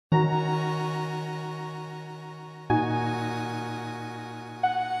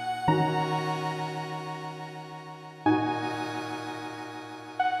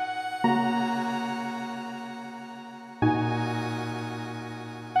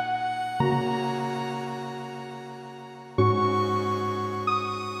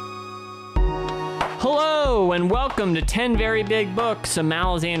Hello, and welcome to 10 Very Big Books, a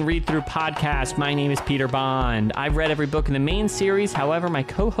Malazan Readthrough podcast. My name is Peter Bond. I've read every book in the main series. However, my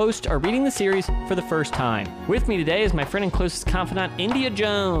co-hosts are reading the series for the first time. With me today is my friend and closest confidant, India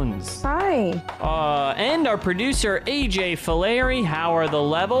Jones. Hi. And our producer, AJ Fileri. How are the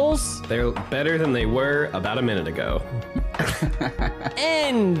levels? They're better than they were about a minute ago.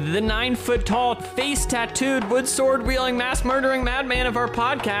 And the 9-foot-tall, face-tattooed, wood sword-wielding, mass-murdering madman of our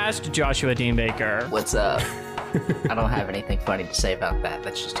podcast, Joshua Dean Baker. What's up? I don't have anything funny to say about that.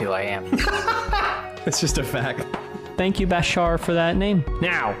 That's just who I am. It's just a fact. Thank you, Bashar, for that name.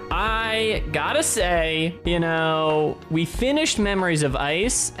 Now, I gotta say, we finished Memories of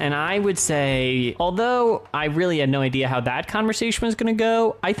Ice, and I would say, although I really had no idea how that conversation was gonna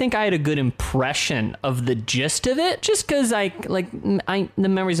go, I think I had a good impression of the gist of it, just because the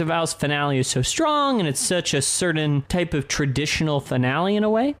Memories of Ice finale is so strong, and it's such a certain type of traditional finale in a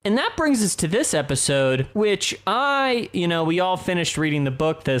way. And that brings us to this episode, which we all finished reading the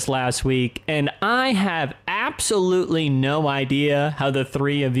book this last week, and I have absolutely no idea how the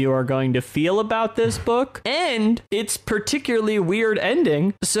three of you are going to feel about this book, and its particularly weird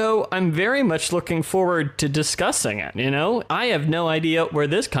ending, so I'm very much looking forward to discussing it, I have no idea where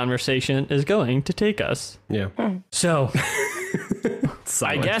this conversation is going to take us. Yeah. So,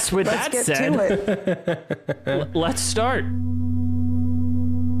 I guess with that said, let's start.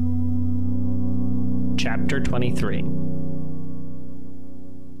 Chapter 23.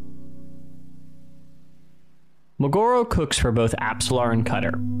 Megoro cooks for both Apsalar and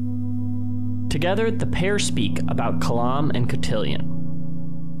Cutter. Together, the pair speak about Kalam and Cotillion.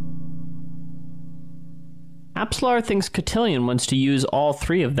 Apsalar thinks Cotillion wants to use all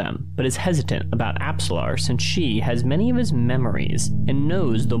three of them, but is hesitant about Apsalar since she has many of his memories and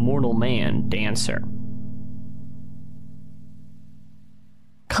knows the mortal man, Dancer.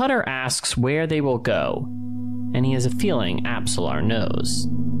 Cutter asks where they will go, and he has a feeling Apsalar knows.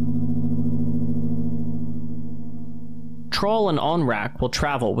 Troll and Onrak will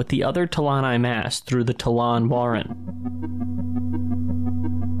travel with the other Talani Mass through the Talan Warren.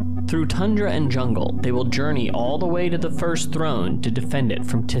 Through tundra and jungle, they will journey all the way to the First Throne to defend it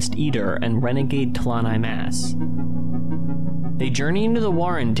from Tist Eater and renegade Talani Mass. They journey into the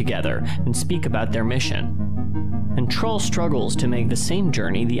Warren together and speak about their mission, and Troll struggles to make the same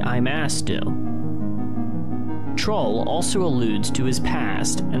journey the Imass do. Troll also alludes to his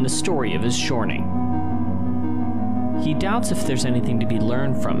past and the story of his shorning. He doubts if there's anything to be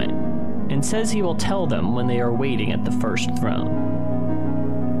learned from it, and says he will tell them when they are waiting at the First Throne.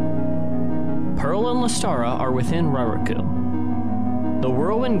 Pearl and Lestara are within Raraku. The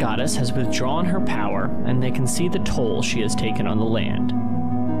Whirlwind Goddess has withdrawn her power, and they can see the toll she has taken on the land.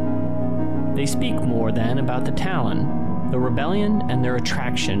 They speak more then about the Talon, the rebellion, and their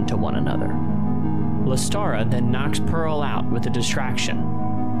attraction to one another. Lestara then knocks Pearl out with a distraction.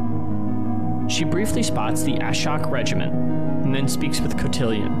 She briefly spots the Ashok Regiment, and then speaks with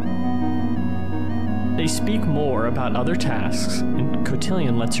Cotillion. They speak more about other tasks, and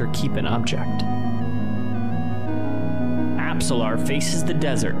Cotillion lets her keep an object. Apsalar faces the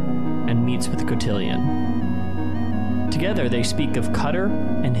desert, and meets with Cotillion. Together they speak of Cutter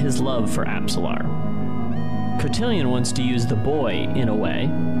and his love for Apsalar. Cotillion wants to use the boy, in a way.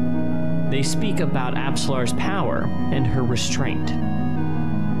 They speak about Apsalar's power and her restraint.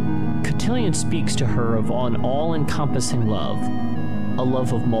 Cotillion speaks to her of an all-encompassing love, a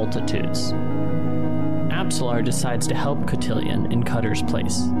love of multitudes. Apsalar decides to help Cotillion in Cutter's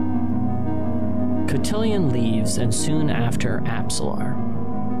place. Cotillion leaves, and soon after, Apsalar.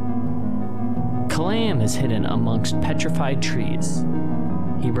 Kalam is hidden amongst petrified trees.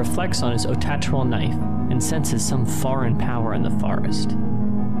 He reflects on his Otatral knife and senses some foreign power in the forest.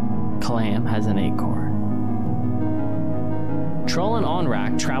 Kalam has an acorn. Troll and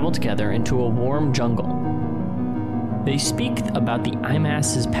Onrak travel together into a warm jungle. They speak about the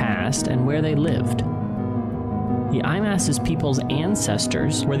Imass's past and where they lived. The Imass's people's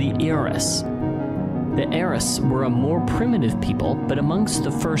ancestors were the Eris. The Eris were a more primitive people, but amongst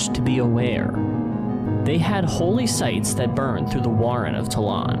the first to be aware. They had holy sites that burned through the Warren of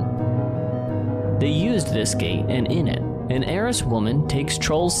Talan. They used this gate, and in it, an Eris woman takes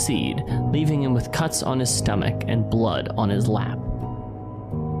Troll's seed, leaving him with cuts on his stomach and blood on his lap.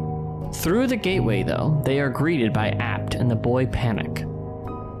 Through the gateway, though, they are greeted by Apt and the boy Panic.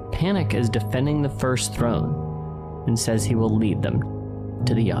 Panic is defending the First Throne, and says he will lead them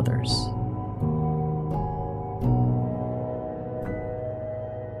to the others.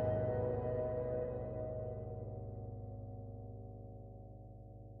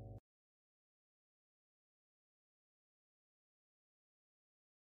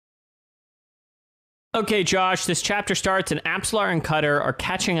 Okay, Josh, this chapter starts and Apsalar and Cutter are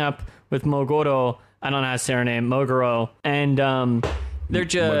catching up with Mogoro. I don't know how to say her name, Mogoro. And they're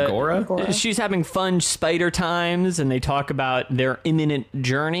just... Mogora? She's having fun spider times, and they talk about their imminent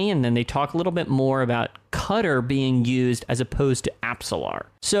journey, and then they talk a little bit more about Cutter being used as opposed to Apsalar.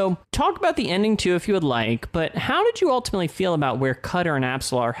 So talk about the ending too if you would like, but how did you ultimately feel about where Cutter and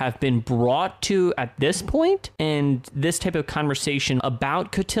Apsalar have been brought to at this point, and this type of conversation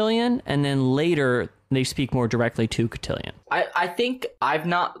about Cotillion, and then later they speak more directly to Cotillion? I think I've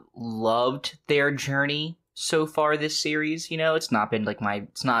not loved their journey so far this series. You know, it's not been like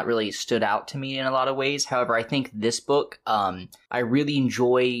it's not really stood out to me in a lot of ways. However, I think this book, I really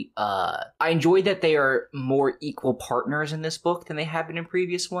enjoy, I enjoy that they are more equal partners in this book than they have been in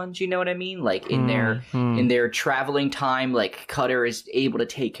previous ones. You know what I mean? Like in their traveling time, like Cutter is able to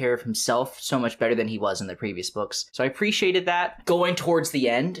take care of himself so much better than he was in the previous books. So I appreciated that. Going towards the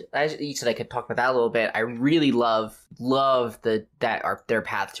end, as you said, I could talk about that a little bit. I really love their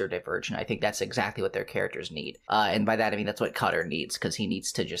paths are divergent. I think that's exactly what their characters need. And by that, I mean, that's what Cutter needs, because he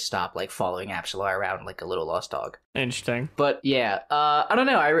needs to just stop like following Apsalar around like a little lost dog. Interesting. But yeah, I don't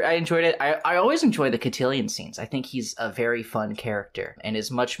know. I enjoyed it. I always enjoy the Cotillion scenes. I think he's a very fun character and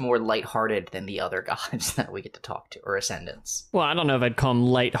is much more lighthearted than the other gods that we get to talk to, or Ascendants. Well, I don't know if I'd call him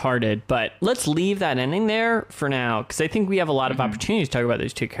lighthearted, but let's leave that ending there for now, because I think we have a lot of opportunities to talk about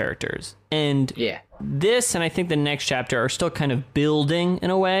these two characters. And this, and I think the next chapter, are still kind of building in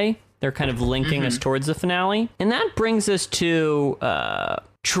a way. They're kind of linking us towards the finale. And that brings us to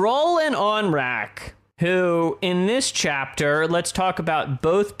Troll and Onrak, who, in this chapter, let's talk about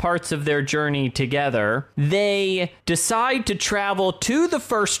both parts of their journey together. They decide to travel to the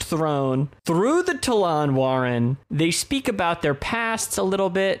First Throne through the Talon Warren. They speak about their pasts a little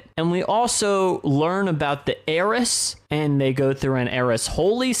bit, and we also learn about the Heiress, and they go through an Heiress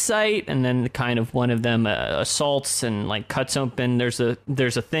holy site, and then kind of one of them assaults and like cuts open. There's a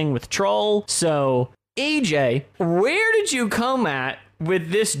thing with Troll. So, AJ, where did you come at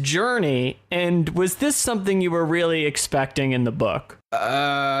with this journey, and was this something you were really expecting in the book?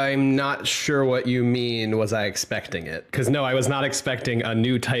 I'm not sure what you mean, was I expecting it? Because no, I was not expecting a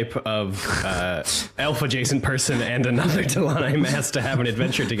new type of elf-adjacent person and another Talani mass to have an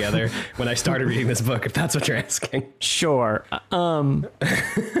adventure together when I started reading this book, if that's what you're asking. Sure.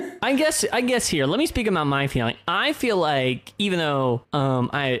 I guess here, let me speak about my feeling. I feel like, even though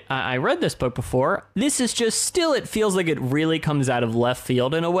I read this book before, this is just still, it feels like it really comes out of left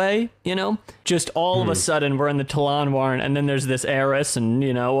field in a way, you know? Just all of a sudden we're in the Talon Warren, and then there's this Heiress, and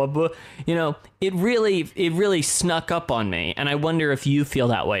it really snuck up on me, and I wonder if you feel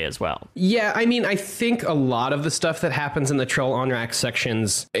that way as well. Yeah, I mean, I think a lot of the stuff that happens in the Troll Onrak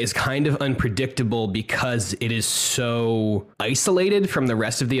sections is kind of unpredictable because it is so isolated from the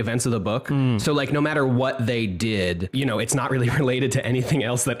rest of the events of the book. So like, no matter what they did, it's not really related to anything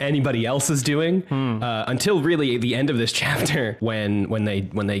else that anybody else is doing until really the end of this chapter when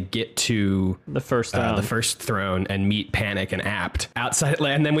they get to the first throne and meet Panic and Apt outside,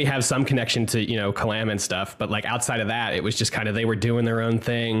 and then we have some connection to Kalam and stuff, but like outside of that, it was just kind of, they were doing their own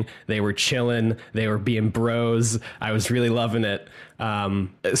thing, they were chilling, they were being bros. I was really loving it.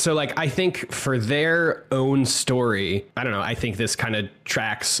 So like, I think for their own story, I don't know, I think this kind of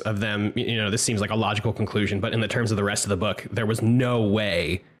tracks of them, this seems like a logical conclusion, but in the terms of the rest of the book, there was no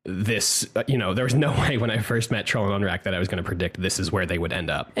way there was no way when I first met Troll and Onrak that I was going to predict this is where they would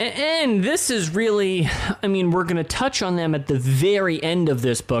end up. And this is really, we're going to touch on them at the very end of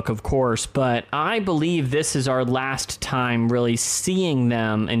this book, of course, but I believe this is our last time really seeing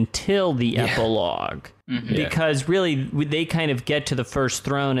them until the epilogue. Because really, they kind of get to the First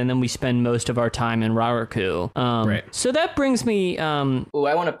Throne, and then we spend most of our time in Raraku. Right. So that brings me. I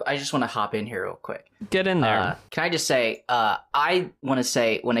just want to hop in here real quick. Get in there. Can I just say? I want to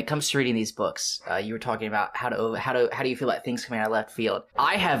say, when it comes to reading these books, you were talking about how do you feel about things coming out of left field.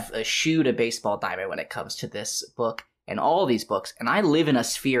 I have eschewed a baseball diamond when it comes to this book and all these books, and I live in a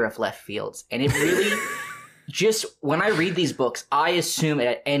sphere of left fields, and it really. Just when I read these books, I assume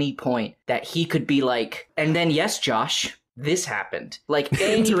at any point that he could be like, and then yes, Josh, this happened. Like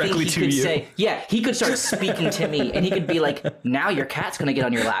anything he could say. Yeah, he could start speaking to me, and he could be like, now your cat's gonna get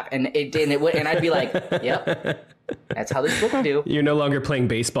on your lap, and I'd be like, yep. That's how this book do. You're no longer playing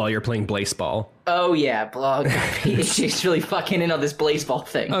baseball, you're playing blaseball. Oh yeah, she's really fucking in on this blaseball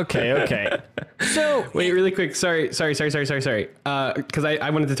thing. Okay. So wait, really quick. Sorry. Because I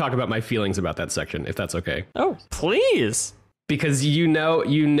wanted to talk about my feelings about that section, if that's okay. Oh, please. Because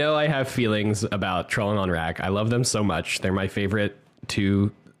I have feelings about Troll and Onrak. I love them so much. They're my favorite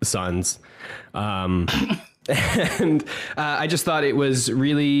two sons. And I just thought it was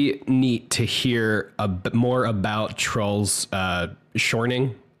really neat to hear a bit more about Troll's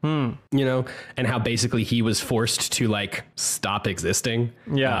shorning. You know, and how basically he was forced to like stop existing.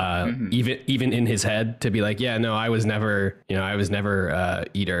 Yeah. Even in his head to be like, yeah, no, I was never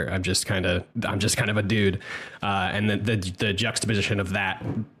Eater. I'm just kind of a dude. And then the juxtaposition of that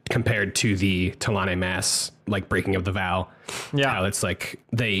compared to the Talane Mass, like breaking of the vow. Yeah. How it's like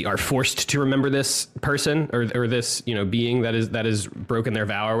they are forced to remember this person or this, you know, being that is broken their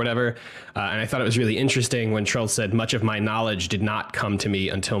vow or whatever. And I thought it was really interesting when Troll said, much of my knowledge did not come to me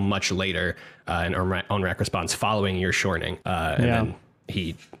until much later, in Onrak response, following your shorning. And then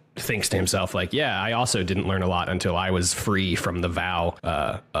he thinks to himself, like, yeah, I also didn't learn a lot until I was free from the vow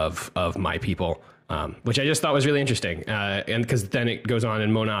of my people. Which I just thought was really interesting. And because then it goes on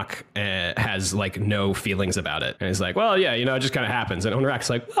and Monarch has like no feelings about it. And it's like, well, yeah, you know, it just kind of happens. And Onrak's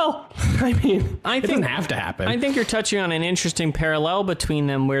like, well, I mean, it doesn't have to happen. I think you're touching on an interesting parallel between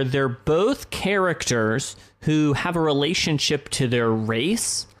them where they're both characters who have a relationship to their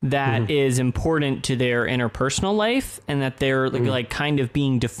race that is important to their interpersonal life, and that they're like kind of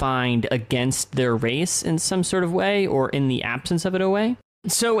being defined against their race in some sort of way, or in the absence of it away.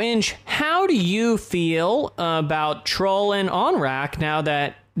 So, Inge, how do you feel about Troll and Onrak now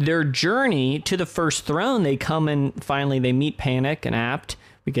that their journey to the First Throne, they come and finally they meet Panic and Apt.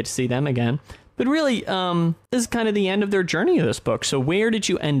 We get to see them again. But really, this is kind of the end of their journey of this book. So where did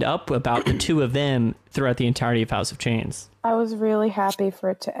you end up about the two of them throughout the entirety of House of Chains? I was really happy for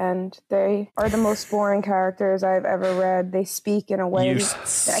it to end. They are the most boring characters I've ever read. They speak in a way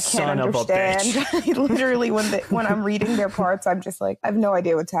that I can't understand. Literally, when I'm reading their parts, I'm just like, I have no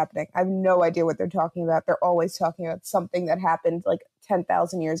idea what's happening. I have no idea what they're talking about. They're always talking about something that happened like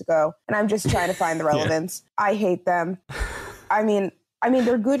 10,000 years ago, and I'm just trying to find the relevance. I hate them. I mean,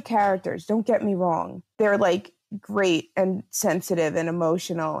 they're good characters. Don't get me wrong. They're like great and sensitive and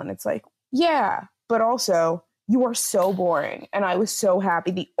emotional, and it's like, yeah, but also, you are so boring. And I was so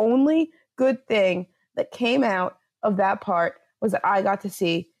happy. The only good thing that came out of that part was that I got to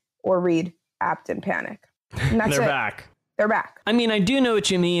see or read Apt and Panic. And that's They're back. They're back. I mean, I do know what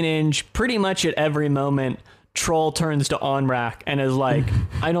you mean, Inge. Pretty much at every moment, Troll turns to Onrak and is like,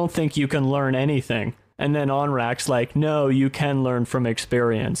 I don't think you can learn anything. And then Onrak's like, no, you can learn from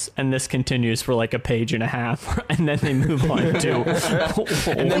experience. And this continues for like a page and a half. And then they move on to...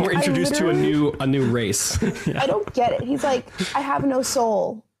 and then we're introduced to a new race. I don't get it. He's like, I have no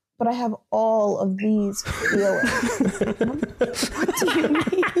soul, but I have all of these feelings. What do you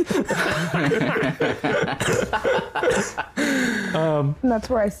mean? And that's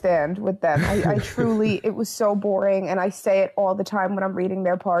where I stand with them. I truly, it was so boring, and I say it all the time when I'm reading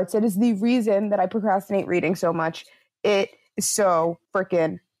their parts. It is the reason that I procrastinate reading so much. It is so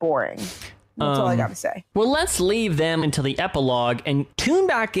freaking boring. That's all I gotta say. Well, let's leave them until the epilogue and tune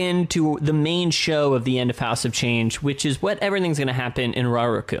back into the main show of the end of House of Change, which is what everything's going to happen in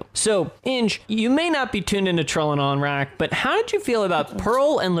Raruku. So, Inge, you may not be tuned into Troll and Onrak, but how did you feel about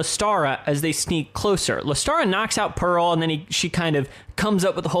Pearl and Lestara as they sneak closer? Lestara knocks out Pearl, and then she kind of comes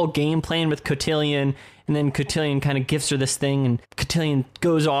up with the whole game plan with Cotillion, and then Cotillion kind of gives her this thing, and Cotillion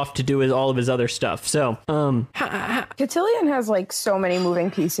goes off to do all of his other stuff. So, Cotillion has like so many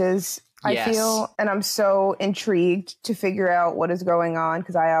moving pieces. I feel, and I'm so intrigued to figure out what is going on,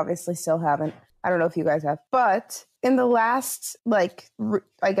 because I obviously still haven't. I don't know if you guys have, but in the last, like,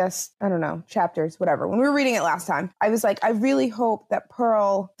 I guess, I don't know, chapters, whatever, when we were reading it last time, I was like, I really hope that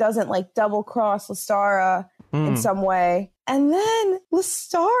Pearl doesn't like double cross Lestara in some way. And then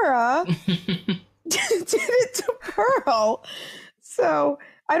Lestara did it to Pearl. So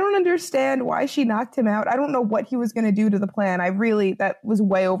I don't understand why she knocked him out. I don't know what he was going to do to the plan. That was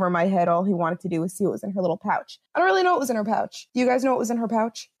way over my head. All he wanted to do was see what was in her little pouch. I don't really know what was in her pouch. Do you guys know what was in her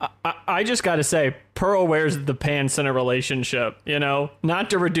pouch? I just got to say, Pearl wears the pants in a relationship, you know? Not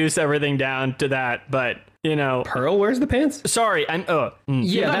to reduce everything down to that, but... You know, Pearl wears the pants? Sorry, I'm.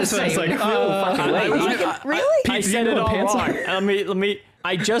 Yeah, that's what I was like. Really? I said it all wrong. Let me.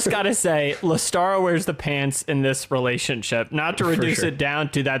 I just gotta say, Lestara wears the pants in this relationship. Not to reduce it down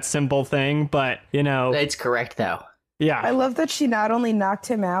to that simple thing, but you know, it's correct though. Yeah, I love that she not only knocked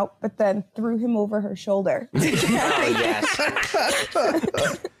him out, but then threw him over her shoulder. Oh yes.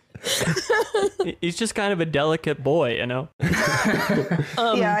 He's just kind of a delicate boy, you know?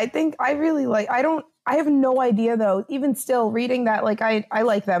 Yeah, I think I really like, I have no idea though, even still reading that, like I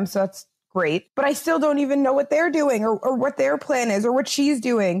like them, so that's great, but I still don't even know what they're doing or what their plan is or what she's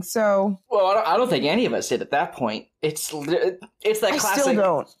doing, so. Well, I don't think any of us did at that point. It's that classic. I still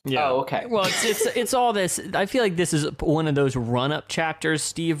don't. Yeah. Oh, okay. Well, it's all this. I feel like this is one of those run-up chapters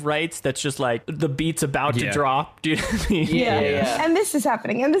Steve writes that's just like the beat's about to drop. Do you know what I mean? Yeah. And this is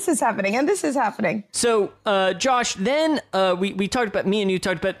happening, and this is happening, and this is happening. So, Josh, then we talked about, me and you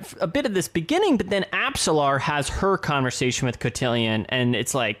talked about a bit of this beginning, but then Apsalar has her conversation with Cotillion, and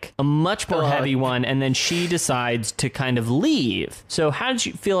it's like a much more heavy one, and then she decides to kind of leave. So how did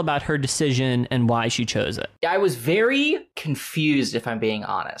you feel about her decision and why she chose it? I was very confused, if I'm being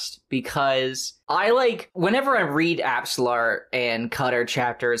honest, because whenever I read Apsalar and Cutter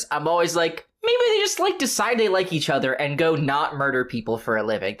chapters, I'm always like, maybe they just decide they like each other and go not murder people for a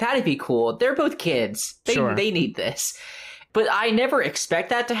living. That'd be cool. They're both kids. They need this. But I never expect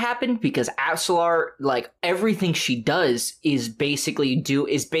that to happen because Apsalar, everything she does is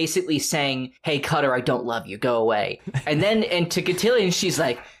basically saying, hey, Cutter, I don't love you. Go away. And to Cotillion, she's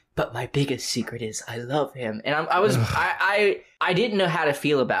like, but my biggest secret is I love him. And I didn't know how to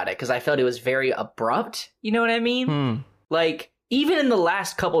feel about it because I felt it was very abrupt. You know what I mean? Even in the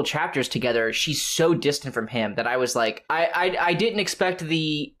last couple chapters together, she's so distant from him that I was like, I didn't expect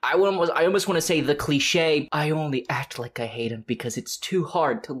I almost want to say the cliche, I only act like I hate him because it's too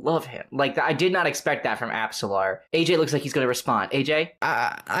hard to love him. I did not expect that from Apsalar. AJ looks like he's going to respond. AJ?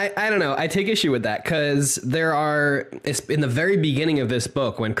 I don't know. I take issue with that because it's in the very beginning of this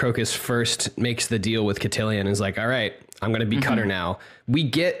book when Crokus first makes the deal with Cotillion and is like, all right, I'm going to be Cutter now. We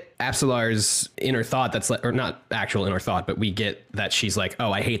get Apsalar's inner thought or not actual inner thought, but we get that she's like,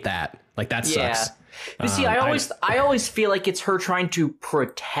 oh, I hate that. That sucks. But see, I always feel like it's her trying to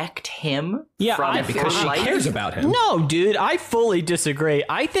protect him. Yeah, because she cares about him. No, dude, I fully disagree.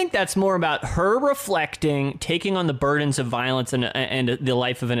 I think that's more about her reflecting, taking on the burdens of violence and the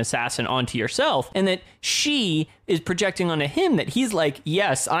life of an assassin onto yourself, and that she is projecting onto him that he's like,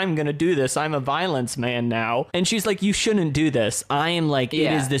 yes, I'm going to do this. I'm a violence man now. And she's like, you shouldn't do this. I am it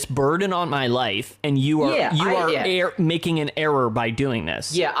is this burden on my life, and you are making an error by doing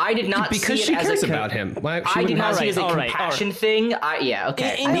this. Yeah, I did not because see she it as cares about him. I did not see it as a compassion thing.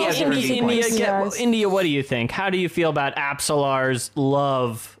 India, what do you think? How do you feel about Apsalar's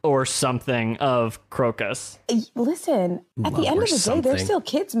love or something of Crokus? Listen, at the end of the day, they're still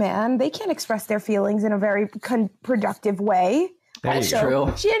kids, man. They can't express their feelings in a very productive way. That's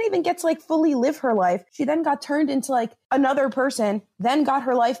true. She didn't even get to fully live her life. She then got turned into another person, then got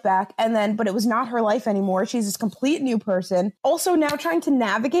her life back, but it was not her life anymore. She's this complete new person. Also now trying to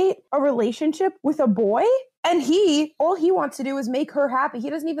navigate a relationship with a boy. And all he wants to do is make her happy. He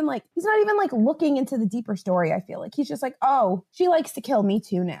doesn't even he's not even looking into the deeper story, I feel like. He's just like, oh, she likes to kill me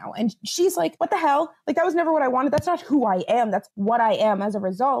too now. And she's like, what the hell? That was never what I wanted. That's not who I am. That's what I am as a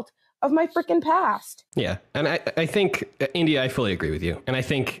result of my freaking past. Yeah. And I think, India, I fully agree with you. And I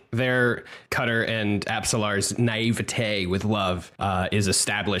think their Cutter and Apsalar's naivete with love is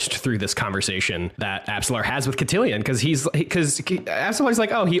established through this conversation that Apsalar has with Cotillion, because Apsalar's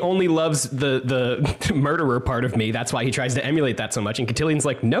like, oh, he only loves the murderer part of me. That's why he tries to emulate that so much. And Cotillion's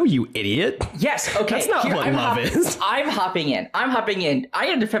like, no, you idiot. Yes, okay. That's not what love is. I'm hopping in. I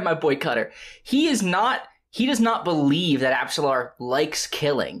gotta defend my boy Cutter. He does not believe that Apsalar likes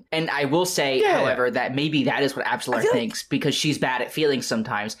killing. And I will say, however, that maybe that is what Apsalar thinks because she's bad at feelings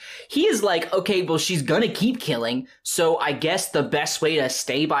sometimes. He is like, okay, well, she's gonna keep killing, so I guess the best way to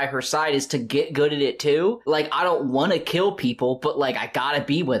stay by her side is to get good at it too. I don't want to kill people, but I gotta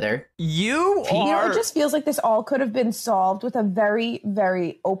be with her. It just feels like this all could have been solved with a very,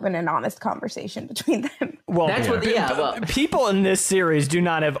 very open and honest conversation between them. Well, people in this series do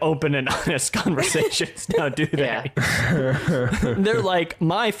not have open and honest conversations. Now, do they? Yeah. They're like,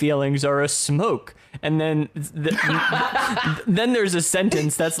 my feelings are a smoke. And then then there's a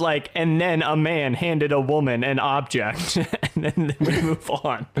sentence that's like, and then a man handed a woman an object. And then we move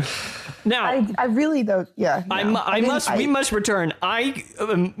on. Now, I really though, yeah. No, we must return.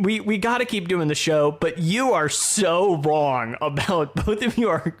 We got to keep doing the show, but you are so wrong about both of you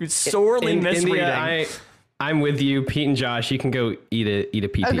are sorely misreading. I'm with you, Pete and Josh. You can go eat a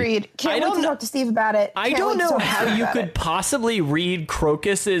PP. Agreed. Can't wait to talk to Steve about it. I don't know how you could possibly read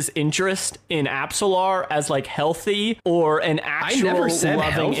Crokus's interest in Apsalar as healthy or an actual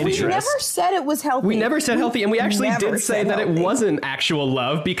loving interest. We never said it was healthy. We never said healthy, and we actually did say that it wasn't actual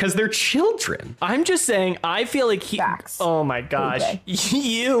love because they're children. I'm just saying, I feel like Facts. Oh my gosh, okay.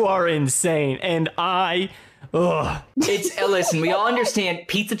 You are insane, and ugh. Listen, we all understand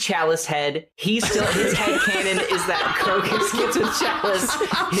Pete's a chalice head. His head canon is that Crokus gets a chalice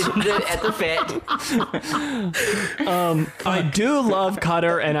at the fit. I do love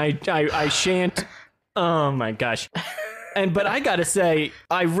Cutter, and I shan't. Oh my gosh. But I gotta say,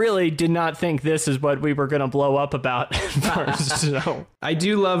 I really did not think this is what we were gonna blow up about first. So I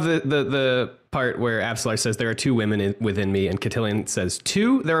do love the part where Absalar says there are two women within me, and Cotillion says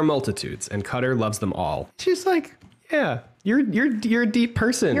two, there are multitudes, and Cutter loves them all. She's like, yeah, you're a deep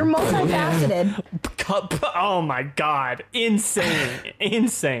person. You're multifaceted. Oh my God, insane.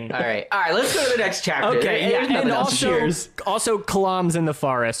 All right, let's go to the next chapter. Okay, yeah, and also Kalam's in the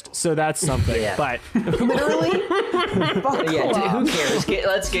forest, so that's something. Yeah. But literally, who cares?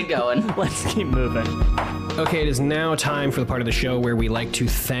 Let's get going. Let's keep moving. Okay, it is now time for the part of the show where we like to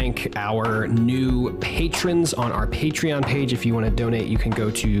thank our new patrons on our Patreon page. If you want to donate, you can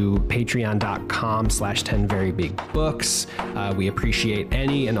go to patreon.com/10verybig.books. We appreciate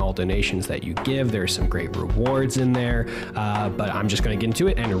any and all donations that you give. There's some great rewards in there, but I'm just going to get into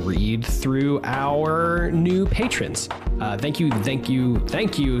it and read through our new patrons. Thank you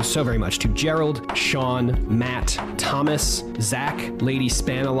so very much to Gerald, Sean, Matt, Thomas, Zach, Lady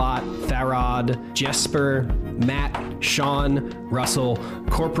Spanalot, Tharod, Jesper, Matt, Sean, Russell,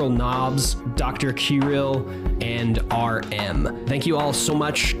 Corporal Knobs, Dr. Kirill, and RM. Thank you all so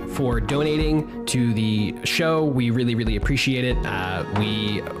much for donating to the show. We really, really appreciate it.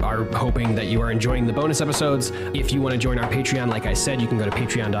 We are hoping that you are enjoying the bonus episodes. If you want to join our Patreon, like I said, you can go to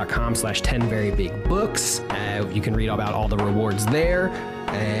patreon.com/10verybigbooks. You can read about all the rewards there.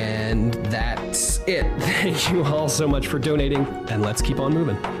 And that's it. Thank you all so much for donating, and let's keep on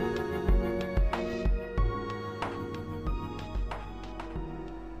moving.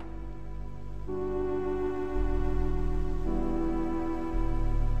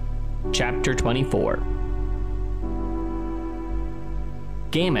 Chapter 24.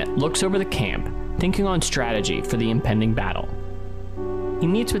 Gamut looks over the camp, thinking on strategy for the impending battle. He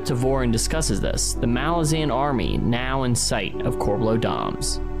meets with Tavore and discusses this, the Malazan army now in sight of Corblo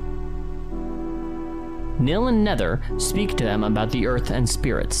Doms. Nil and Nether speak to them about the earth and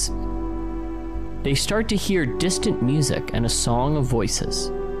spirits. They start to hear distant music and a song of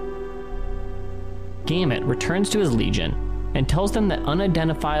voices. Gamut returns to his legion and tells them that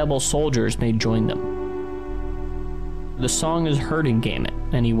unidentifiable soldiers may join them. The song is hurting Gamut,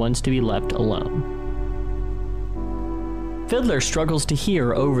 and he wants to be left alone. Fiddler struggles to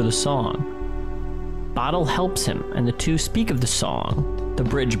hear over the song. Bottle helps him, and the two speak of the song, the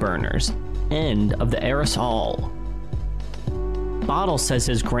bridge burners, end of the Eris All. Bottle says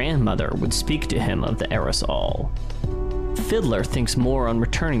his grandmother would speak to him of the Eris All. Fiddler thinks more on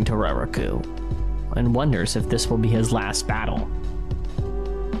returning to Raraku, and wonders if this will be his last battle.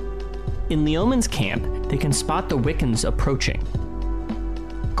 In Leoman's camp, they can spot the Wiccans approaching.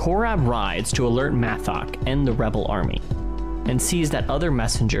 Korab rides to alert Mathok and the rebel army, and sees that other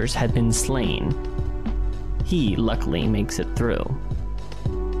messengers had been slain. He luckily makes it through.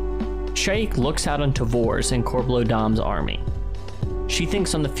 Shaikh looks out on Tavore's and Corblo Dom's army. She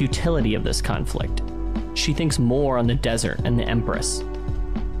thinks on the futility of this conflict. She thinks more on the desert and the Empress.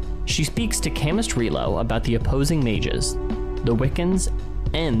 She speaks to Chemist Relo about the opposing mages, the Wiccans,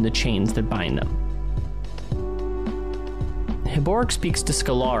 and the chains that bind them. Hiborik speaks to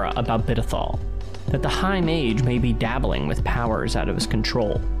Scalara about Bidithal, that the High Mage may be dabbling with powers out of his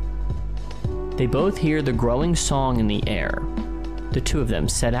control. They both hear the growing song in the air. The two of them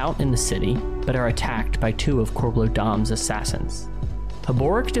set out in the city, but are attacked by two of Corblo Dom's assassins.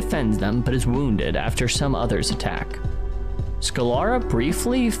 Hiborik defends them, but is wounded after some others attack. Scalara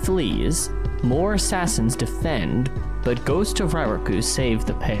briefly flees, more assassins defend, but goes to Raraku to save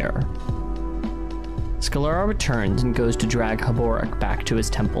the pair. Scalara returns and goes to drag Hiborik back to his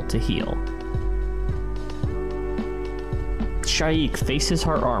temple to heal. Shaikh faces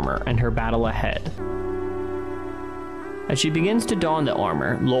her armor and her battle ahead. As she begins to don the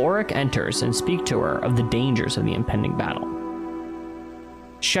armor, Lorik enters and speaks to her of the dangers of the impending battle.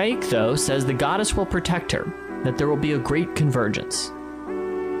 Shaikh, though, says the goddess will protect her, that there will be a great convergence.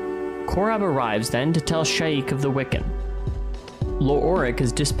 Korab arrives then to tell Shaikh of the Wiccan. Lorik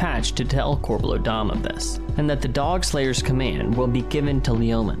is dispatched to tell Corblo Dom of this, and that the Dog Slayer's command will be given to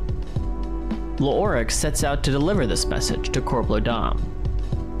Leoman. Lorik sets out to deliver this message to Corblo Dom.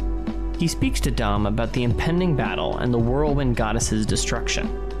 He speaks to Dom about the impending battle and the Whirlwind Goddess's destruction.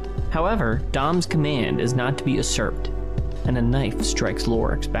 However, Dom's command is not to be usurped, and a knife strikes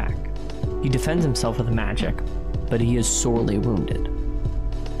Lorik's back. He defends himself with magic, but he is sorely wounded.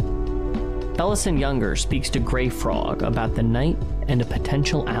 Felisin Younger speaks to Grey Frog about the knight and a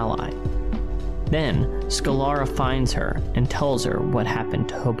potential ally. Then, Scalara finds her and tells her what happened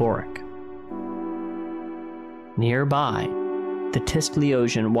to Hiborik. Nearby, the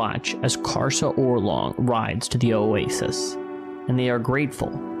Tistleosian watch as Karsa Orlong rides to the oasis, and they are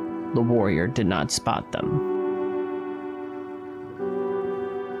grateful the warrior did not spot them.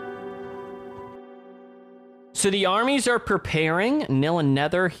 So the armies are preparing. Nil and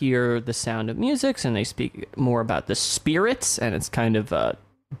Nether hear the sound of music, and they speak more about the spirits, and it's kind of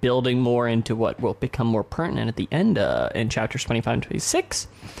building more into what will become more pertinent at the end in chapters 25 and 26.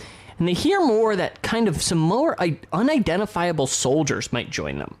 And they hear more that kind of some more unidentifiable soldiers might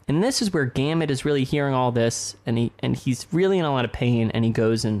join them. And this is where Gamut is really hearing all this, and he's really in a lot of pain, and he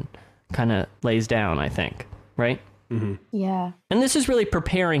goes and kind of lays down, I think, right? Mm-hmm. Yeah. And this is really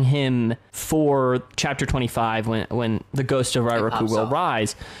preparing him for chapter 25 when the ghost of Rairaku will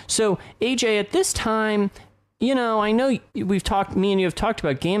rise. So, AJ, at this time, you know, I know me and you have talked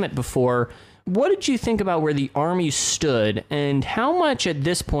about Gamut before. What did you think about where the army stood, and how much at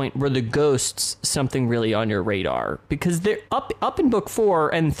this point were the ghosts something really on your radar? Because they're up in book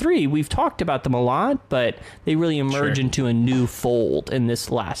 4 and 3, we've talked about them a lot, but they really emerge into a new fold in this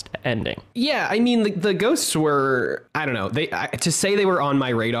last ending. Yeah, I mean, the ghosts were, I don't know, to say they were on my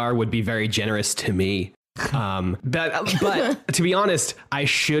radar would be very generous to me. But to be honest, I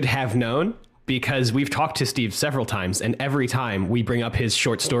should have known. Because we've talked to Steve several times, and every time we bring up his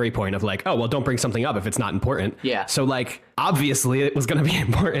short story point of like, oh, well, don't bring something up if it's not important. Yeah. So like, obviously it was going to be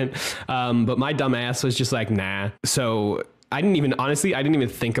important. But my dumb ass was just like, nah. So I didn't even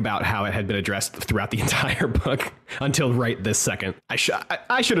think about how it had been addressed throughout the entire book until right this second. I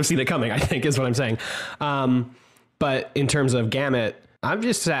should have seen it coming, I think is what I'm saying. But in terms of Gamut, I'm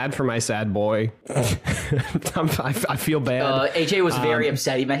just sad for my sad boy. I feel bad. AJ was very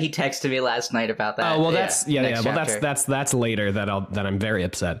upset. He texted me last night about that. Oh well, that's that's later that I'm very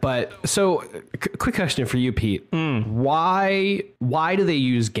upset. But so, quick question for you, Pete. Why do they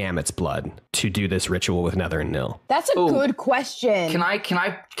use Gamut's blood to do this ritual with Nether and Nil? That's a good question. Can I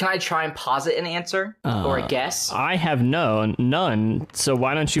try and posit an answer or a guess? I have none. So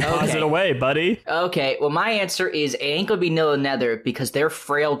why don't you posit away, buddy? Okay. Well, my answer is it ain't gonna be Nil and Nether because they're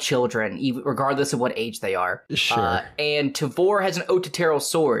frail children, regardless of what age they are. Sure. And Tavore has an Ototeril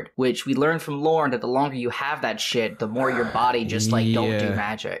sword, which we learned from Lauren that the longer you have that shit, the more your body just don't do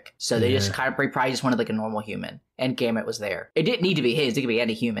magic. So they just kind of probably just wanted like a normal human. And Gamut was there. It didn't need to be his. It could be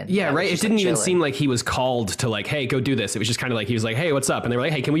any human. Yeah, right. It didn't even seem like he was called to like, hey, go do this. It was just kind of like he was like, hey, what's up? And they were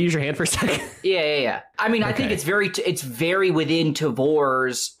like, hey, can we use your hand for a second? Yeah. I mean, I think it's very within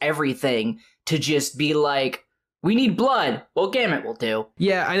Tavore's everything to just be like, we need blood. Well, Gamut will do.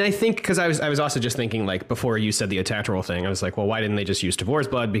 Yeah, and I think because I was also just thinking like before you said the Ototeril thing, I was like, well, why didn't they just use Tavore's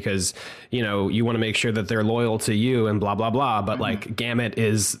blood? Because you want to make sure that they're loyal to you and blah blah blah. But like Gamut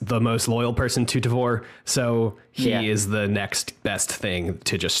is the most loyal person to Tavore, so he is the next best thing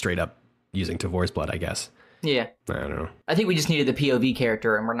to just straight up using Tavore's blood, I guess. Yeah. I don't know. I think we just needed the POV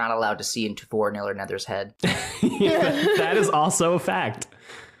character, and we're not allowed to see in Tavore, Nil, or Nether's head. That is also a fact.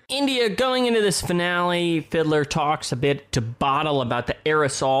 India, going into this finale, Fiddler talks a bit to Bottle about the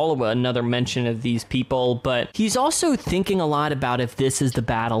aerosol, another mention of these people, but he's also thinking a lot about if this is the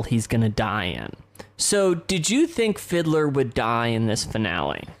battle he's going to die in. So, did you think Fiddler would die in this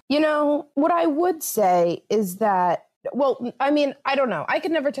finale? You know, what I would say is that, well, I mean, I don't know. I could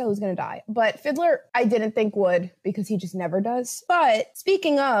never tell who's going to die. But Fiddler, I didn't think would, because he just never does. But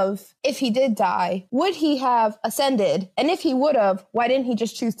speaking of, if he did die, would he have ascended? And if he would have, why didn't he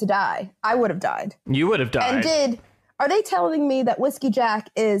just choose to die? I would have died. You would have died. And are they telling me that Whiskey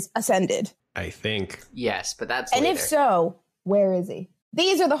Jack is ascended? I think. Yes, but that's And later. if so, where is he?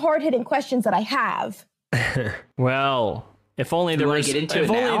 These are the hard-hitting questions that I have. Well... If only there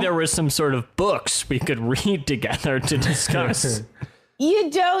was some sort of books we could read together to discuss. You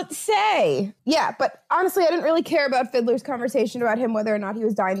don't say. Yeah, but honestly, I didn't really care about Fiddler's conversation about him, whether or not he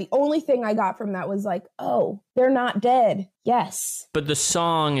was dying. The only thing I got from that was like, oh, they're not dead. Yes. But the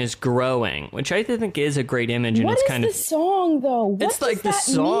song is growing, which I think is a great image. And what it's is kind the of song, though? What it's does like the that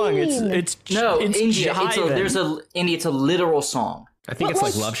song. mean? It's India. jiving. It's a literal song. I think it's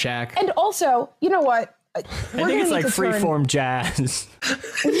like Love Shack. And also, you know what? I think it's like freeform jazz.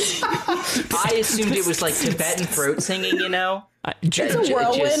 I assumed it was like Tibetan throat singing, you know? It's a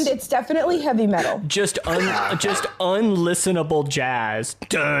whirlwind. It's definitely heavy metal. Just unlistenable jazz.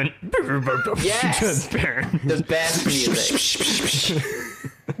 Dun. Yes. The best music.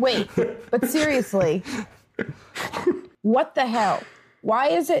 Wait, but seriously, what the hell? Why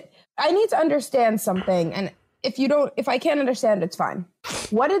is it? I need to understand something, and if I can't understand, it's fine.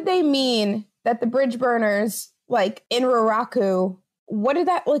 What did they mean that the bridge burners, like in Rairaku, what does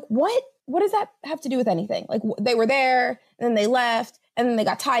that have to do with anything? Like they were there and then they left and then they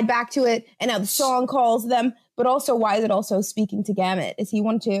got tied back to it and now the song calls them, but also why is it also speaking to Gamut? Is he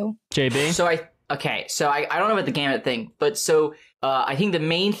one too? JB? So I don't know about the Gamut thing, but so I think the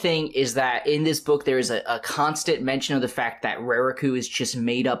main thing is that in this book, there is a constant mention of the fact that Rariku is just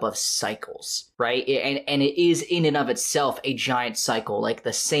made up of cycles, right? And it is in and of itself a giant cycle. Like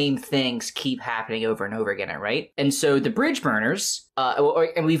the same things keep happening over and over again, right? And so the bridge burners,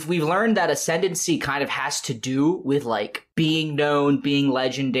 and we've learned that ascendancy kind of has to do with like being known, being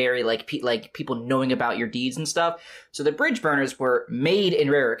legendary, like people knowing about your deeds and stuff. So the bridge burners were made in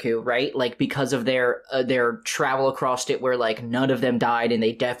Rariku, right? Like because of their travel across it, where like none of them died and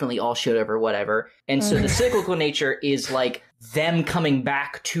they definitely all should have or whatever. And so the cyclical nature is like them coming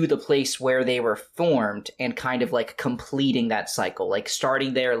back to the place where they were formed and kind of like completing that cycle, like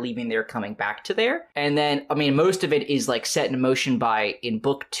starting there, leaving there, coming back to there. And then, I mean, most of it is like set in motion by, in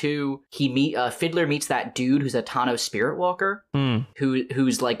book 2, Fiddler meets that dude who's a Tano spirit walker,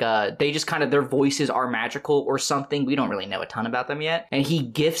 who's like they just kind of, their voices are magical or something. We don't really know a ton about them yet. And he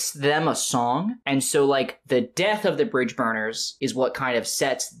gifts them a song. And so like the death of the bridge burners is what kind of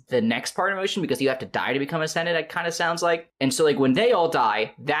sets the next part in motion, because you have to die to become ascended, it kind of sounds like. And so like when they all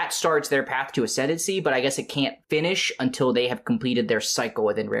die, that starts their path to ascendancy, but I guess it can't finish until they have completed their cycle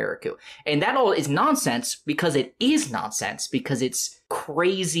within Rariku. And that all is nonsense, because it is nonsense, because it's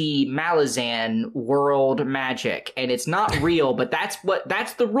crazy Malazan world magic, and it's not real, but that's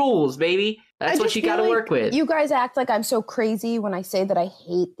the rules, baby. That's what you gotta work with. You guys act like I'm so crazy when I say that I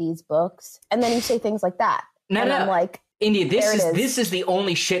hate these books, and then you say things like that. No. I'm like, India, this is the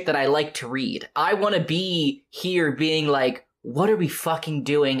only shit that I like to read. I want to be here being like, what are we fucking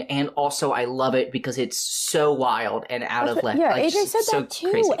doing? And also, I love it because it's so wild and out of left. Yeah, like, AJ said so that too,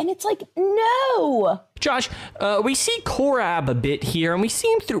 crazy. and it's like, no. Josh, we see Korab a bit here, and we see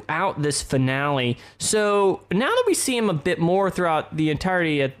him throughout this finale. So now that we see him a bit more throughout the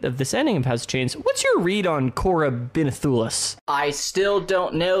entirety of this ending of House of Chains, what's your read on Korab Binathulis? I still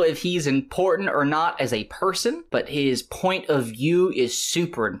don't know if he's important or not as a person, but his point of view is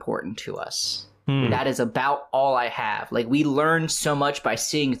super important to us. That is about all I have. Like, we learn so much by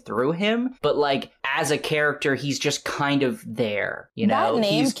seeing through him, but like as a character, he's just kind of there, you know? That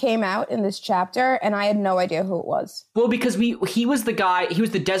name came out in this chapter, and I had no idea who it was. Well, because he was the guy, he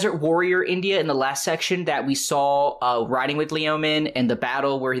was the desert warrior India in the last section that we saw riding with Leomin and the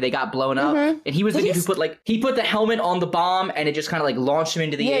battle where they got blown up. And he was the dude who he put the helmet on the bomb and it just kind of like launched him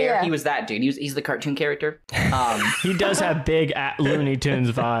into the air. Yeah. He was that dude. He's the cartoon character. He does have big Looney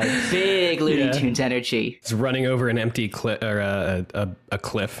Tunes vibes. Big Looney Tunes energy. It's running over an empty cliff or a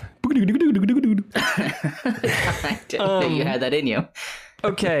cliff. I didn't know you had that in you.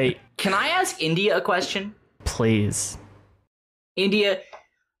 Okay. Can I ask India a question? Please. India,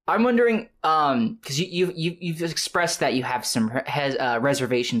 I'm wondering, because you've expressed that you have some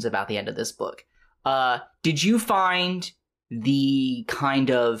reservations about the end of this book. Did you find the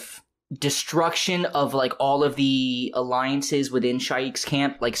kind of destruction of like all of the alliances within Shaik's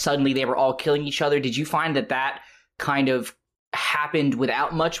camp, like suddenly they were all killing each other? Did you find that kind of happened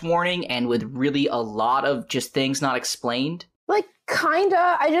without much warning and with really a lot of just things not explained? Like,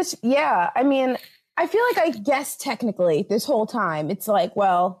 kinda. I mean, I feel like I guessed technically this whole time. It's like,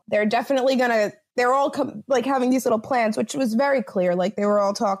 well, they're definitely they're all like having these little plans, which was very clear. Like, they were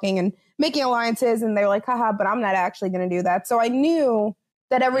all talking and making alliances, and they were like, haha, but I'm not actually going to do that. So I knew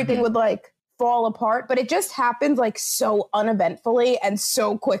that everything would like fall apart, but it just happened like so uneventfully and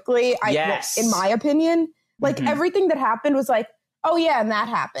so quickly. In my opinion, like everything that happened was like, oh yeah, and that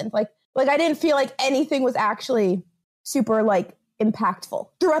happened. Like I didn't feel like anything was actually super like impactful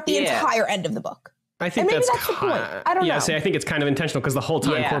throughout the entire end of the book. I think that's the point. I don't know. I think it's kind of intentional, because the whole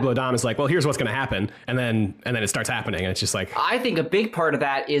time Corblo Dom is like, well, here's what's going to happen, and then it starts happening, and it's just like, I think a big part of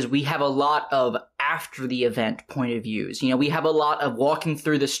that is we have a lot of after the event point of views. You know, we have a lot of walking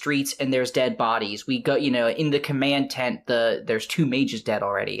through the streets and there's dead bodies. We go, you know, in the command tent, there's 2 mages dead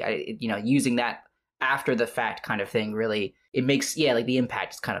already. Using that after the fact kind of thing, really, it makes like the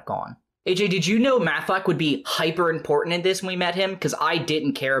impact is kind of gone. AJ, did you know Mathok would be hyper important in this when we met him? Because I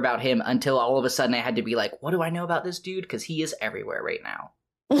didn't care about him until all of a sudden I had to be like, what do I know about this dude? Because he is everywhere right now.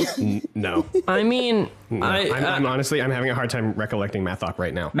 No. I mean, no. I'm honestly, I'm having a hard time recollecting Mathok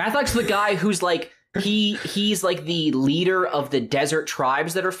right now. Mathok's the guy who's like, he's like the leader of the desert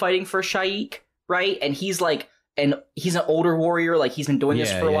tribes that are fighting for Shaik, right? And he's like, he's an older warrior, like he's been doing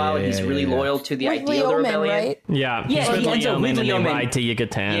this for a while, and he's really loyal to the idea of the rebellion. Right? Yeah, he's with Leomin, and they ride to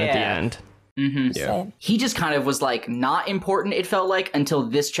Yucatan at the end. Yeah. He just kind of was like not important, it felt like, until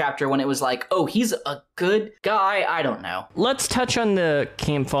this chapter when it was like, oh, he's a good guy. I don't know. Let's touch on the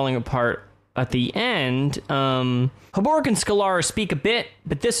camp falling apart at the end, Haboric and Skalara speak a bit,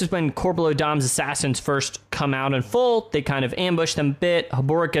 but this is when Corporal O'Dom's assassins first come out in full. They kind of ambush them a bit.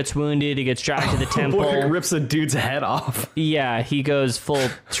 Haboric gets wounded. He gets dragged to the temple. Haboric rips a dude's head off. Yeah, he goes full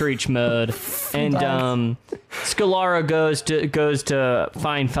Treach mode. And Skalara goes to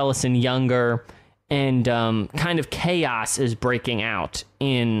find Felisin younger, and kind of chaos is breaking out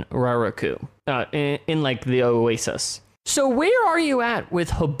in Raraku, in like the Oasis. So where are you at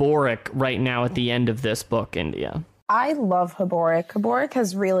with Haboric right now at the end of this book, India? I love Haboric. Haboric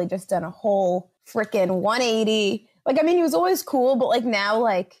has really just done a whole freaking 180. Like, I mean, he was always cool, but like now,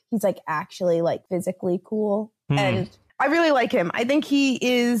 like he's like actually like physically cool. And I really like him. I think he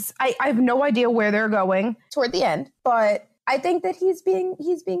is, I have no idea where they're going toward the end, but I think that he's being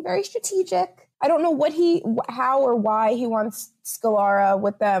very strategic. I don't know how or why he wants Skalara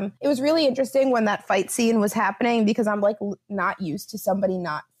with them. It was really interesting when that fight scene was happening because I'm like not used to somebody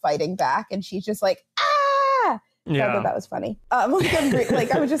not fighting back, and she's just like, ah! Yeah. I thought that was funny. I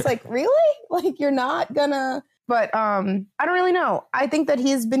was just like, really? Like, you're not gonna... But I don't really know. I think that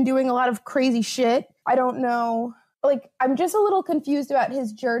he's been doing a lot of crazy shit. I don't know. Like, I'm just a little confused about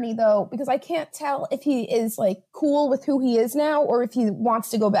his journey, though, because I can't tell if he is, like, cool with who he is now or if he wants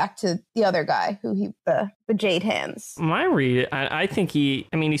to go back to the other guy, the Jade Hands. My read, I think he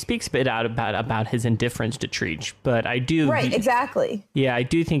speaks a bit out about his indifference to Treach, but I do... Right, exactly. Yeah, I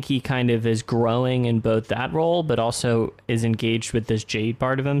do think he kind of is growing in both that role, but also is engaged with this Jade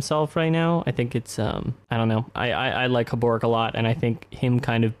part of himself right now. I think it's, I don't know. I like Haboric a lot, and I think him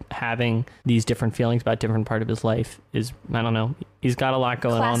kind of having these different feelings about different part of his life is, I don't know, he's got a lot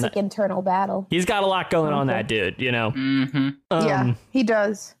going on. Classic internal battle. He's got a lot going on, that dude, you know? Mm-hmm. Yeah, he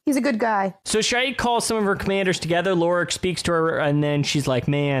does. He's a good guy. So Shaik calls some of her commanders together. Lorik speaks to her, and then she's like,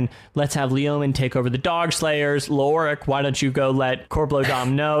 man, let's have Leoman take over the Dog Slayers. Lorik, why don't you go let Corporal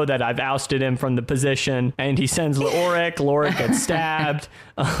O'Dom know that I've ousted him from the position? And he sends Lorik. Lorik gets stabbed.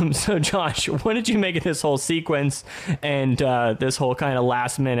 So Josh, what did you make of this whole sequence and this whole kind of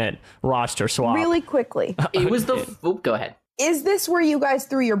last minute roster swap? Really quickly. It was go ahead. Is this where you guys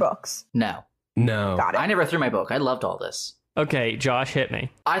threw your books? No. Got it. I never threw my book. I loved all this. Okay, Josh, hit me.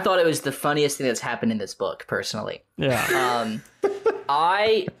 I thought it was the funniest thing that's happened in this book, personally. Yeah.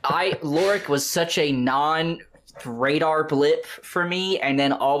 Lorik was such a non-radar blip for me, and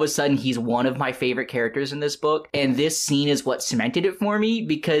then all of a sudden he's one of my favorite characters in this book, and this scene is what cemented it for me,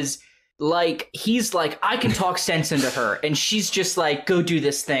 because like he's like, I can talk sense into her, and she's just like, go do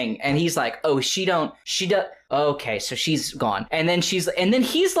this thing, and he's like, oh, she does. Okay, so she's gone, and then he's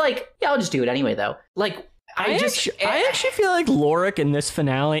like, yeah, I'll just do it anyway, though. Like, I actually feel like Lorik in this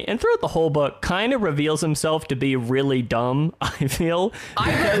finale and throughout the whole book kind of reveals himself to be really dumb. I feel.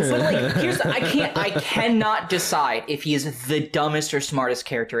 I cannot decide if he is the dumbest or smartest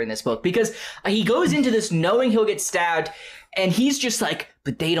character in this book, because he goes into this knowing he'll get stabbed, and he's just like,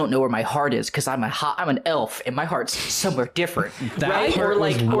 but they don't know where my heart is because I'm an elf and my heart's somewhere different, right? Or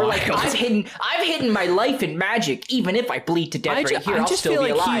like I've hidden my life in magic. Even if I bleed to death I'll still be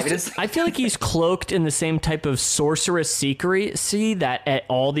alive. I feel like he's cloaked in the same type of sorceress secrecy that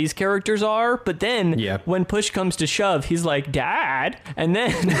all these characters are. But then when push comes to shove, he's like, Dad, and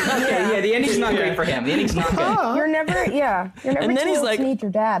then the ending's not great for him. The ending's not good. You're never and then he's like, to meet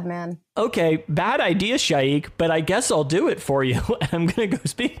your dad, man. Okay, bad idea, Shaik, but I guess I'll do it for you. I'm gonna go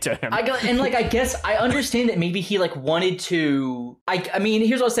speak to him. I guess I understand that maybe he like wanted to. I mean,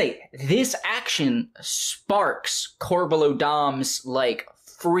 here's what I'll say: this action sparks Corporal O'Dom's like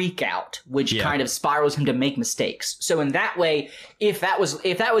freak out, which kind of spirals him to make mistakes. So in that way, if that was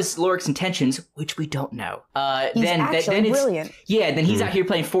Lorik's intentions, which we don't know, then it's brilliant. Yeah, then he's out here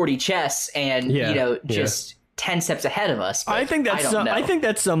playing 4D chess and just 10 steps ahead of us. I think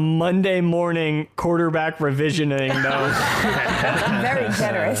that's some Monday morning quarterback revisioning, though. Very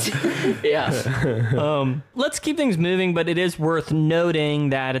generous. Yeah. Let's keep things moving, but it is worth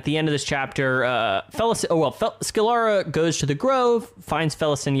noting that at the end of this chapter, Skalara goes to the Grove, finds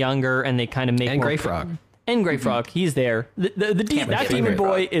Felisin younger, and they kind of make Grey Frog. And Grey Frog, he's there. That demon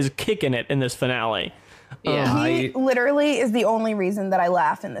boy is kicking it in this finale. Yeah. He literally is the only reason that I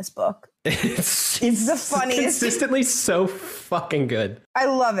laugh in this book. It's the funniest. Consistently so fucking good. I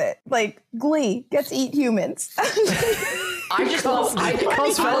love it. Like, Glee gets to eat humans. I just love...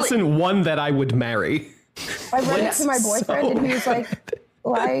 calls Felisin one that I would marry. I read it to my boyfriend and he was like,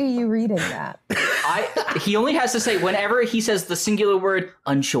 why are you reading that? He only has to say, whenever he says the singular word,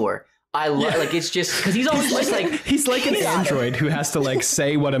 unsure. I love, like, it's just, because he's always just like... He's like an android who has to, like,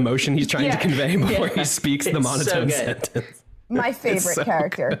 say what emotion he's trying to convey before he speaks the monotone sentence. My favorite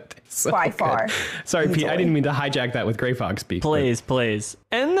character by far. Sorry, Pete, I didn't mean to hijack that with Grey Fog speak. Please.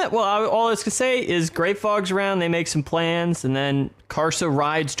 And all I was gonna say is Grey Fog's around, they make some plans, and then Karsa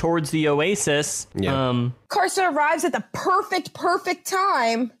rides towards the oasis. Yeah. Karsa arrives at the perfect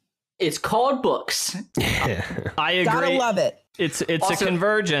time. It's called books. I agree. Gotta love it. It's Also, a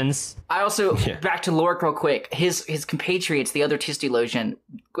convergence. I also, back to Lorik real quick, his compatriots, the other Tistologian,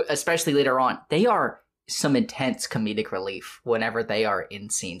 especially later on, they are some intense comedic relief whenever they are in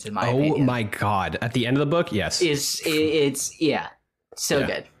scenes, in my opinion. Oh my god. At the end of the book, yes. It's so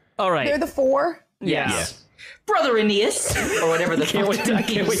good. All right. They're the four. Yes. Brother Aeneas, or whatever the fuck. I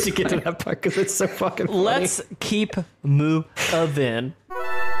can't wait to get to that part because it's so fucking funny. Let's keep moving.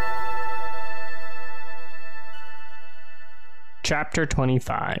 Chapter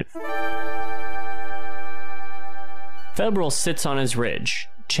 25. Febril sits on his ridge,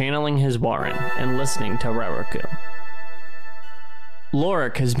 channeling his warren and listening to Readthrough.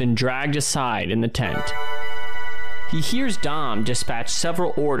 Lorik has been dragged aside in the tent. He hears Dom dispatch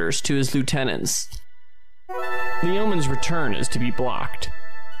several orders to his lieutenants. Leoman's return is to be blocked.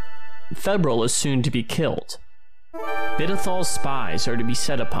 Febril is soon to be killed. Bidethal's spies are to be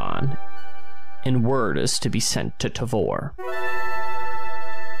set upon, and word is to be sent to Tavore.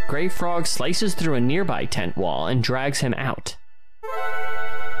 Grey Frog slices through a nearby tent wall and drags him out.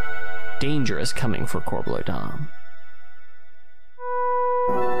 Danger is coming for Corblow-Dom.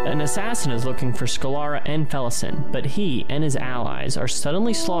 An assassin is looking for Skalara and Felisin, but he and his allies are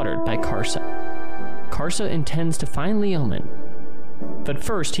suddenly slaughtered by Karsa. Karsa intends to find Leoman, but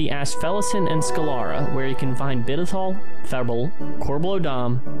first he asks Felisin and Skalara where he can find Bidethal, Febril,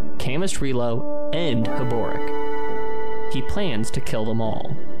 Corblow-Dom, Camus Relo, and Haboric. He plans to kill them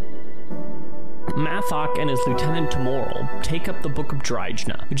all. Mathok and his lieutenant Tamoral take up the Book of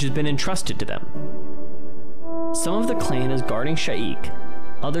Dryjna, which has been entrusted to them. Some of the clan is guarding Shaik,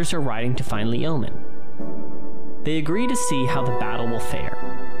 others are riding to find Leoman. They agree to see how the battle will fare.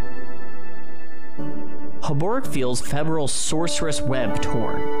 Haboric feels Febril's sorceress web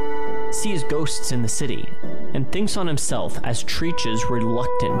torn, sees ghosts in the city, and thinks on himself as Treach's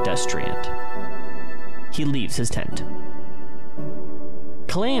reluctant destriant. He leaves his tent.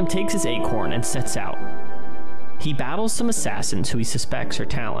 Kalam takes his acorn and sets out. He battles some assassins who he suspects are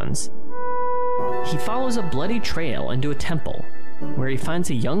Talons. He follows a bloody trail into a temple, where he finds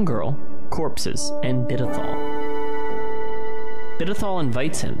a young girl, corpses, and Bidethal. Bidethal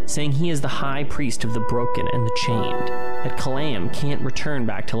invites him, saying he is the high priest of the broken and the chained, that Kalam can't return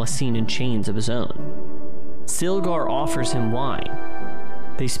back to Laseen in chains of his own. Silgar offers him wine.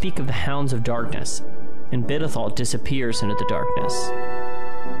 They speak of the Hounds of Darkness, and Bidethal disappears into the darkness.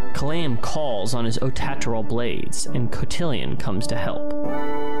 Kalam calls on his Otateral blades, and Cotillion comes to help.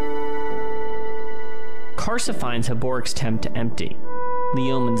 Karsa finds Haboric's tent empty,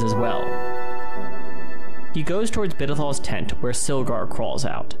 Leoman's as well. He goes towards Bidethal's tent where Silgar crawls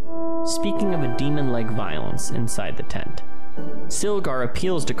out, speaking of a demon-like violence inside the tent. Silgar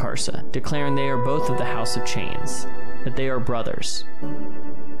appeals to Karsa, declaring they are both of the House of Chains, that they are brothers.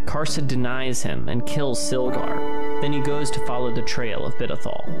 Karsa denies him and kills Silgar, then he goes to follow the trail of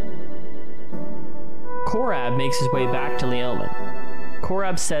Bidethal. Korab makes his way back to Leoman.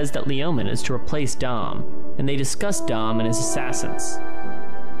 Korab says that Leoman is to replace Dom, and they discuss Dom and his assassins.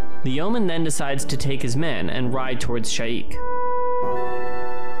 Leoman then decides to take his men and ride towards Shaik.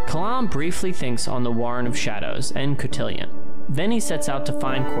 Kalam briefly thinks on the Warren of Shadows and Cotillion. Then he sets out to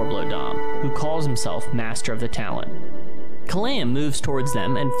find Corblow-Dom, who calls himself Master of the Talon. Kalam moves towards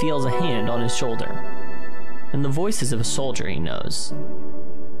them and feels a hand on his shoulder, and the voices of a soldier he knows.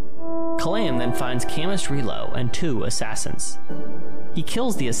 Kalam then finds Camus Relo and 2 assassins. He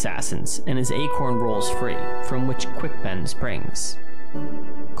kills the assassins, and his acorn rolls free, from which Quickben springs.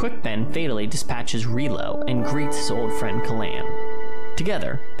 Quickben fatally dispatches Relo and greets his old friend Kalam.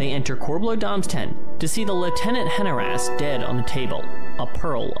 Together, they enter Corblow-Dom's tent to see the Lieutenant Henaras dead on the table, a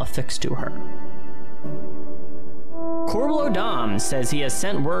pearl affixed to her. Corblow-Dom says he has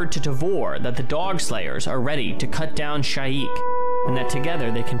sent word to Tavore that the Dog Slayers are ready to cut down Shaik, and that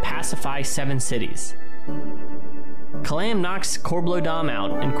together they can pacify 7 cities. Kalam knocks Corblow-Dom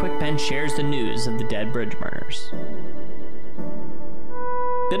out, and Quickben shares the news of the dead bridge burners.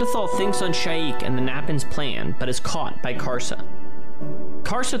 Bidethal thinks on Shaik and the Nappin's plan, but is caught by Karsa.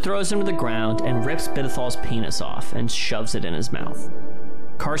 Karsa throws him to the ground and rips Bidethal's penis off and shoves it in his mouth.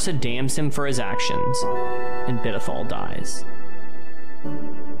 Karsa damns him for his actions, and Bidethal dies.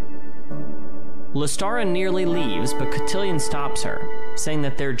 Lestara nearly leaves, but Cotillion stops her, saying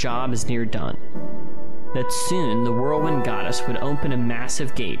that their job is near done. That soon the Whirlwind Goddess would open a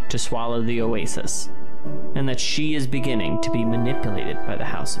massive gate to swallow the oasis, and that she is beginning to be manipulated by the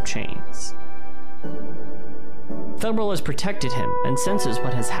House of Chains. Febril has protected him and senses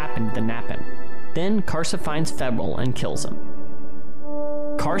what has happened to the Nappin. Then Karsa finds Febril and kills him.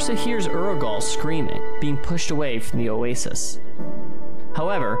 Karsa hears Urugal screaming, being pushed away from the oasis.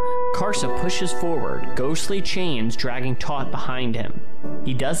 However, Karsa pushes forward, ghostly chains dragging taut behind him.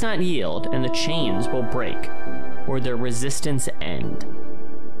 He does not yield, and the chains will break, or their resistance end.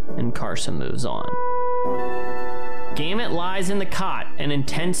 And Karsa moves on. Gamut lies in the cot in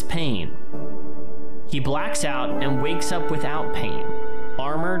intense pain. He blacks out and wakes up without pain,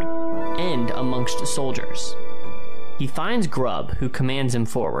 armored and amongst soldiers. He finds Grub, who commands him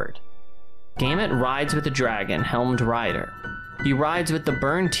forward. Gamut rides with the dragon, helmed rider. He rides with the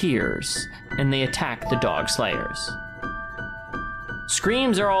burned tears, and they attack the dog slayers.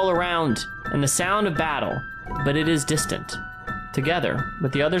 Screams are all around, and the sound of battle, but it is distant. Together,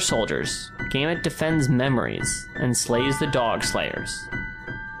 with the other soldiers, Gamut defends memories and slays the dog slayers.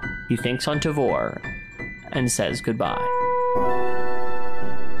 He thinks on Tavore and says goodbye.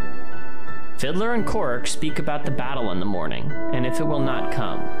 Fiddler and Korok speak about the battle in the morning, and if it will not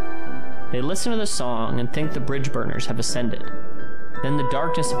come. They listen to the song and think the bridge burners have ascended. Then the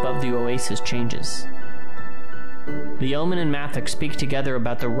darkness above the oasis changes. The Omen and Mathek speak together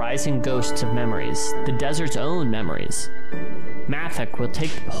about the rising ghosts of memories, the desert's own memories. Mathek will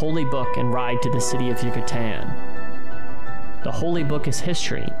take the holy book and ride to the city of Yucatan. The holy book is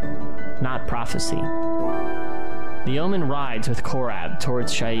history, not prophecy. The Omen rides with Korab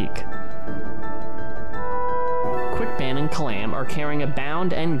towards Shaik. Quickban and Kalam are carrying a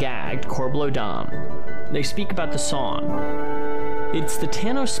bound and gagged Korblo Dam. They speak about the song. It's the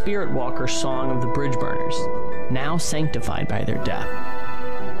Tano Spirit Walker song of the Bridge Burners, now sanctified by their death.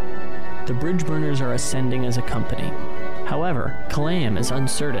 The Bridge Burners are ascending as a company. However, Kalam is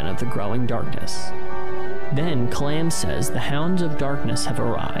uncertain of the growing darkness. Then Kalam says the Hounds of Darkness have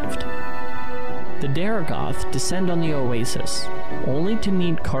arrived. The Daragoth descend on the oasis, only to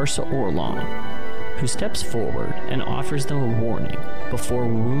meet Karsa Orlong, who steps forward and offers them a warning before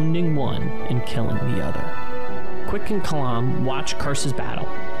wounding one and killing the other. Quick and Kalam watch Karsa's battle,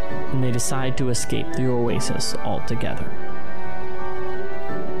 and they decide to escape the oasis altogether.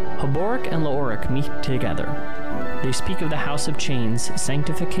 Haborik and Laoric meet together. They speak of the House of Chains'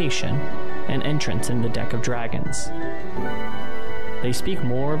 sanctification and entrance in the Deck of Dragons. They speak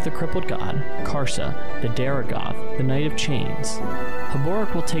more of the crippled god, Karsa, the Daragoth, the Knight of Chains.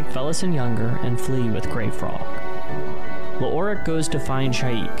 Haborik will take Felisin younger and flee with Greyfrog. Laoric goes to find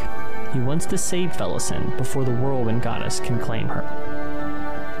Shaik. He wants to save Felisin before the Whirlwind Goddess can claim her.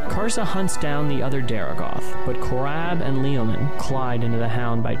 Karsa hunts down the other Daragoth, but Korab and Leoman collide into the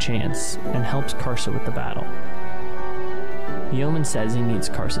Hound by chance and helps Karsa with the battle. Leoman says he needs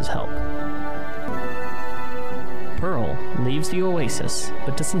Karsa's help. Pearl leaves the oasis,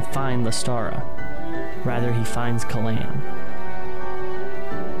 but doesn't find Lestara. Rather, he finds Kalam.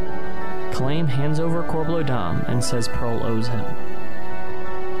 Kalam hands over Korblo Dam and says Pearl owes him.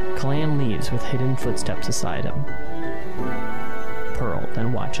 Kalam leaves with hidden footsteps beside him. Pearl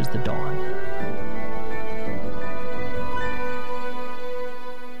then watches the dawn.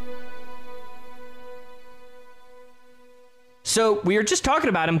 So we were just talking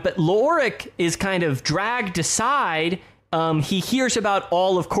about him, but Laoric is kind of dragged aside. He hears about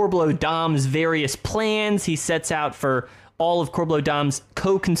all of Korblo Dam's various plans. He sets out for all of Korblo Dam's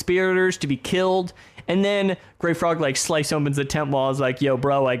co-conspirators to be killed. And then Greyfrog like slice opens the tent wall, is like, yo,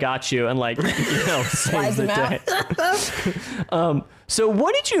 bro, I got you. And like, saves the day. So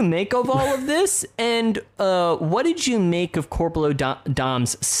what did you make of all of this? And what did you make of Korblo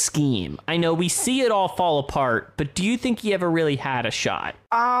Dam's scheme? I know we see it all fall apart, but do you think he ever really had a shot?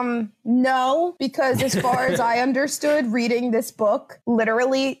 No, because as far as I understood reading this book,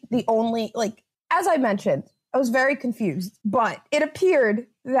 literally the only, as I mentioned, I was very confused, but it appeared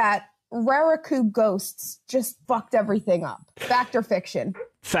that Raraku ghosts just fucked everything up. Fact or fiction?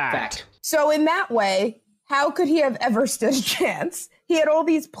 Fact. So in that way, how could he have ever stood a chance? He had all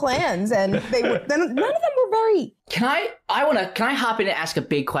these plans, and none of them were very. Can I hop in and ask a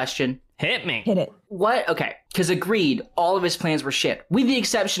big question? Hit me. Hit it. What? Okay, because agreed, all of his plans were shit, with the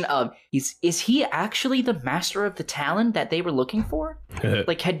exception of is he actually the master of the Talon that they were looking for?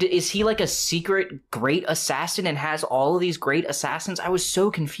 Is he like a secret great assassin and has all of these great assassins? I was so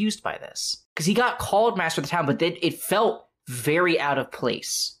confused by this because he got called master of the Talon, but then it felt very out of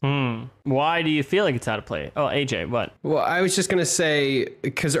place. Why do you feel like it's out of place? Oh, AJ, what? Well, I was just going to say,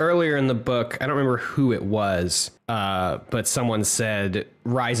 because earlier in the book, I don't remember who it was, but someone said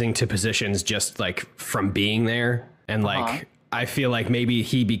rising to positions just like from being there. And like, I feel like maybe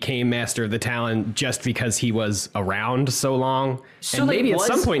he became Master of the Talon just because he was around so long. So, and like, maybe at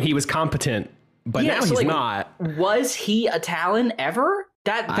some point he was competent, but now he's not. Was he a Talon ever?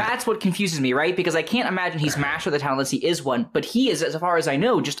 That's what confuses me, right? Because I can't imagine he's Master of the Talon unless he is one, but he is, as far as I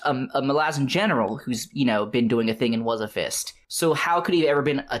know, just a Malazan general who's, been doing a thing and was a fist. So how could he have ever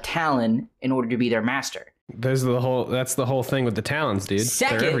been a Talon in order to be their master? That's the whole thing with the Talons, dude.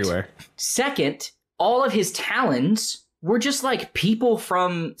 They're everywhere. Second, all of his Talons were just like people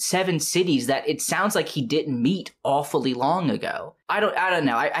from 7 cities that it sounds like he didn't meet awfully long ago. I don't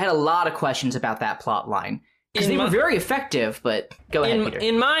know. I had a lot of questions about that plot line. Because they were very effective, but go ahead, Peter.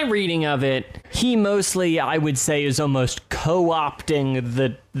 In my reading of it, he mostly, I would say, is almost co-opting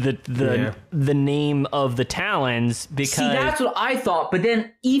the name of the Talons because... See, that's what I thought, but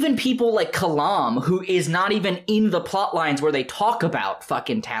then even people like Kalam, who is not even in the plot lines where they talk about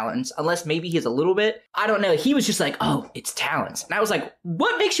fucking Talons, unless maybe he's a little bit, I don't know, he was just like, oh, it's Talons. And I was like,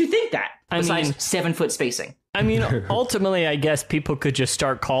 what makes you think that? Besides 7-foot spacing. I mean, ultimately, I guess people could just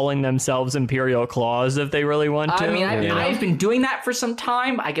start calling themselves Imperial Claws if they really want to. I mean, I've been doing that for some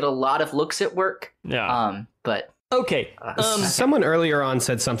time. I get a lot of looks at work. Yeah. But okay. Someone earlier on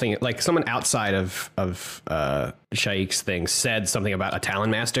said something like someone outside of Shaik's thing said something about a Talon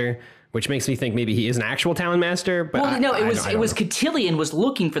Master, which makes me think maybe he is an actual Talon Master. But it was Cotillion was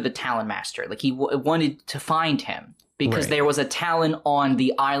looking for the Talon Master. Like he wanted to find him because there was a Talon on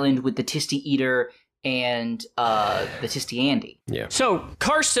the island with the Tisti Eater and the Tisti Andy. Yeah. So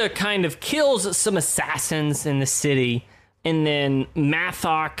Karsa kind of kills some assassins in the city, and then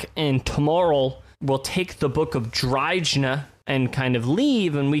Mathok and Tomorrol will take the Book of Dryjna and kind of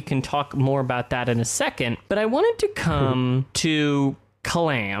leave, and we can talk more about that in a second. But I wanted to come to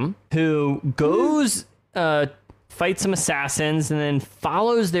Kalam, who goes, fights some assassins, and then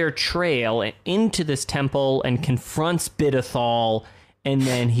follows their trail into this temple and confronts Bidethal. And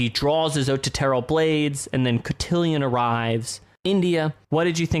then he draws his Ototerral blades, and then Cotillion arrives. India, what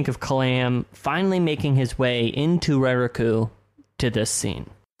did you think of Kalam finally making his way into Readthrough to this scene?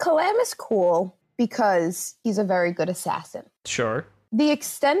 Kalam is cool because he's a very good assassin. Sure. The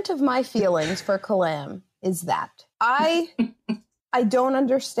extent of my feelings for Kalam is that I don't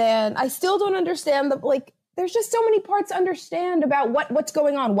understand. I still don't understand there's just so many parts to understand about what's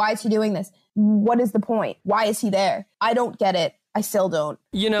going on. Why is he doing this? What is the point? Why is he there? I don't get it. I still don't.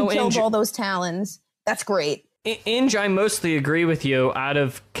 He killed all those Talons. That's great. Inge, I mostly agree with you. Out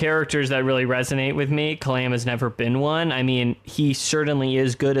of characters that really resonate with me, Kalam has never been one. I mean, he certainly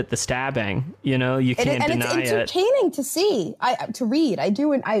is good at the stabbing. You can't deny it. And it's entertaining to see, to read. I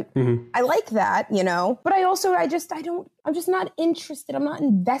do, and I like that, But I also, I'm just not interested. I'm not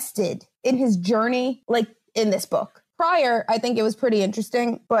invested in his journey, like in this book. Prior, I think it was pretty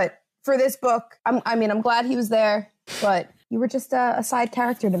interesting, but for this book, I'm glad he was there, but you were just a side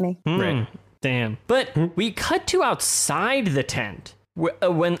character to me. Right. Damn. But we cut to outside the tent.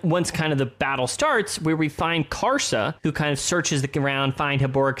 Once kind of the battle starts, where we find Karsa, who kind of searches the ground, find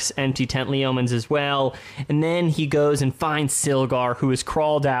Habork's empty tent, Leoman's as well, and then he goes and finds Silgar, who has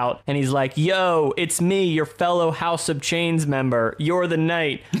crawled out, and he's like, yo, it's me, your fellow House of Chains member. You're the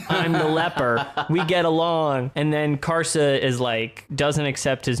knight. I'm the leper. We get along. And then Karsa is like, doesn't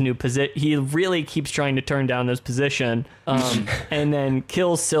accept his new position. He really keeps trying to turn down this position, and then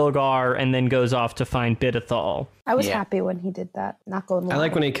kills Silgar, and then goes off to find Bidethal. I was happy when he did that. Not going to lie. I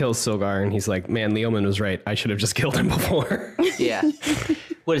like when he kills Silgar and he's like, man, Leoman was right. I should have just killed him before. Yeah.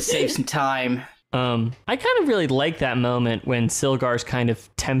 Would have saved some time. I kind of really like that moment when Silgar's kind of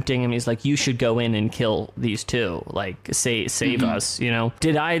tempting him. He's like, you should go in and kill these two. Like, save us,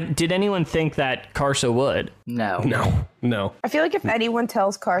 Did anyone think that Karsa would? No. I feel like if anyone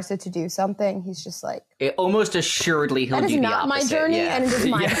tells Karsa to do something, he's just like... almost assuredly he'll do the opposite. That is not my journey, and it is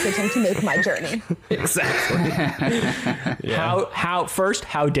my decision to make my journey. Exactly.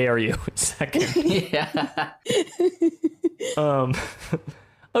 How dare you? Second. Yeah.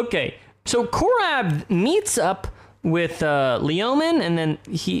 Okay. So Korab meets up with Leoman, and then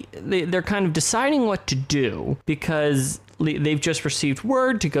they're kind of deciding what to do because they've just received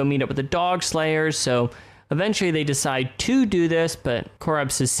word to go meet up with the Dog Slayers. So eventually they decide to do this, but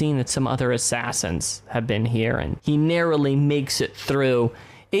Korab has seen that some other assassins have been here, and he narrowly makes it through.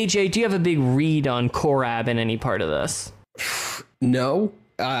 AJ, do you have a big read on Korab in any part of this? No.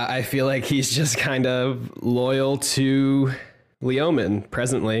 I feel like he's just kind of loyal to Leoman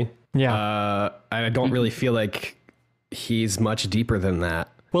presently. Yeah. I don't really feel like he's much deeper than that.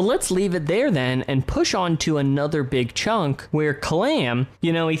 Well, let's leave it there then and push on to another big chunk where Kalam,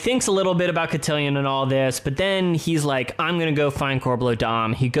 he thinks a little bit about Cotillion and all this, but then he's like, I'm going to go find Corbeau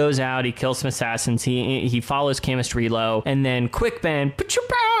Dom. He goes out, he kills some assassins, he follows Camus Relo, and then Quick Ben,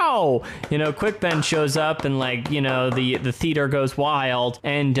 pow! Quick Ben shows up and the theater goes wild,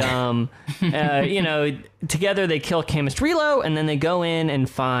 and together they kill Camus Relo, and then they go in and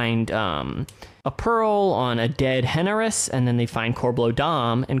find a pearl on a dead Henaris, and then they find Corbeau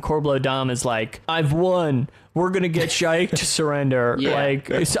Dom, and Corbeau Dom is like, I've won. We're going to get Shaik to surrender. Yeah.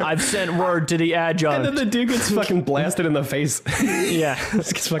 I've sent word to the adjunct. And then the dude gets fucking blasted in the face. Yeah.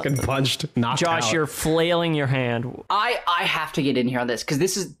 Just gets fucking punched, knocked out. Josh, you're flailing your hand. I have to get in here on this, because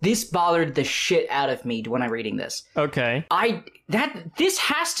this bothered the shit out of me when I'm reading this. Okay. This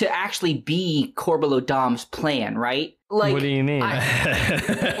has to actually be Corbeau Dom's plan, right? Like, what do you mean?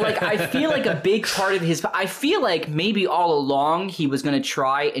 I feel like a big part of I feel like maybe all along he was going to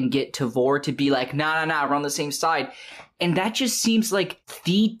try and get Tavore to be like, nah, we're on the same side. And that just seems like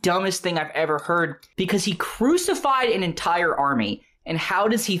the dumbest thing I've ever heard, because he crucified an entire army. And how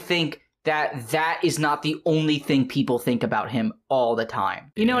does he think that is not the only thing people think about him all the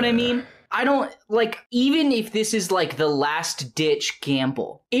time? You know what I mean? I don't, even if this is the last ditch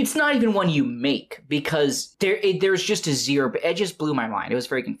gamble, it's not even one you make, because there's just a zero. It just blew my mind. I was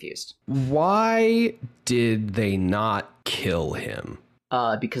very confused. Why did they not kill him?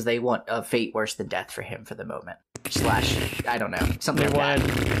 Because they want a fate worse than death for him for the moment. / I don't know. Something They like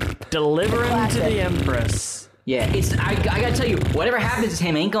want that. to deliver him to the Empress. Yeah, I gotta tell you, whatever happens to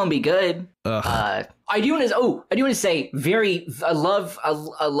him ain't gonna be good. I do want to say, I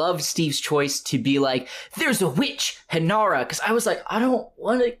love Steve's choice to be like, there's a witch, Hinara, because I was like, I don't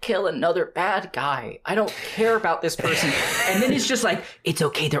want to kill another bad guy. I don't care about this person. And then it's just like, it's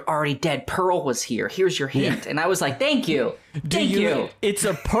okay, they're already dead. Pearl was here. Here's your hint. And I was like, thank you. Thank you. It's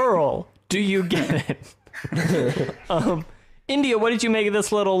a pearl. Do you get it? India, what did you make of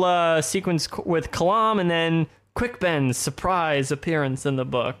this little sequence with Kalam and then Quick Ben's surprise appearance in the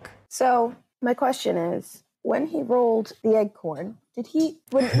book? So my question is, when he rolled the acorn, did he,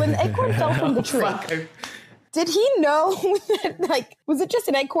 when the acorn fell from the tree, did he know that, was it just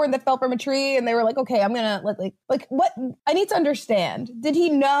an acorn that fell from a tree and they were like, okay, I'm gonna what? I need to understand. Did he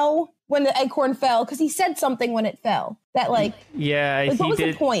know when the acorn fell? Because he said something when it fell that yeah, what he was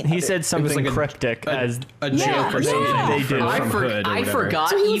did. the point? He said something cryptic as a joke or something. They do. I forgot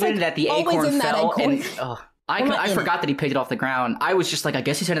So even that the acorn fell. Acorn. And I forgot that he picked it off the ground. I was just like, I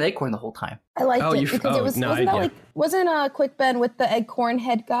guess he said an acorn the whole time. I liked it because it was wasn't Quick Ben with the acorn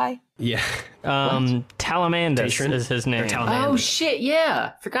head guy? Yeah. Talamandus is his name. Oh shit,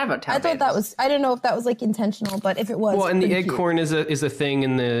 yeah. Forgot about Talamandus. I don't know if that was intentional, but if it was. Well, and the acorn is a thing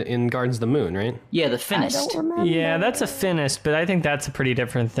in Gardens of the Moon, right? Yeah, the Finnist. I don't remember. Yeah, that's a Finnist, but I think that's a pretty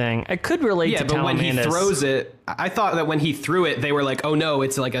different thing. It could relate to Talamandus. Yeah, but when he throws it, I thought that when he threw it, they were like, oh no,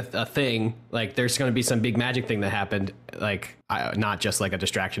 it's like a thing. Like there's going to be some big magic thing that happened. Not just like a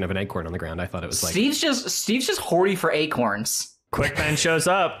distraction of an acorn on the ground. I thought it was like Steve's just horny for acorns. Quick Ben shows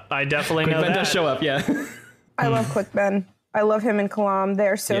up. I definitely know that. Quick Ben does show up, yeah. I love Quick Ben. I love him and Kalam.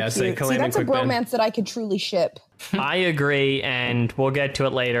 They're so cute. See, that's a bromance that I could truly ship. I agree, and we'll get to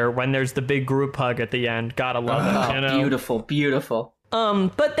it later when there's the big group hug at the end. Gotta love it. Beautiful, beautiful.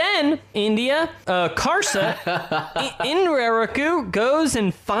 But then India, Karsa, in Raraku goes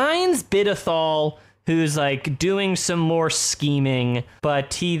and finds Bidethal, who's doing some more scheming,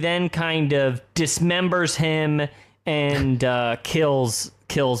 but he then kind of dismembers him and kills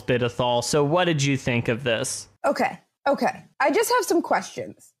Bidethal. So what did you think of this? Okay. I just have some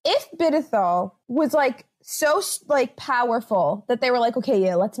questions. If Bidethal was so powerful that they were like, okay,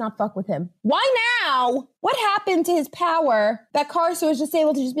 yeah, let's not fuck with him. Why now? What happened to his power that Karsa was just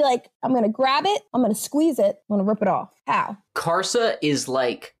able to just be like, I'm going to grab it, I'm going to squeeze it, I'm going to rip it off? How? Karsa is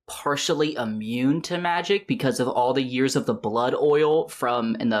partially immune to magic because of all the years of the blood oil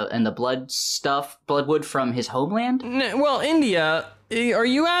and the bloodwood from his homeland. Well, India, are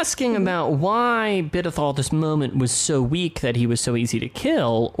you asking about why Bidethal this moment was so weak that he was so easy to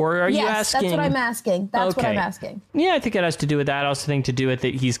kill, or are you asking? That's what I'm asking. That's what I'm asking. Yeah, I think it has to do with that. I also think to do with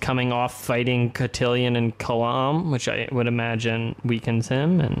that he's coming off fighting Cotillion and Kalam, which I would imagine weakens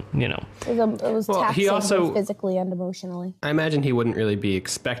him, and it was taxing he also, both physically and emotionally. I imagine he wouldn't really be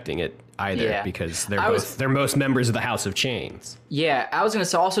expecting it either, because they're most members of the House of Chains. Yeah, I was going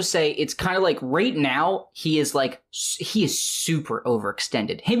to also say it's kind of right now he is super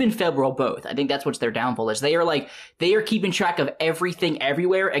overextended. Him and Febrile both. I think that's what's their downfall is. They are keeping track of everything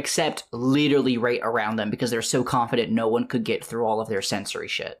everywhere except literally right around them because they're so confident no one could get through all of their sensory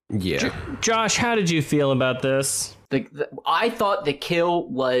shit. Yeah. Josh, how did you feel about this? I thought the kill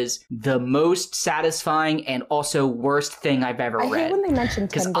was the most satisfying and also worst thing I've ever read. I hate when they mention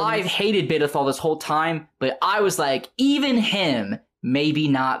because tendons. I've hated Bidethal this whole time, but I was like, even him, maybe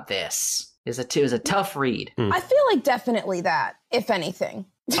not this. It was a tough read. I feel like definitely that, if anything.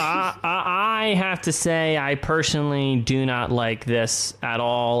 I have to say, I personally do not like this at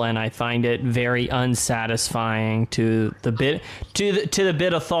all, and I find it very unsatisfying to the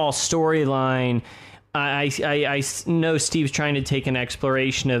Bidethal storyline. I know Steve's trying to take an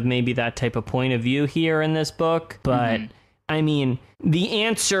exploration of maybe that type of point of view here in this book, but I mean, the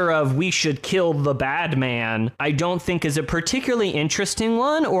answer of we should kill the bad man, I don't think is a particularly interesting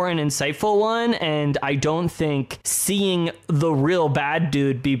one or an insightful one, and I don't think seeing the real bad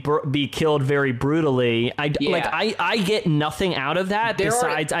dude be killed very brutally, I get nothing out of that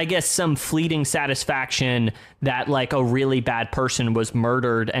besides, I guess, some fleeting satisfaction that like a really bad person was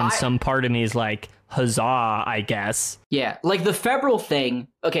murdered, and some part of me is like, huzzah, I guess. Yeah, like the febrile thing.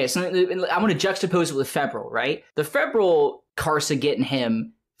 Okay, so I'm going to juxtapose it with febrile, right? The febrile Karsa getting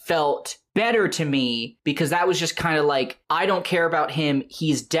him felt better to me because that was just kind of like, I don't care about him.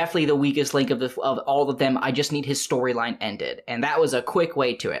 He's definitely the weakest link of all of them. I just need his storyline ended. And that was a quick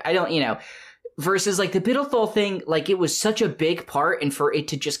way to it. I don't, versus like the Bidethal thing, like it was such a big part, and for it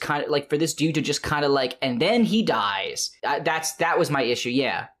to just kind of like, for this dude to just kind of like, and then he dies. That was my issue.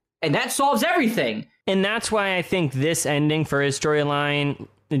 Yeah. And that solves everything. And that's why I think this ending for his storyline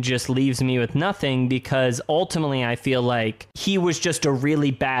just leaves me with nothing, because ultimately I feel like he was just a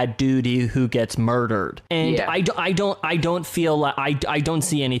really bad dude who gets murdered. And yeah. I don't feel like I don't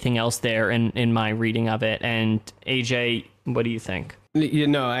see anything else there in my reading of it. And AJ, what do you think?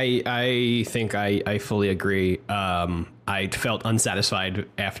 I think I fully agree. I felt unsatisfied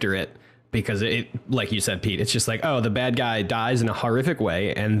after it. Because it, like you said, Pete, it's just like, oh, the bad guy dies in a horrific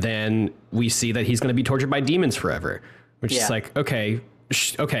way, and then we see that he's going to be tortured by demons forever, which is like, okay,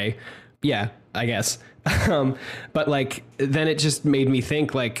 yeah, I guess. But like, then it just made me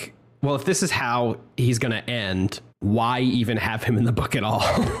think like, well, if this is how he's going to end, why even have him in the book at all?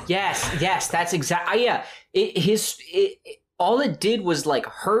 Yes, that's exactly, yeah. All it did was like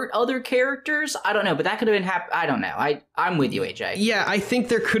hurt other characters. I don't know, but that could have been I don't know. I'm with you, AJ. Yeah, I think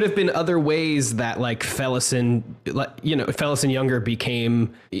there could have been other ways that like Felisin Younger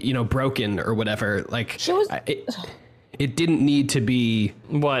became, broken or whatever. Like it didn't need to be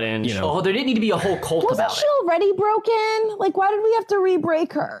what in there didn't need to be a whole cult about it. Wasn't she already broken? Like, why did we have to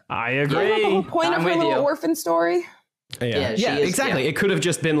re-break her? I agree. Isn't that the whole point of her little orphan story? Yeah, exactly. Yeah. It could have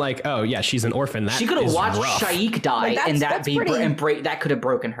just been like, oh yeah, she's an orphan. That she could have watched Shaik die, and that could have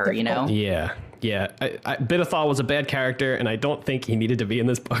broken her. Difficult. Yeah. Bidethal was a bad character, and I don't think he needed to be in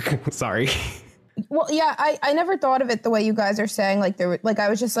this book. Sorry. Well, yeah, I never thought of it the way you guys are saying. Like I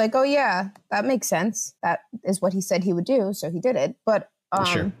was just like, oh yeah, that makes sense. That is what he said he would do, so he did it. But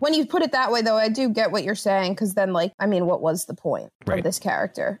sure. When you put it that way, though, I do get what you're saying, because then, like, I mean, what was the point of this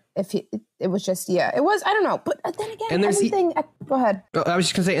character? If it was just, it was, I don't know. But then again, and everything, go ahead. I was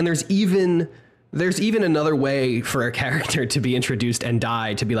just going to say, and there's even another way for a character to be introduced and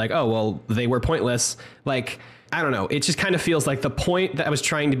die, to be like, oh, well, they were pointless. Like, I don't know. It just kind of feels like the point that was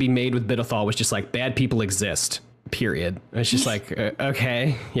trying to be made with Bidethal was just like, bad people exist. Period. It's just like,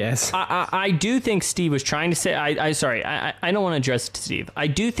 okay, yes. I do think Steve was trying to say, I don't want to address Steve. I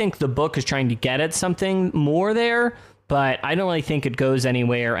do think the book is trying to get at something more there, but I don't really think it goes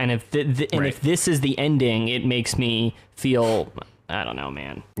anywhere. And if if this is the ending, it makes me feel, I don't know,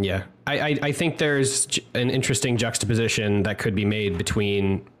 man. Yeah. I think there's an interesting juxtaposition that could be made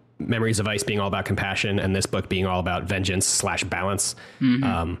between Memories of Ice being all about compassion and this book being all about vengeance / balance.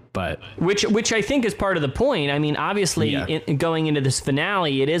 Mm-hmm. But which I think is part of the point. I mean, obviously, going into this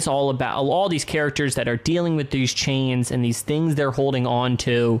finale, it is all about all these characters that are dealing with these chains and these things they're holding on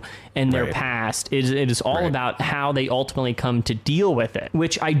to in their past. It is all about how they ultimately come to deal with it,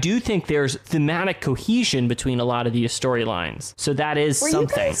 which I do think there's thematic cohesion between a lot of these storylines. So that is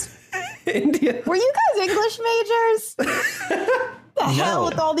something. Were you guys English majors? The hell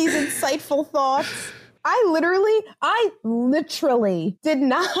with all these insightful thoughts. I literally did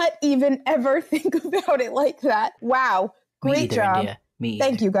not even ever think about it like that. Wow. Great job.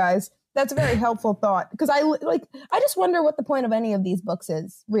 Thank you guys. That's a very helpful thought, because I just wonder what the point of any of these books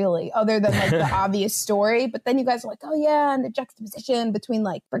is, really, other than like the obvious story. But then you guys are like, oh yeah, and the juxtaposition between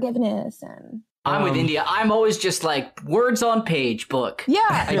like forgiveness and I'm with India. I'm always just like words on page book.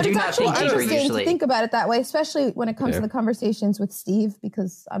 Yeah, I do not think deeper usually. To think about it that way, especially when it comes to the conversations with Steve,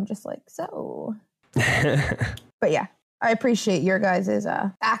 because I'm just like, so. But yeah, I appreciate your guys'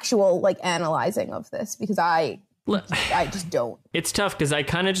 actual like analyzing of this, because I I just don't. It's tough because I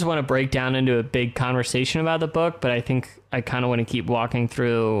kind of just want to break down into a big conversation about the book, but I think I kind of want to keep walking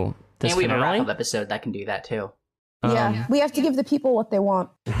through this and we have a finale. wrap-up episode that can do that too. Yeah, we have to give the people what they want.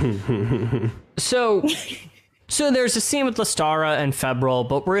 So there's a scene with Lestara and Febril,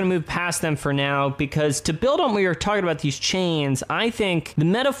 but we're going to move past them for now because to build on what we were talking about these chains, I think the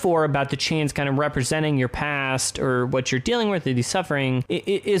metaphor about the chains kind of representing your past or what you're dealing with or the suffering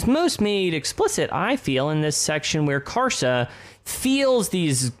is most made explicit, I feel, in this section where Karsa feels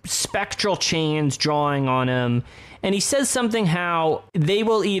these spectral chains drawing on him, and he says something how they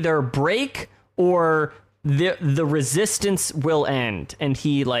will either break or the resistance will end, and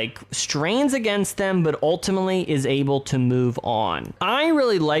he like strains against them but ultimately is able to move on. I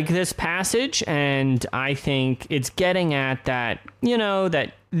really like this passage, and I think it's getting at that, you know,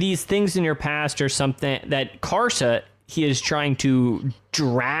 that these things in your past are something that Karsa, he is trying to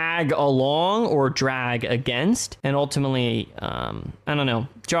drag along or drag against, and ultimately I don't know.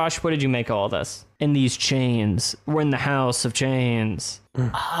 Josh, what did you make of all this? In these chains, we're in the house of chains.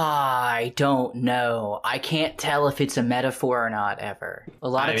 I don't know. I can't tell if it's a metaphor or not ever. A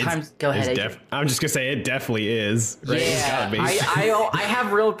lot of times, go ahead. I'm just gonna say it definitely is. Right? Yeah, It's gotta be. I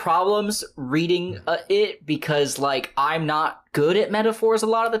have real problems reading it because like I'm not good at metaphors a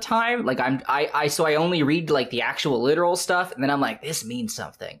lot of the time. Like so I only read like the actual literal stuff, and then I'm like, this means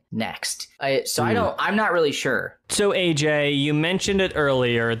something next. I'm not really sure. So AJ, you mentioned it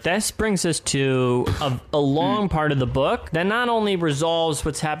earlier. This brings us to a long part of the book that not only resolves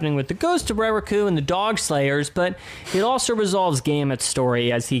what's happening with the Ghost of Reriku and the Dog Slayers, but it also resolves Gamut's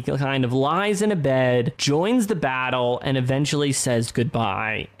story as he kind of lies in a bed, joins the battle, and eventually says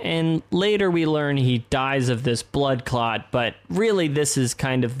goodbye. And later we learn he dies of this blood clot, but really this is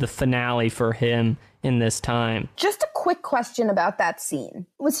kind of the finale for him in this time. Just a quick question about that scene.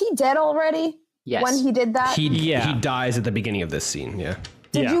 Was he dead already? Yes. When he did that? He dies at the beginning of this scene, yeah.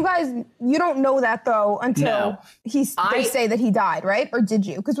 Did you guys, you don't know that though until they say that he died, right? Or did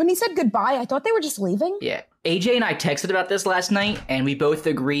you? Because when he said goodbye, I thought they were just leaving. Yeah. AJ and I texted about this last night, and we both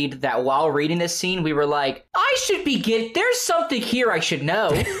agreed that while reading this scene, we were like, there's something here I should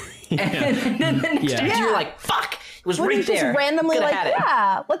know. And then the next time you were like, fuck. It was right there. Just randomly like,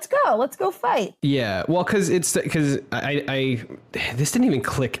 let's go fight. Yeah, well, because I this didn't even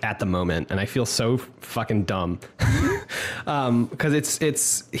click at the moment, and I feel so fucking dumb. Because it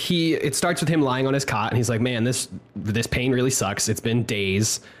starts with him lying on his cot, and he's like, man, this pain really sucks. It's been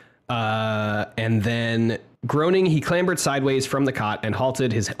days, and then groaning, he clambered sideways from the cot and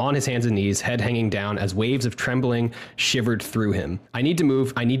halted on his hands and knees, head hanging down as waves of trembling shivered through him. I need to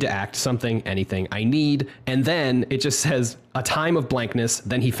move. I need to act. Something, anything. I need. And then it just says a time of blankness.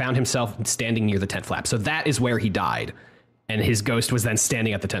 Then he found himself standing near the tent flap. So that is where he died. And his ghost was then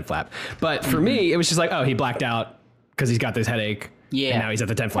standing at the tent flap. But for me, it was just like, oh, he blacked out because he's got this headache. Yeah. And now he's at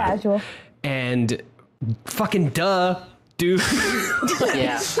the tent flap. Casual. And fucking duh. Dude.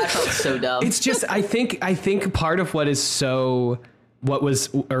 Yeah, I felt so dumb. It's just I think part of what was so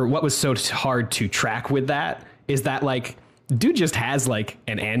hard to track with that is that like dude just has like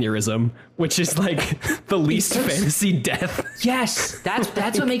an aneurysm, which is like the least fantasy death. Yes,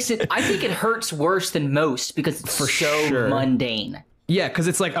 that's what makes it. I think it hurts worse than most because it's so mundane. Yeah, because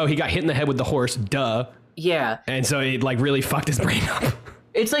it's like, oh, he got hit in the head with the horse, duh. Yeah, and so it like really fucked his brain up.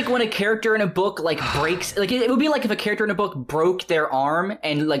 It's like when a character in a book like breaks, like it would be like if a character in a book broke their arm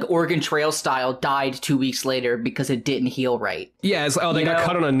and like Oregon Trail style died 2 weeks later because it didn't heal right. Yeah, it's they got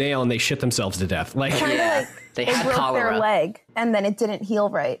cut on a nail and they shit themselves to death. Like, yeah, they had broke cholera. their leg and then it didn't heal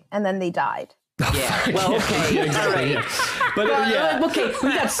right and then they died. Yeah. Well, okay. Yeah, exactly, all right. yeah. But yeah. Okay, he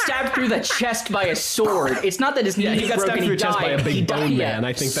got stabbed through the chest by a sword. It's not that his knee he got broke stabbed and through he the chest died. by a big bone man.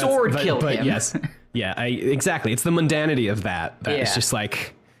 I think sword killed him. Yes. Yeah, exactly. It's the mundanity of that. It's just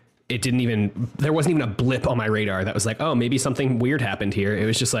like there wasn't even a blip on my radar that was like, oh, maybe something weird happened here. It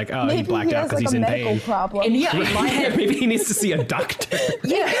was just like, oh, he blacked out because he's in pain. Problem. And yeah, in my head, maybe he needs to see a doctor.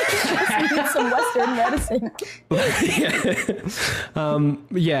 Yeah, he needs some Western medicine.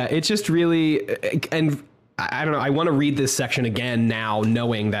 Yeah, it's just really, and I don't know. I want to read this section again now,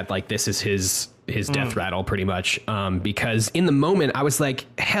 knowing that like this is his death rattle pretty much, because in the moment I was like,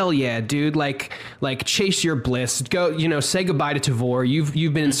 hell yeah, dude, like chase your bliss, go, say goodbye to Tavore.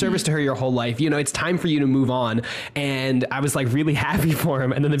 You've been in service to her your whole life, it's time for you to move on. And I was like really happy for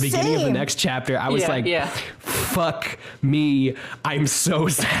him. And then the beginning of the next chapter I was fuck me, I'm so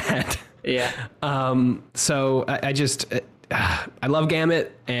sad. Yeah. So I just I love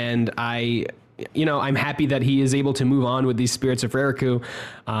Gamut, and I'm happy that he is able to move on with these spirits of Reriku,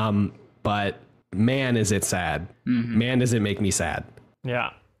 but man, is it sad. Man, does it make me sad.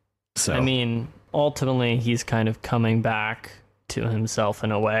 Yeah. So I mean, ultimately he's kind of coming back to himself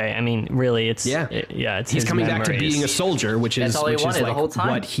in a way. I mean, really, it's he's coming back to being a soldier, which is all he wanted the whole time.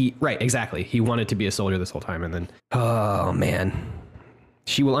 What he exactly. He wanted to be a soldier this whole time, and then oh man,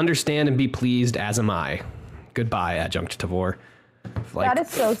 she will understand and be pleased, as am I. Goodbye, Adjunct Tavore. That is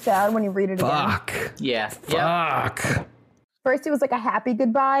so sad when you read it again. Fuck. Yeah. Fuck. First, it was like a happy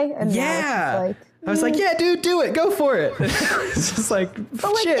goodbye, and now it's just like, I was like, yeah, dude, do it. Go for it. It's just like,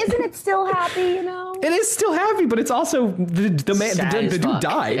 but like, shit. isn't it still happy, you know? It is still happy, but it's also the dude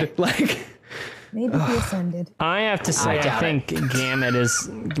died. Like, maybe he ascended. I have to say, I think Gamut is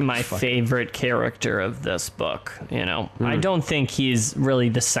my favorite character of this book. You know, I don't think he's really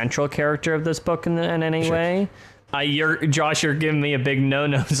the central character of this book in any way. Josh, you're giving me a big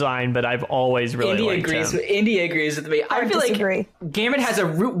no sign, but I've always really liked him. India agrees with me. I feel like Gamut has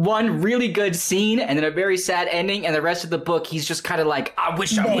one really good scene and then a very sad ending, and the rest of the book, he's just kind of like, I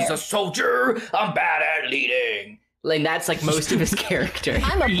wish I was a soldier. I'm bad at leading. Like, that's like most of his character.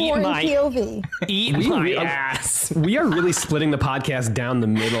 I'm a boring POV. Eat my ass. We are really splitting the podcast down the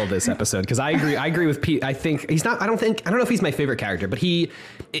middle this episode, because I agree with Pete. I think he's not. I don't know if he's my favorite character, but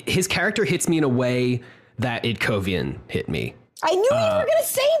his character hits me in a way that Itkovian hit me. I knew you were going to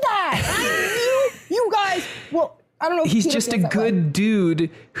say that. I knew you guys. Well, I don't know. If he's just a good dude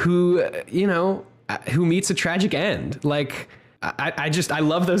who, who meets a tragic end. Like, I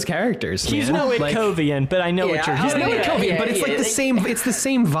love those characters. He's no Itkovian, but I know what you're He's no Itkovian, but it's like the same. It's the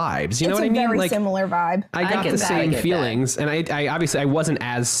same vibes. You know what I mean? It's a very like, similar vibe. I got the same feelings, and I obviously I wasn't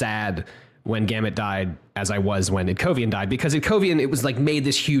as sad when Gamut died as I was when Itkovian died, because Itkovian, it was like made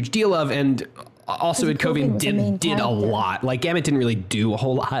this huge deal of, and also Itkovian did a lot. Like, Gamut didn't really do a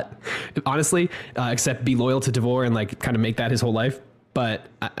whole lot, honestly, except be loyal to Tavore and like kind of make that his whole life. But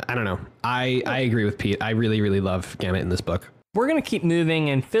I don't know. I agree with Pete. I really, really love Gamut in this book. We're going to keep moving,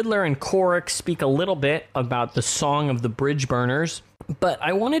 and Fiddler and Korik speak a little bit about the Song of the Bridge Burners, but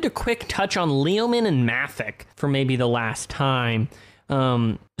I wanted a quick touch on Leomin and Mathik for maybe the last time.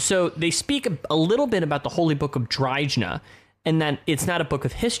 So they speak a little bit about the Holy Book of Dryjna, and that it's not a book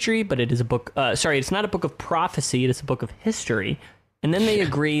of history, but it is a book, it's not a book of prophecy, it is a book of history. And then they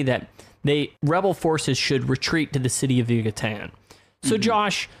agree that rebel forces should retreat to the city of Yucatan. So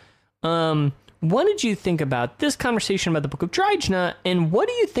Josh, what did you think about this conversation about the Book of Dryjna, and what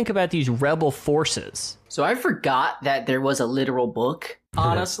do you think about these rebel forces? So I forgot that there was a literal book,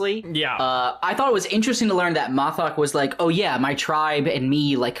 honestly. Yeah. I thought it was interesting to learn that Mathok was like, oh yeah, my tribe and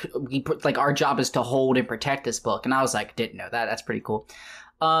me, like, our job is to hold and protect this book. And I was like, didn't know that. That's pretty cool.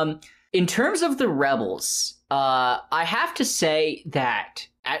 In terms of the rebels, I have to say that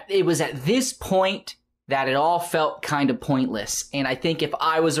it was at this point that it all felt kind of pointless. And I think if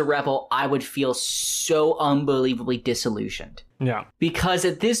I was a rebel, I would feel so unbelievably disillusioned. Yeah. Because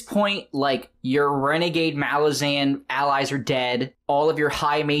at this point, like, your renegade Malazan allies are dead. All of your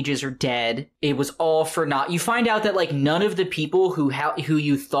high mages are dead. It was all for naught. You find out that, like, none of the people who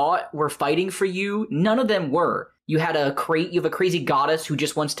you thought were fighting for you, none of them were. You have a crazy goddess who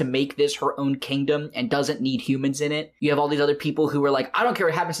just wants to make this her own kingdom and doesn't need humans in it. You have all these other people who are like, I don't care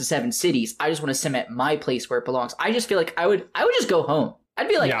what happens to 7 cities. I just want to cement my place where it belongs. I just feel like I would just go home. I'd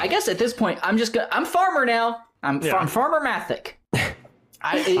be like, I guess at this point, I'm farmer now. I'm Farmer Mathik.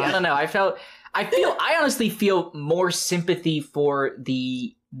 I don't know. I honestly feel more sympathy for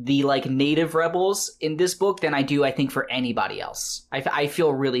the like native rebels in this book than I do, I think, for anybody else. I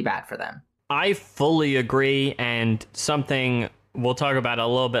feel really bad for them. I fully agree, and something we'll talk about a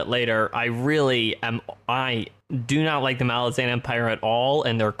little bit later. I do not like the Malazan Empire at all,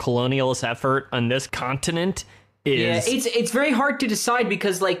 and their colonialist effort on this continent is... Yeah, it's very hard to decide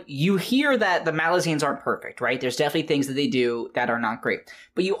because, like, you hear that the Malazans aren't perfect, right? There's definitely things that they do that are not great.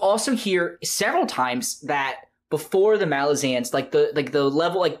 But you also hear several times that before the Malazans, like the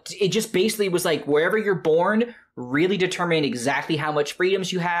level, like, it just basically was like wherever you're born really determined exactly how much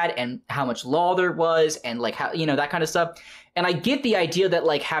freedoms you had and how much law there was and like how, that kind of stuff. And I get the idea that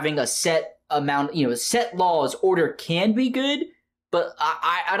like having a set amount, set laws, order can be good, but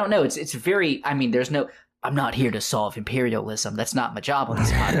I don't know. It's very, I mean, I'm not here to solve imperialism. That's not my job on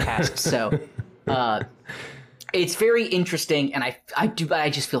this podcast. So, it's very interesting. And I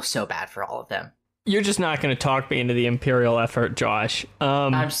just feel so bad for all of them. You're just not going to talk me into the imperial effort, Josh. I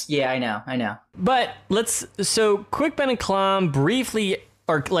know. But so Quick Ben and Clom briefly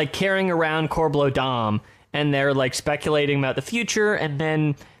are like carrying around Corblo Dom, and they're like speculating about the future, and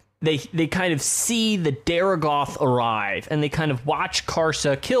then they kind of see the Daragoth arrive, and they kind of watch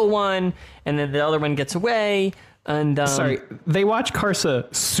Karsa kill one, and then the other one gets away, and... Sorry, they watch Karsa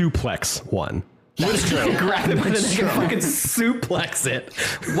suplex one. That's true. Grab him by the neck and fucking suplex it.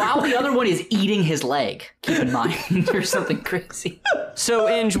 While the other one is eating his leg, keep in mind, or something crazy. So,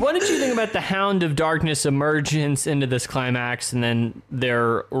 Inge, what did you think about the Hound of Darkness emergence into this climax and then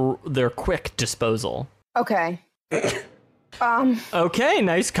their quick disposal? Okay. Okay,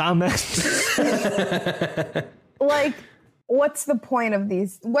 nice comment. Like, what's the point of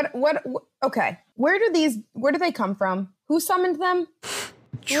these? Okay. Where do they come from? Who summoned them?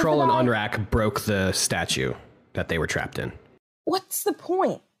 Troll and Unrak broke the statue that they were trapped in. What's the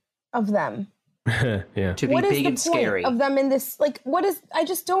point of them? Yeah. To be big and scary. Of them in this, like, I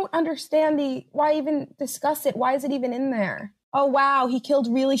just don't understand why even discuss it? Why is it even in there? Oh, wow, he killed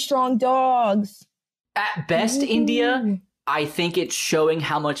really strong dogs. At best, India, I think it's showing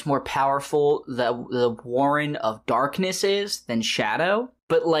how much more powerful the Warren of Darkness is than Shadow.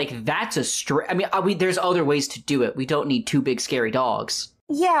 But, like, that's there's other ways to do it. We don't need 2 big scary dogs.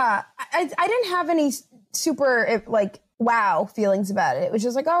 Yeah, I didn't have any super, wow feelings about it. It was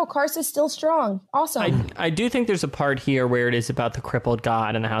just like, oh, Karsa's still strong. Awesome. I do think there's a part here where it is about the crippled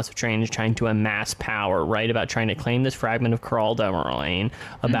god and the House of Change trying to amass power, right? About trying to claim this fragment of Kraldamarlane,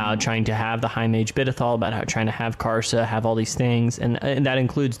 about trying to have the High Mage Bidethal, about how trying to have Karsa have all these things. And that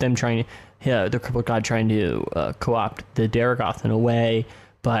includes them trying to, the crippled god trying to co-opt the Daragoth in a way.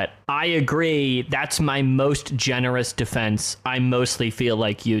 But I agree, that's my most generous defense. I mostly feel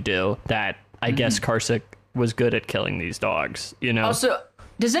like you do, that I guess Karsa was good at killing these dogs, you know? Also,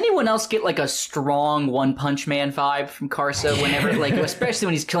 does anyone else get like a strong One Punch Man vibe from Karsa whenever, like, especially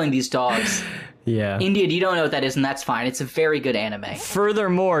when he's killing these dogs? Yeah. India, you don't know what that is, and that's fine. It's a very good anime.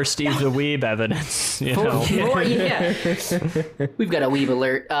 Furthermore, Steve the Weeb evidence, you know? Yeah. We've got a Weeb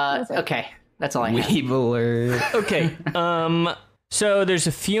alert. Okay, that's all I have. Weeb alert. Okay, so there's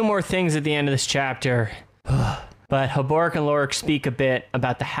a few more things at the end of this chapter. But Habork and Lorik speak a bit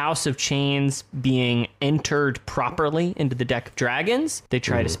about the House of Chains being entered properly into the deck of dragons. They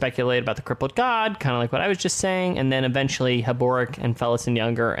try to speculate about the crippled god, kind of like what I was just saying. And then eventually Habork and Felisin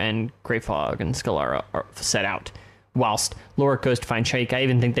Younger and Greyfog and Scalara are set out. Whilst Lorik goes to find Shaik. I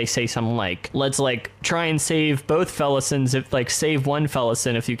even think they say something like, let's try and save both Felisins, save one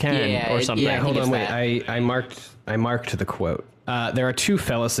Felisin if you can, or something. Yeah, hold on, wait. I marked the quote. There are 2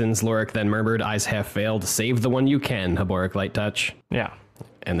 Felisins, Lorik then murmured, eyes half veiled. Save the one you can, Habork light touch. Yeah.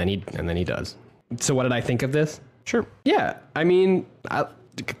 And then he does. So what did I think of this? Sure. Yeah, I mean,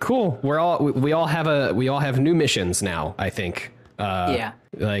 cool. We all have new missions now, I think. Yeah.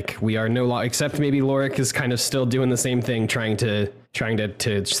 Like, we are no longer, except maybe Lorik is kind of still doing the same thing, trying to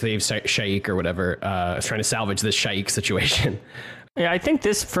save Shaik or whatever, trying to salvage this Shaik situation. Yeah, I think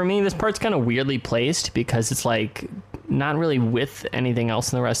this part's kind of weirdly placed because it's like not really with anything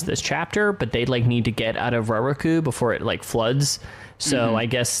else in the rest of this chapter, but they need to get out of Raraku before it floods. So I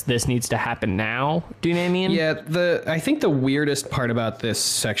guess this needs to happen now. Do you know what I mean? Yeah, I think the weirdest part about this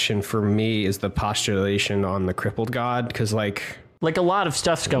section for me is the postulation on the crippled god, because a lot of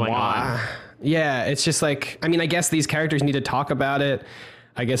stuff's going on. Yeah, it's just I guess these characters need to talk about it.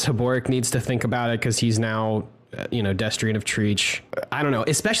 I guess Habork needs to think about it because he's now Destrian of Treach. I don't know,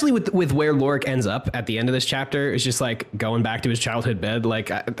 especially with where Lorik ends up at the end of this chapter. It's just going back to his childhood bed.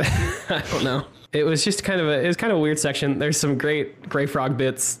 I don't know. It was just kind of a weird section. There's some great Grey Frog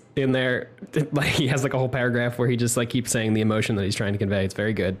bits in there. He has a whole paragraph where he just keeps saying the emotion that he's trying to convey. It's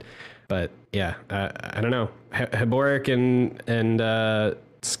very good. But yeah, I don't know. Habork and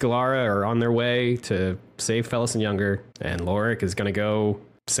Scalara are on their way to save Felisin Younger, and Lorik is gonna go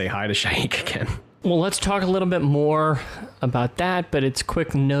say hi to Shaik again. Well, let's talk a little bit more about that, but it's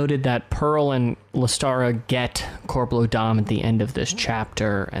quick noted that Pearl and Lestara get Corporal Dom at the end of this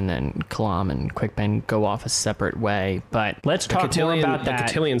chapter, and then Kalam and Quickbend go off a separate way. But let's talk more about that. The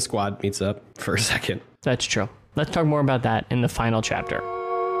Cotillion squad meets up for a second. That's true. Let's talk more about that in the final chapter.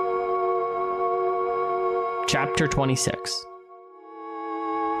 Chapter 26.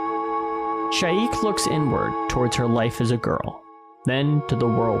 Shaik looks inward towards her life as a girl, then to the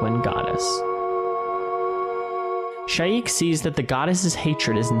whirlwind goddess. Shaik sees that the goddess's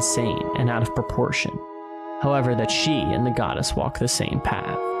hatred is insane and out of proportion, however that she and the goddess walk the same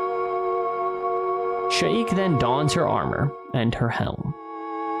path. Shaik then dons her armor and her helm.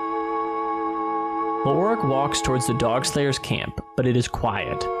 Lorik walks towards the Dogslayer's camp, but it is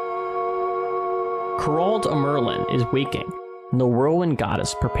quiet. Krald Amerlin is waking, and the whirlwind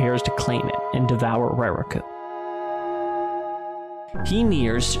goddess prepares to claim it and devour Raraku. He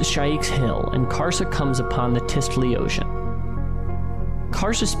nears Shaik's hill, and Karsa comes upon the Tistly Ocean.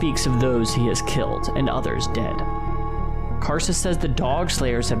 Karsa speaks of those he has killed and others dead. Karsa says the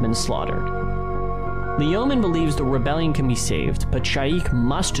Dogslayers have been slaughtered. Leoman believes the rebellion can be saved, but Shaik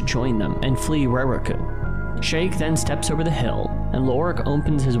must join them and flee Readthrough. Shaik then steps over the hill, and Leoric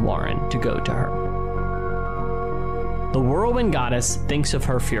opens his warren to go to her. The whirlwind goddess thinks of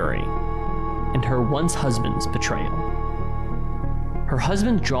her fury and her once husband's betrayal. Her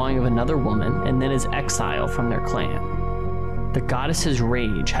husband's drawing of another woman and then his exile from their clan. The goddess's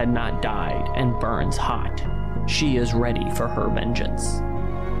rage had not died and burns hot. She is ready for her vengeance.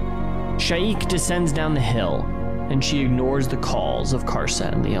 Shaik descends down the hill, and she ignores the calls of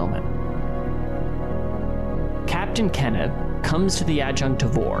Karsa and Leoman. Captain Keneb comes to the adjunct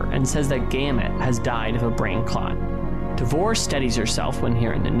Tavore and says that Gamut has died of a brain clot. Tavore steadies herself when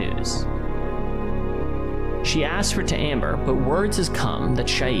hearing the news. She asks for Amber, but words has come that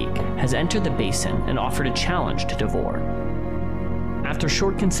Shaik has entered the basin and offered a challenge to Tavore. After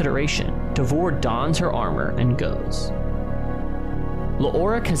short consideration, Tavore dons her armor and goes.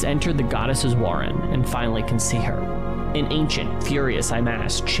 Leoric has entered the goddess's warren and finally can see her. An ancient, furious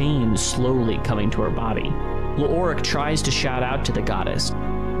Imass, chains slowly coming to her body. Leoric tries to shout out to the goddess.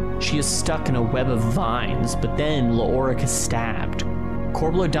 She is stuck in a web of vines, but then Leoric is stabbed.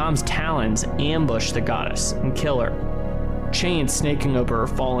 Corblodam's talons ambush the goddess and kill her, chains snaking over her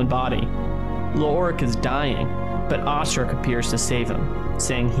fallen body. Leoric is dying, but Osric appears to save him,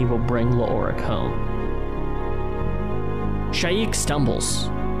 saying he will bring Leoric home. Shaik stumbles,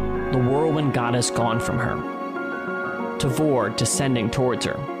 the whirlwind goddess gone from her. Tavore descending towards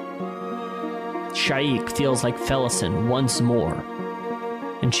her. Shaik feels like Felisin once more,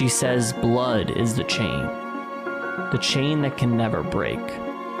 and she says blood is the chain that can never break.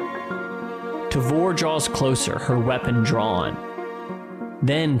 Tavore draws closer, her weapon drawn.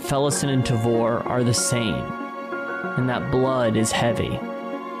 Then Felisin and Tavore are the same, and that blood is heavy,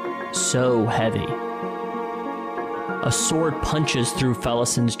 so heavy. A sword punches through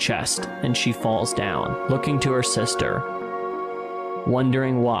Felisin's chest, and she falls down, looking to her sister,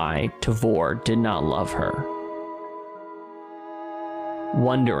 wondering why Tavore did not love her.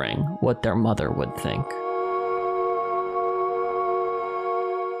 Wondering what their mother would think.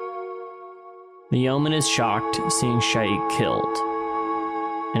 The yeoman is shocked seeing Shaik killed,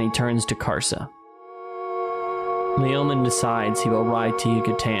 and he turns to Karsa. Leoman decides he will ride to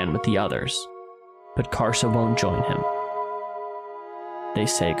Yucatan with the others, but Karsa won't join him. They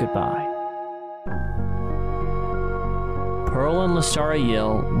say goodbye. Pearl and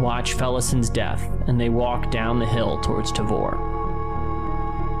Lestariel watch Felisin's death, and they walk down the hill towards Tavore.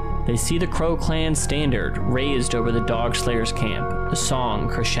 They see the Crow clan standard raised over the Dog Slayer's camp, the song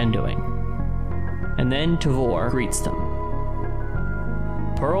crescendoing. And then Tavore greets them.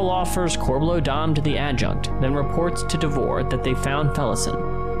 Pearl offers Corblodam to the adjunct, then reports to Tavore that they found Felisin,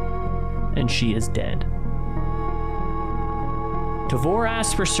 and she is dead. Tavore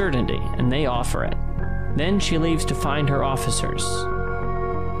asks for certainty, and they offer it. Then she leaves to find her officers.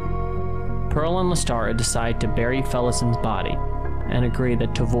 Pearl and Lestara decide to bury Felisin's body, and agree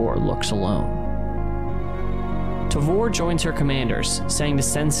that Tavore looks alone. Tavore joins her commanders, saying to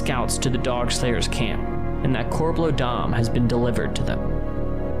send scouts to the Dog Slayer's camp, and that Corblodam has been delivered to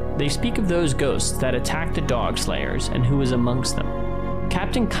them. They speak of those ghosts that attacked the Dog Slayers and who was amongst them.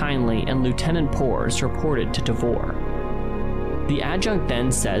 Captain Kindly and Lieutenant Pores reported to Tavore. The adjunct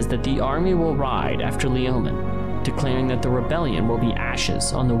then says that the army will ride after Leoman, declaring that the rebellion will be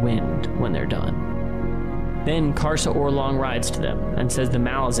ashes on the wind when they're done. Then Karsa Orlong rides to them and says the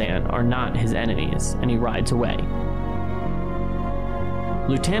Malazan are not his enemies, and he rides away.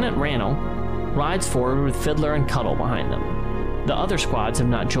 Lieutenant Rannall rides forward with Fiddler and Cuddle behind them. The other squads have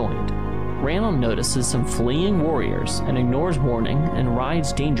not joined. Rannall notices some fleeing warriors and ignores warning and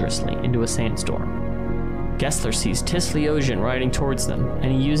rides dangerously into a sandstorm. Gessler sees Tisleosian riding towards them,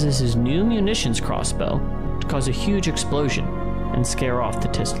 and he uses his new munitions crossbow to cause a huge explosion and scare off the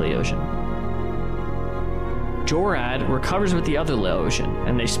Tisleosian. Jorad recovers with the other Laosian,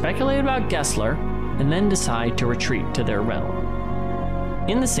 and they speculate about Gessler, and then decide to retreat to their realm.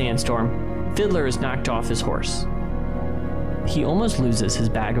 In the sandstorm, Fiddler is knocked off his horse. He almost loses his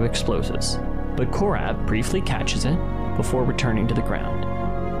bag of explosives, but Korab briefly catches it before returning to the ground.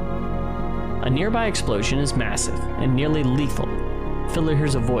 A nearby explosion is massive and nearly lethal. Fiddler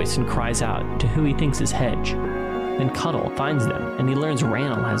hears a voice and cries out to who he thinks is Hedge. Then Cuddle finds them, and he learns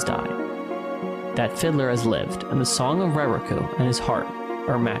Rannall has died. That Fiddler has lived, and the song of Readthrough and his heart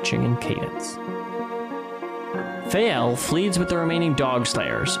are matching in cadence. Fael flees with the remaining Dog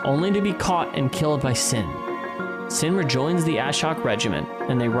Slayers, only to be caught and killed by Sin. Sin rejoins the Ashok regiment,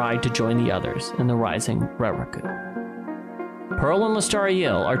 and they ride to join the others in the rising Readthrough. Pearl and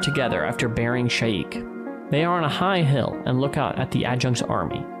Lestariel are together after burying Shaik. They are on a high hill and look out at the adjunct's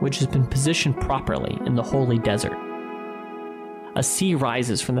army, which has been positioned properly in the holy desert. A sea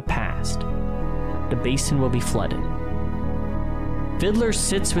rises from the past. The basin will be flooded. Fiddler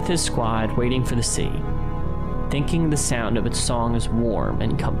sits with his squad waiting for the sea, thinking the sound of its song is warm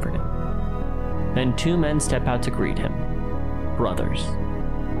and comforting. Then 2 men step out to greet him, brothers,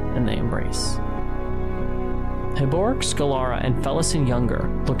 and they embrace. Tavore, Scalara, and Felisin Younger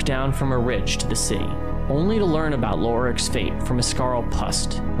look down from a ridge to the sea, only to learn about Loric's fate from Iskarl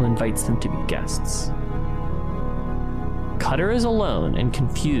Pust, who invites them to be guests. Cutter is alone and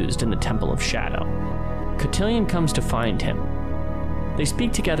confused in the Temple of Shadow. Cotillion comes to find him. They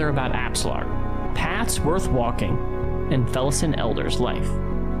speak together about Apsalar, paths worth walking, and Felisin Elder's life.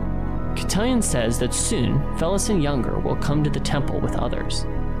 Cotillion says that soon Felisin Younger will come to the temple with others,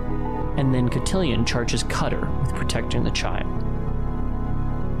 and then Cotillion charges Cutter with protecting the child.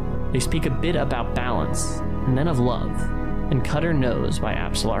 They speak a bit about balance, and then of love, and Cutter knows why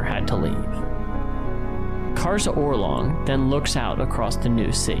Apsalar had to leave. Karza Orlong then looks out across the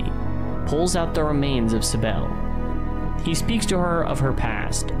new sea, pulls out the remains of Sibel. He speaks to her of her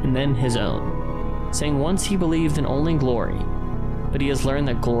past, and then his own, saying once he believed in only glory, but he has learned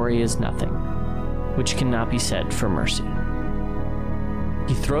that glory is nothing, which cannot be said for mercy.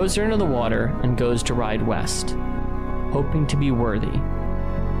 He throws her into the water and goes to ride west, hoping to be worthy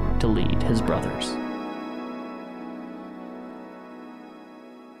to lead his brothers.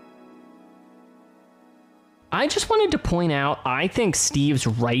 I just wanted to point out, I think Steve's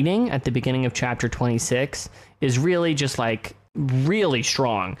writing at the beginning of chapter 26 is really just like really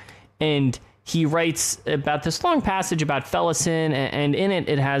strong. And he writes about this long passage about Felisin, and in it,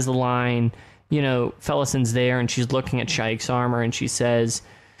 it has the line, you know, Felisin's there and she's looking at Shaikh's armor and she says,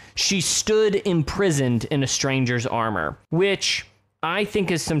 "She stood imprisoned in a stranger's armor," which I think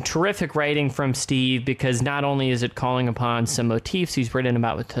is some terrific writing from Steve, because not only is it calling upon some motifs he's written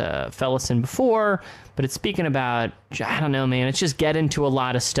about with Felisin before, but it's speaking about, I don't know, man, it's just getting to a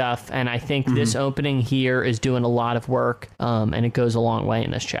lot of stuff. And I think this opening here is doing a lot of work, and it goes a long way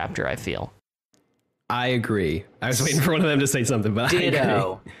in this chapter, I feel. I agree. I was waiting for one of them to say something, but Ditto.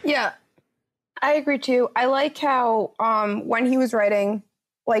 I agree. Yeah, I agree too. I like how when he was writing,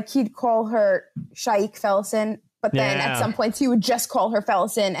 like, he'd call her Shaikh Felisin, but then at some points he would just call her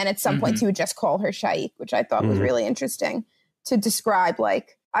Felisin, and at some points he would just call her Shaikh, which I thought was really interesting to describe.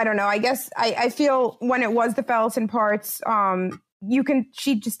 Like, I don't know, I guess I feel when it was the Felisin parts,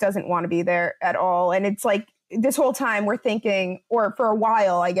 she just doesn't want to be there at all. And it's like this whole time we're thinking, or for a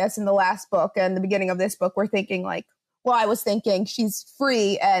while, I guess in the last book and the beginning of this book, we're thinking like, well, I was thinking she's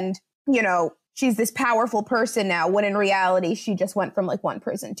free and, you know, she's this powerful person now, when in reality she just went from like one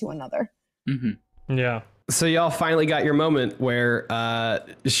prison to another. Yeah. So y'all finally got your moment where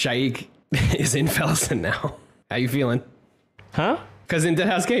Shaikh is in Felisin now. How you feeling? Huh? Because in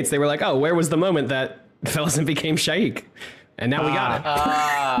Deadhouse Gates, they were like, oh, where was the moment that Felisin became Shaikh? And now we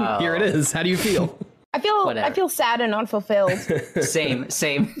got it. Here it is. How do you feel? I feel sad and unfulfilled. Same.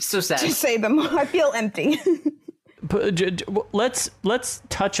 So sad. To say them, I feel empty. Let's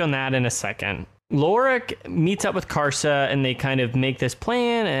touch on that in a second. Lorik meets up with Karsa, and they kind of make this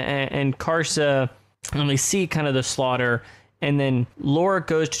plan, and Karsa, and they see kind of the slaughter, and then Lorik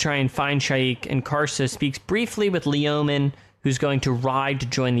goes to try and find Shaikh, and Karsa speaks briefly with Leomin, who's going to ride to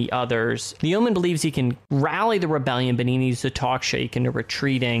join the others. Leomin believes he can rally the rebellion, but he needs to talk Shaikh into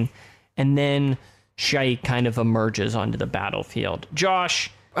retreating, and then Shaikh kind of emerges onto the battlefield.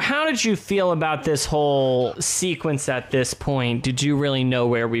 Josh, how did you feel about this whole sequence at this point? Did you really know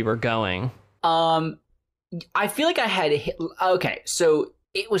where we were going? I feel like I had okay, so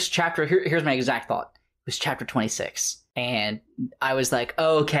it was here's my exact thought. It was chapter 26, and I was like,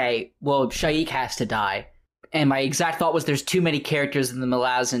 oh, okay, well, Shaikh has to die. And my exact thought was, there's too many characters in the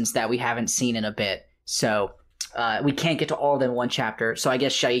Malazans that we haven't seen in a bit, so we can't get to all of them in one chapter, so I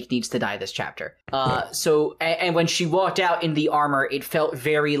guess Shaikh needs to die this chapter. So when she walked out in the armor, it felt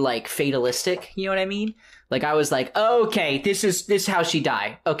very like fatalistic, you know what I mean? Like, I was like, oh, okay, this is how she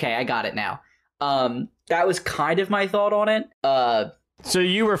died. Okay, I got it now. That was kind of my thought on it. So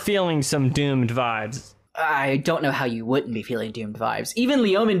you were feeling some doomed vibes. I don't know how you wouldn't be feeling doomed vibes. Even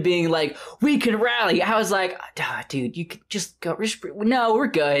Leomin being like, we can rally. I was like, dude, you could just go. No, we're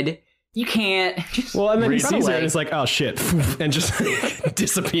good. You can't. Well, and then he sees her and it's like, oh shit, and just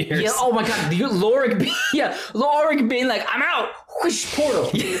disappears. Yeah. Oh my god, Lorik being like, I'm out. Whoosh, portal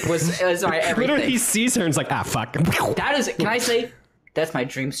was my everything. Literally, he sees her and it's like, ah, fuck. That is, can I say, that's my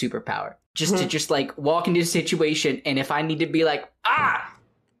dream superpower. Just to just like walk into a situation, and if I need to be like,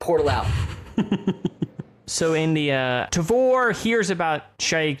 portal out. So India, Tavore hears about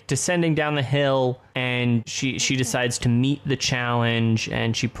Shaik descending down the hill, and she decides to meet the challenge,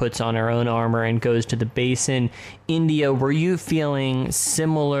 and she puts on her own armor and goes to the basin. India, were you feeling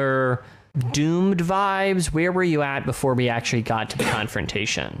similar doomed vibes? Where were you at before we actually got to the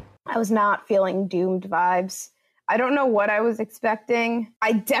confrontation? I was not feeling doomed vibes. I don't know what I was expecting.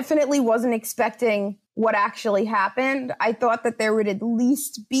 I definitely wasn't expecting what actually happened. I thought that there would at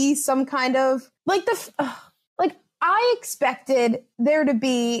least be some kind of I expected there to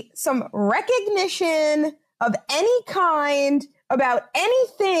be some recognition of any kind about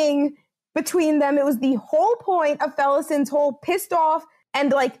anything between them. It was the whole point of Felisin's whole pissed off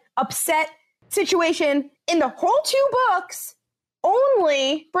and upset situation in the whole 2 books,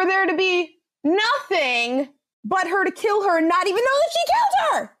 only for there to be nothing but her to kill her and not even know that she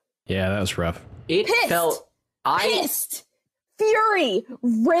killed her. Yeah, that was rough. Pissed, fury,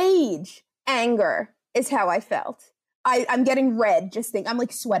 rage, anger is how I felt. I'm getting red just think. I'm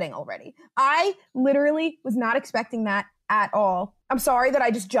sweating already. I literally was not expecting that at all. I'm sorry that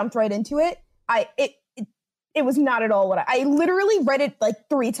I just jumped right into it. It was not at all what I literally read it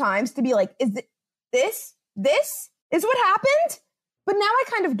 3 times to be is this is what happened? But now I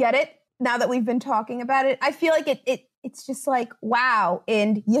kind of get it now that we've been talking about it. I feel like it's just wow.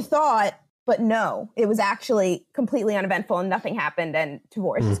 And you thought, but no, it was actually completely uneventful and nothing happened. And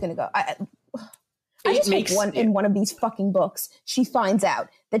Tavore is just going to go. I just hope in one of these fucking books, she finds out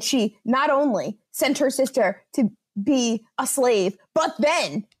that she not only sent her sister to be a slave, but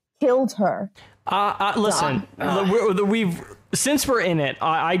then killed her. Listen, since we're in it,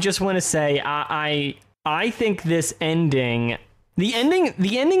 I just want to say I think this ending, the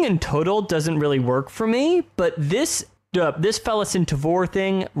ending in total doesn't really work for me, but this Felisin Tavore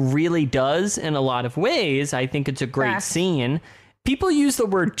thing really does in a lot of ways. I think it's a great scene. People use the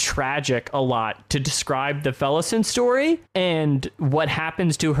word tragic a lot to describe the Felisin story and what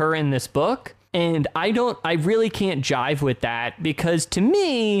happens to her in this book. And I really can't jive with that, because to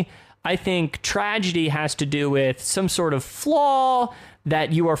me, I think tragedy has to do with some sort of flaw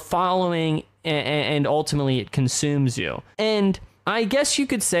that you are following, and ultimately it consumes you. And I guess you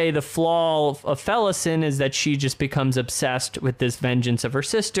could say the flaw of Felisin is that she just becomes obsessed with this vengeance of her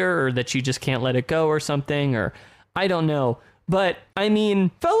sister, or that she just can't let it go or something, or I don't know. But, I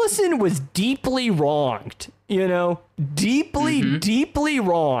mean, Felisin was deeply wronged, deeply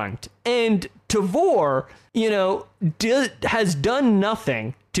wronged. And Tavore, has done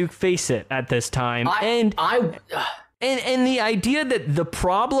nothing to face it at this time. And the idea that the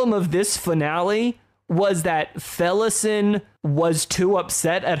problem of this finale was that Felisin was too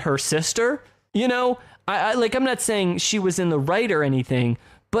upset at her sister, I'm not saying she was in the right or anything,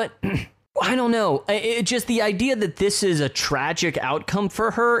 but I don't know. It just, the idea that this is a tragic outcome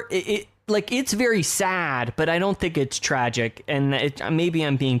for her, it's very sad, but I don't think it's tragic. And maybe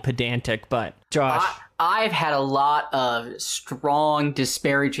I'm being pedantic, but Josh. I've had a lot of strong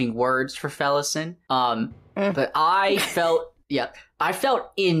disparaging words for Felisin. But I felt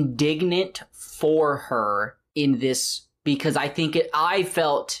indignant for her in this, because I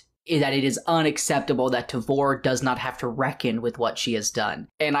felt that it is unacceptable that Tavore does not have to reckon with what she has done.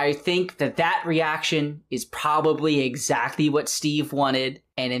 And I think that reaction is probably exactly what Steve wanted.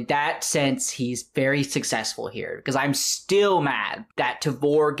 And in that sense, he's very successful here, because I'm still mad that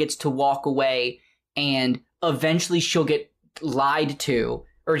Tavore gets to walk away and eventually she'll get lied to,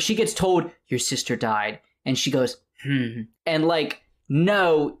 or she gets told your sister died. And she goes, and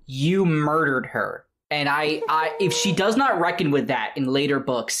no, you murdered her. And I if she does not reckon with that in later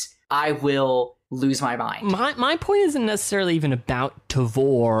books, I will lose my mind. My point isn't necessarily even about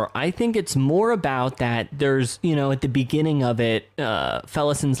Tavore. I think it's more about that there's, at the beginning of it,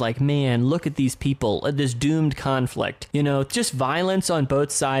 Felisin's like, man, look at these people, this doomed conflict, just violence on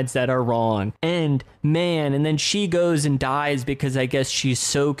both sides that are wrong. And man, and then she goes and dies because I guess she's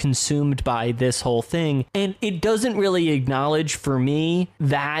so consumed by this whole thing. And it doesn't really acknowledge for me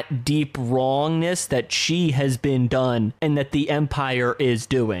that deep wrongness that she has been done and that the Empire is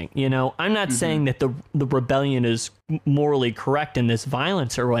doing. I'm not saying that the rebellion is morally correct in this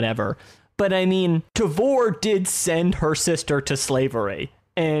violence or whatever, but I mean, Tavore did send her sister to slavery,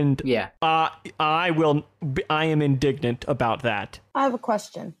 and I am indignant about that. I have a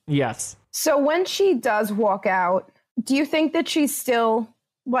question. Yes. So when she does walk out, do you think that she's still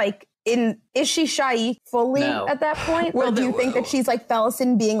is she Shaik fully at that point? Or do you think that she's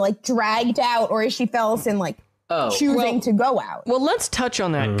Felisin being dragged out, or is she Felisin choosing to go out? Well, let's touch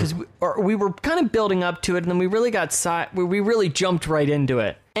on that, because we were kind of building up to it, and then we really we really jumped right into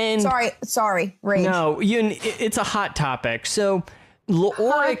it. And sorry, rage. No, it's a hot topic. So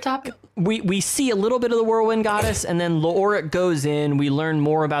we see a little bit of the whirlwind goddess, and then Lorik goes in. We learn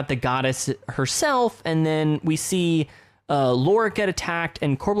more about the goddess herself, and then we see Lorik get attacked,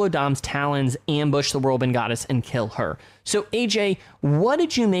 and Corblodam's talons ambush the whirlwind goddess and kill her. So, AJ, what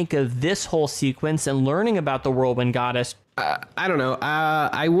did you make of this whole sequence and learning about the whirlwind goddess? I don't know.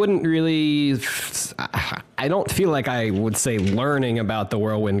 I wouldn't really... I don't feel like I would say learning about the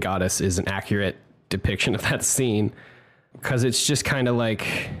whirlwind goddess is an accurate depiction of that scene, because it's just kind of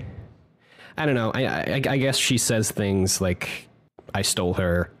like... I don't know. I guess she says things like, I stole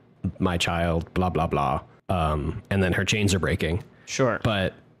her, my child, blah, blah, blah. And then her chains are breaking. Sure.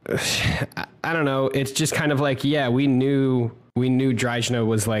 But I don't know. It's just kind of like, yeah, we knew Dryjna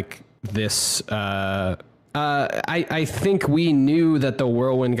was like this. I think we knew that the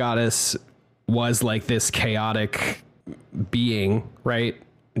whirlwind goddess was like this chaotic being, right?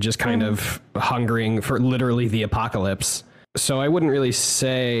 Just kind of hungering for literally the apocalypse. So I wouldn't really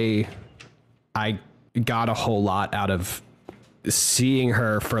say I got a whole lot out of seeing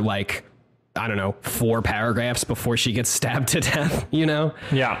her for like, I don't know, 4 paragraphs before she gets stabbed to death, you know?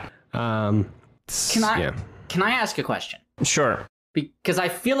 Yeah. Can I ask a question? Sure. Because I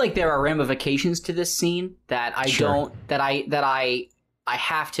feel like there are ramifications to this scene that I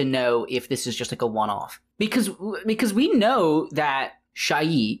have to know if this is just like a one-off. Because we know that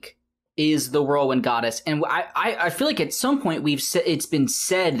Shaik is the whirlwind goddess, and I feel like at some point it's been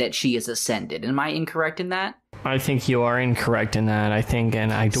said that she is ascended. Am I incorrect in that? I think you are incorrect in that. I think,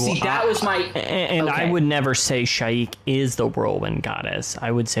 and I do. See, that was my. And okay. I would never say Shaik is the whirlwind goddess. I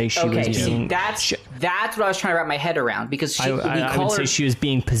would say she was being. That's what I was trying to wrap my head around, because I would say she was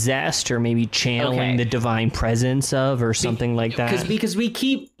being possessed, or maybe channeling the divine presence of, or something like that. Because we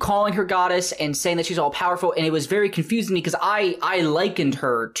keep calling her goddess and saying that she's all powerful, and it was very confusing because I likened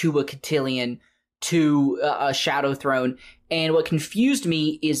her to a cotillion, to a shadow throne. And what confused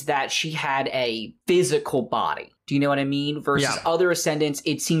me is that she had a physical body. Do you know what I mean? Versus other ascendants,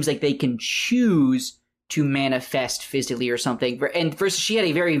 it seems like they can choose to manifest physically or something. And versus she had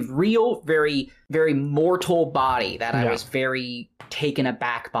a very real, very, very mortal body that I was very taken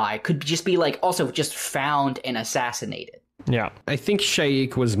aback by. Could just be like also just found and assassinated. Yeah. I think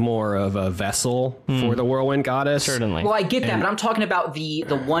Shaik was more of a vessel for the whirlwind goddess. Certainly. Well, I get that, but I'm talking about the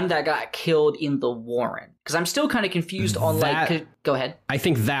one that got killed in the Warren. Because I'm still kind of confused on go ahead. I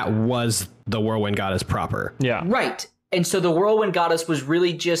think that was the whirlwind goddess proper. Yeah. Right. And so the whirlwind goddess was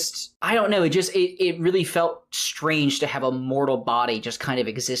really just, I don't know, it really felt strange to have a mortal body just kind of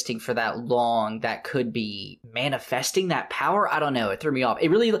existing for that long that could be manifesting that power. I don't know. It threw me off. It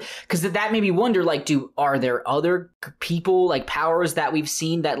really, because that made me wonder, like, are there other people, like powers that we've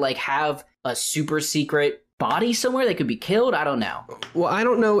seen that like have a super secret body somewhere that could be killed? I don't know. Well, I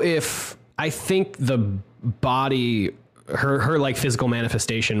don't know if, I think the body, her like physical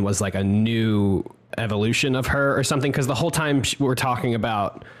manifestation was like a new evolution of her or something, because the whole time we're talking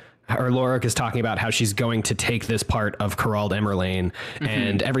about, or Lorik is talking about how she's going to take this part of Corald Emerlane,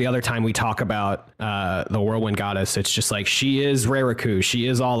 and every other time we talk about the whirlwind goddess, it's just like she is Rariku, she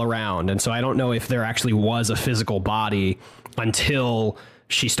is all around. And so I don't know if there actually was a physical body until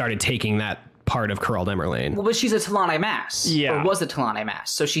she started taking that part of Corald Emerlane. Well, but she's a Talani Mass. Yeah. Or was a Talani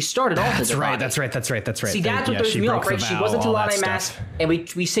Mass. So she started off as a body. That's right. See, that's what throws me off, right? She was a Talani Mass, and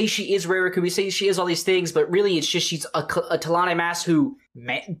we say she is Rariku, we say she is all these things, but really it's just she's a Talani Mass who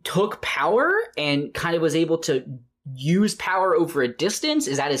took power and kind of was able to use power over a distance.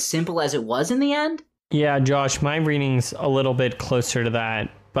 Is that as simple as it was in the end? Yeah, Josh, my reading's a little bit closer to that,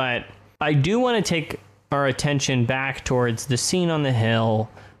 but I do want to take our attention back towards the scene on the hill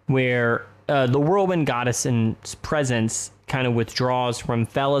where the whirlwind goddess's presence kind of withdraws from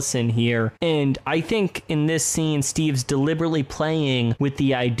Felisin here. And I think in this scene, Steve's deliberately playing with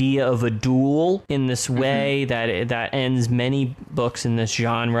the idea of a duel in this way that ends many books in this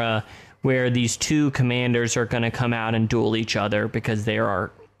genre, where these two commanders are going to come out and duel each other because they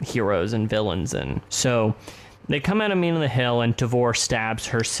are heroes and villains. And so they come out of Mean on the Hill, and Tavore stabs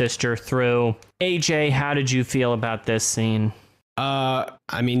her sister through. AJ, how did you feel about this scene?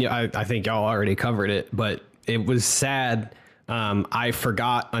 I mean, I think y'all already covered it, but it was sad. I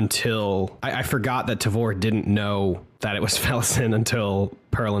forgot that Tavore didn't know that it was Felisin until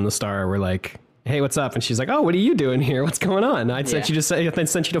Pearl and the Star were like, hey, what's up? And she's like, oh, what are you doing here? What's going on? I sent you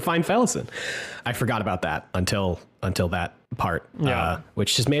to find Felisin. I forgot about that until that part,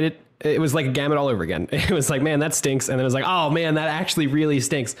 which just made it was like a gamut all over again. It was like, man, that stinks. And then it was like, oh man, that actually really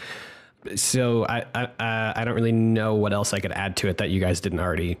stinks. So I don't really know what else I could add to it that you guys didn't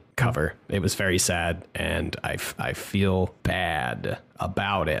already cover. It was very sad, and I feel bad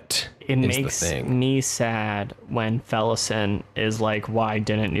about it. It makes me sad when Felisin is like, "Why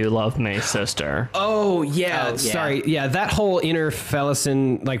didn't you love me, sister?" Oh yeah, sorry. Yeah, that whole inner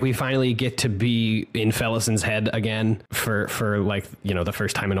Felisin, like we finally get to be in Felisin's head again for like, you know, the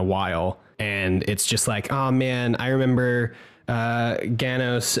first time in a while, and it's just like, oh man, I remember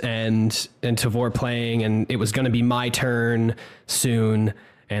Ganos and Tavore playing, and it was going to be my turn soon,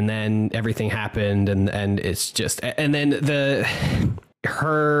 and then everything happened, and it's just, and then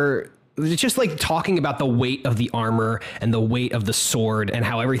her just like talking about the weight of the armor and the weight of the sword and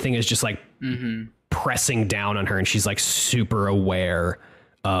how everything is just like pressing down on her, and she's like super aware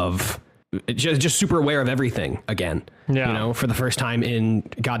of just super aware of everything again, you know, for the first time in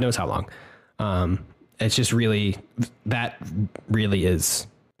God knows how long. It's just really, that really is,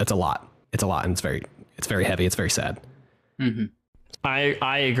 it's a lot, and it's very heavy. It's very sad. Mm-hmm.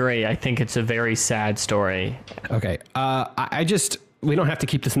 I agree. I think it's a very sad story. Okay. We don't have to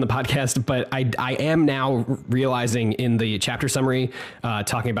keep this in the podcast, but I am now realizing in the chapter summary,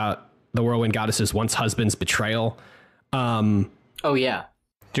 talking about the Whirlwind Goddess's once husband's betrayal. Oh yeah.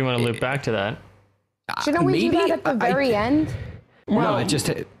 Do you want to loop back to that? Shouldn't we do that at the very end? No, it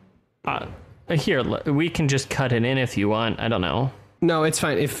just... Here, we can just cut it in if you want. I don't know. No, it's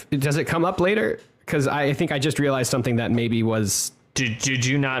fine. Does it come up later? Because I think I just realized something that maybe was... Did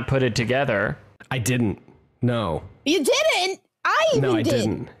you not put it together? I didn't. No. You didn't? I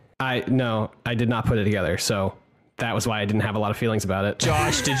didn't. I did not put it together. So that was why I didn't have a lot of feelings about it.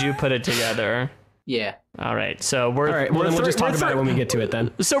 Josh, did you put it together? Yeah. All right. So we'll just talk about it when we get to it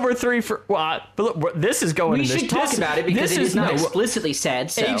then. So we're 3 for... Well, but look, this is going... We should talk about it because it is not explicitly said,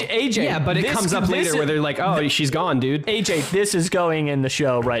 so... AJ, yeah, but it comes up later where they're like, oh, she's gone, dude. AJ, this is going in the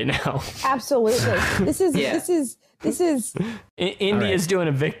show right now. Absolutely. This is... India's doing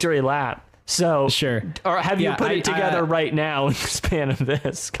a victory lap. So... Sure. Or have you put it together right now in the span of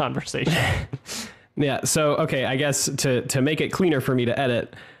this conversation? Yeah, so, okay, I guess to make it cleaner for me to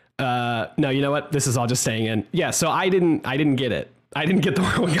edit... no, you know what? This is all just staying in. Yeah, so I didn't get it. I didn't get the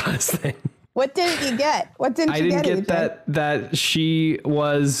Whirlwind Goddess thing. What didn't you get? What didn't you get? I didn't get that she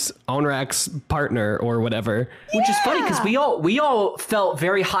was Onrak's partner or whatever. Which is funny because we all felt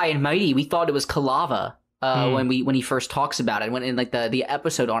very high and mighty. We thought it was Kalava when he first talks about it. When in like the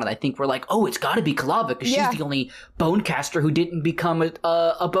episode on it, I think we're like, oh, it's got to be Kalava because she's the only bone caster who didn't become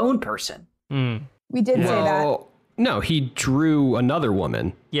a bone person. We did say that. No, he drew another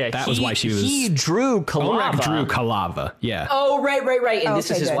woman. Yeah, that was why she was. He drew Kalava. Onrak drew Kalava. Yeah. Oh, right. And this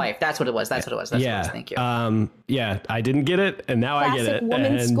is his wife. That's what it was. That's what it was. Thank you. Yeah, I didn't get it, and now Classic I get it.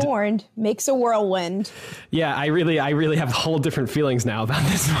 Woman scorned makes a whirlwind. Yeah, I really have whole different feelings now about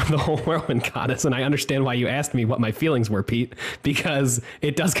this, the whole Whirlwind Goddess, and I understand why you asked me what my feelings were, Pete, because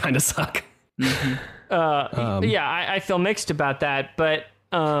it does kind of suck. Mm-hmm. I feel mixed about that, but.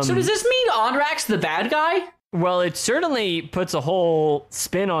 So does this mean Onrak's the bad guy? Well, it certainly puts a whole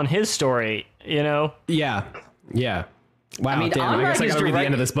spin on his story, you know? Yeah. Wow, I mean, damn, I guess I gotta read the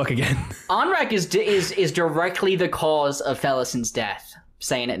end of this book again. Onrak is directly the cause of Felisin's death.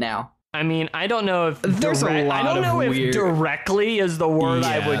 Saying it now. I mean, I don't know if there's a lot I don't know of if weird... directly is the word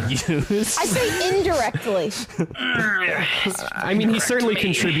I would use. I say indirectly. I mean, he certainly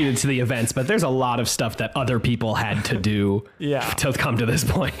contributed to the events, but there's a lot of stuff that other people had to do to come to this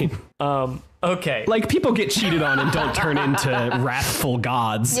point. Okay. Like, people get cheated on and don't turn into wrathful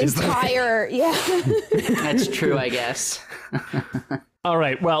gods. That's true, I guess. All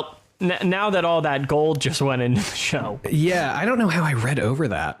right, well, now that all that gold just went into the show. Yeah, I don't know how I read over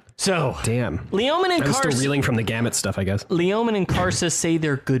that. So, damn. Leomin and I'm still reeling from the Gamut stuff, I guess. Leomin and Karsus say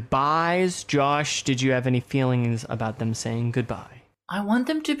their goodbyes. Josh, did you have any feelings about them saying goodbye? I want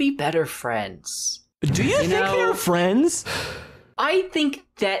them to be better friends. Do you think they're friends? I think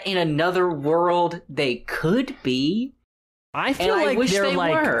that in another world they could be. I feel like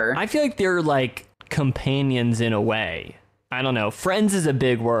they're like companions in a way. I don't know. Friends is a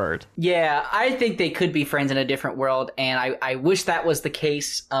big word. Yeah, I think they could be friends in a different world, and I wish that was the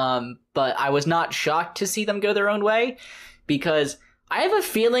case. But I was not shocked to see them go their own way, because I have a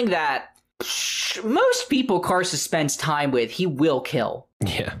feeling that most people Karsus spends time with, he will kill.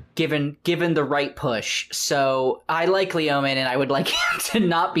 Yeah. Given the right push. So I like Leomin, and I would like him to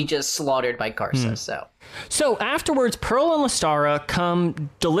not be just slaughtered by Karsus. So afterwards, Pearl and Lestara come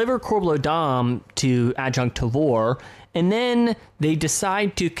deliver Corblo Dom to Adjunct Tavore, And then they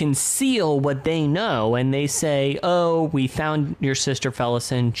decide to conceal what they know, and they say, oh, we found your sister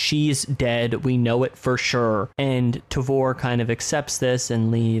Felisin. She's dead. We know it for sure. And Tavore kind of accepts this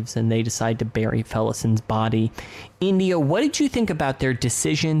and leaves, and they decide to bury Felisin's body. India, what did you think about their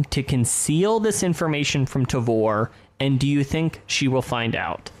decision to conceal this information from Tavore, and do you think she will find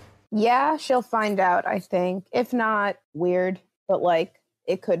out? Yeah, she'll find out, I think. If not, weird, but like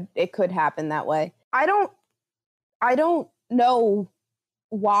it could happen that way. I don't know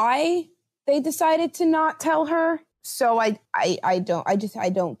why they decided to not tell her. So I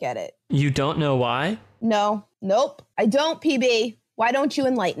don't get it. You don't know why? No. Nope. I don't, PB. Why don't you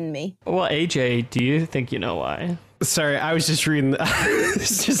enlighten me? Well, AJ, do you think you know why? Sorry, I was just reading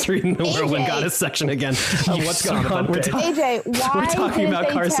the Whirlwind Goddess section again. What's going on? AJ, why we're talking didn't about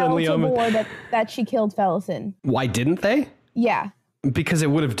they Carson tell Leoman. Tavore that she killed Felisin? Why didn't they? Yeah. Because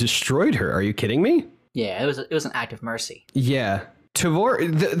it would have destroyed her. Are you kidding me? Yeah, it was an act of mercy. Yeah. Tavore,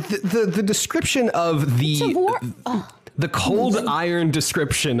 the description of the cold iron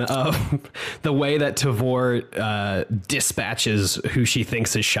description of the way that Tavore dispatches who she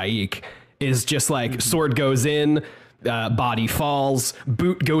thinks is Shaik is just like sword goes in, body falls,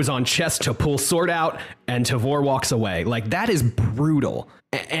 boot goes on chest to pull sword out, and Tavore walks away. Like, that is brutal.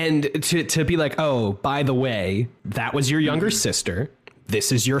 And to be like, oh, by the way, that was your younger sister.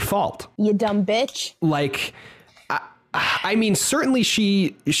 This is your fault. You dumb bitch. Like, I mean, certainly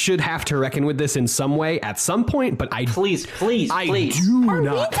she should have to reckon with this in some way at some point, but please. I do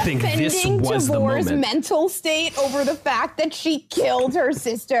not think this was the moment. Tavore's mental state over the fact that she killed her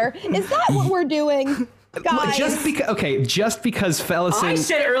sister. Is that what we're doing, guys? Just because Felisin... I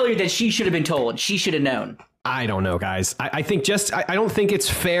said earlier that she should have been told. She should have known. I don't know, guys. I think I don't think it's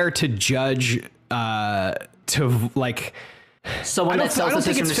fair to judge to like... Someone that sells the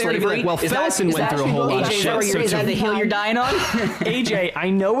system to slavery? Well, Felisin went through a whole lot of shit. Is that the hill you're dying on? AJ, I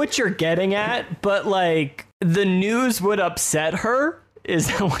know what you're getting at, but like the news would upset her. Is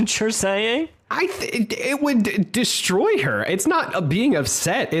that what you're saying? It would destroy her. It's not being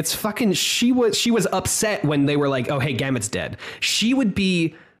upset. It's fucking she was upset when they were like, oh, hey, Gamut's dead. She would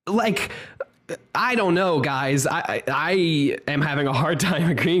be like... I don't know, guys. I am having a hard time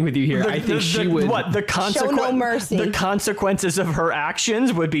agreeing with you here. I think she would... What, show no mercy. The consequences of her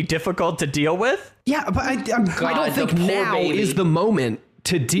actions would be difficult to deal with? Yeah, but I don't think now is the moment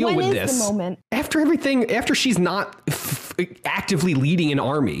to deal with this. When is the moment? After she's not actively leading an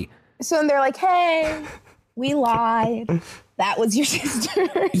army. So they're like, hey, we lied. That was your sister.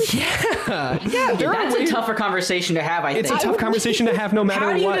 Yeah, that's a tougher conversation to have, I think. It's a tough conversation to have no matter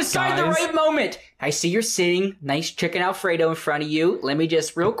what, How do you decide the right moment? I see you're sitting, nice chicken Alfredo in front of you. Let me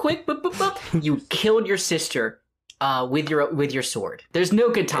just, real quick, you killed your sister with your sword. There's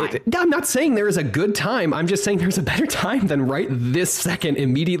no good time. I'm not saying there is a good time. I'm just saying there's a better time than right this second,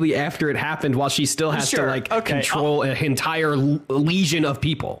 immediately after it happened, while she still has to control an entire legion of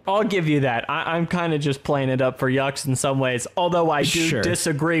people. I'll give you that. I'm kind of just playing it up for yucks in some ways, although I do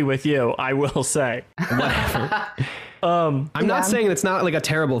disagree with you, I will say. Whatever. I'm not saying it's not like a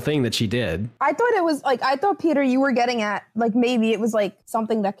terrible thing that she did. I thought it was like, Peter, you were getting at like maybe it was like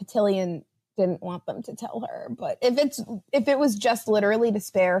something that Cotillion didn't want them to tell her, but if it was just literally to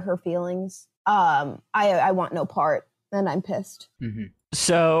spare her feelings, I want no part, and I'm pissed. Mm-hmm.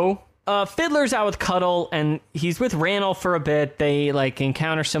 So Fiddler's out with Cuddle, and he's with Randall for a bit. They like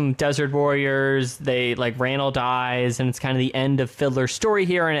encounter some desert warriors. They like Randall dies, and it's kind of the end of Fiddler's story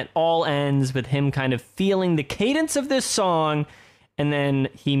here, and it all ends with him kind of feeling the cadence of this song, and then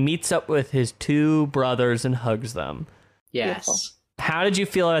he meets up with his two brothers and hugs them. Yes. Beautiful. How did you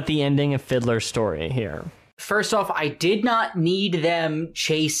feel about the ending of Fiddler's story here? First off, I did not need them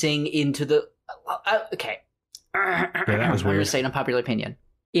chasing into the... okay. Yeah, that was weird. I'm going to say an unpopular opinion.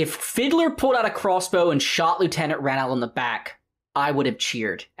 If Fiddler pulled out a crossbow and shot Lieutenant Randall in the back, I would have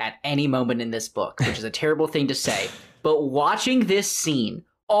cheered at any moment in this book, which is a terrible thing to say. But watching this scene,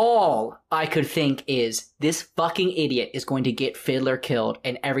 all I could think is, this fucking idiot is going to get Fiddler killed,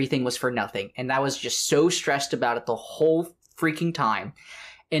 and everything was for nothing. And I was just so stressed about it the whole freaking time.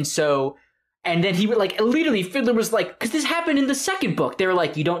 And then he would like, literally Fiddler was like, because this happened in the second book, they were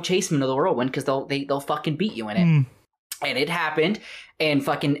like, you don't chase him into the whirlwind because they'll fucking beat you in it. And it happened, and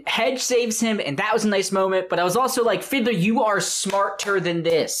fucking Hedge saves him, and that was a nice moment. But I was also like, Fiddler, you are smarter than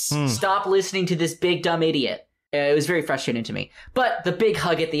this. Stop listening to this big dumb idiot. It was very frustrating to me. But the big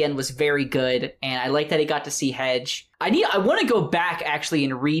hug at the end was very good, and I like that he got to see Hedge. I want to go back actually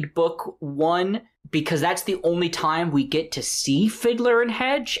and read book 1, because that's the only time we get to see Fiddler and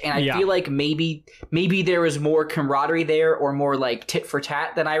Hedge, and I feel like maybe there was more camaraderie there, or more like tit for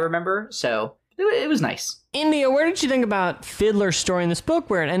tat than I remember. So it was nice. India, where did you think about Fiddler's story in this book,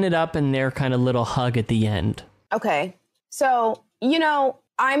 where it ended up in their kind of little hug at the end? Okay, so,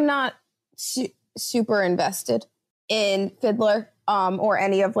 I'm not super invested in Fiddler or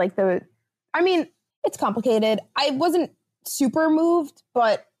any of like it's complicated. I wasn't super moved,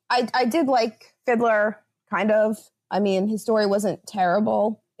 but I did like Fiddler, kind of. I mean, his story wasn't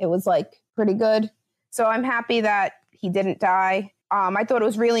terrible. It was like pretty good. So I'm happy that he didn't die. I thought it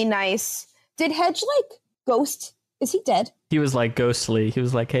was really nice. Did Hedge like ghost? Is he dead? He was like ghostly. He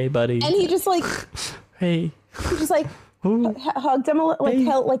was like, hey, buddy. And he just like, hey. He just like hugged him,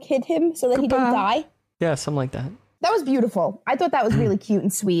 like hid him so that he didn't die. Yeah, something like that. That was beautiful. I thought that was really cute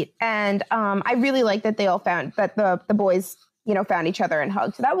and sweet. And I really liked that they all found that the boys, found each other and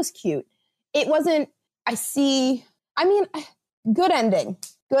hugged. So that was cute. It wasn't, good ending.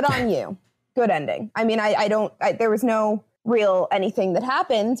 Good on you. Good ending. I mean, there was no real anything that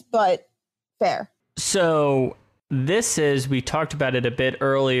happened, but fair. So we talked about it a bit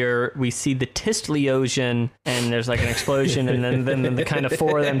earlier. We see the Tistleocean and there's like an explosion and then the kind of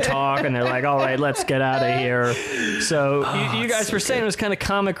four of them talk and they're like, all right, let's get out of here. So you guys were saying it was kind of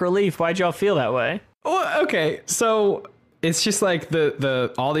comic relief. Why'd y'all feel that way? Well, okay. So it's just like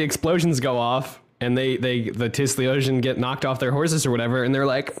all the explosions go off and the Tistleocean get knocked off their horses or whatever. And they're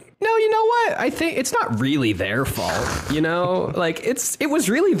like, no, you know what? I think it's not really their fault, like it was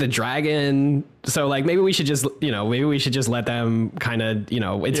really the dragon. So like, maybe we should just let them kind of,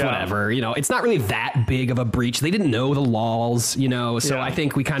 it's whatever, it's not really that big of a breach. They didn't know the laws, so I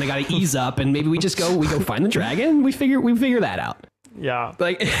think we kind of got to ease up and maybe we go find the dragon. We figure that out. Yeah.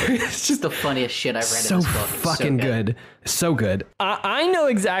 Like, it's just the funniest shit I've read so in this book. Fucking good. So good. I know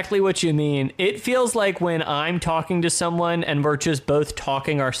exactly what you mean. It feels like when I'm talking to someone and we're just both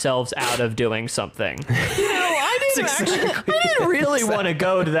talking ourselves out of doing something. I didn't really want to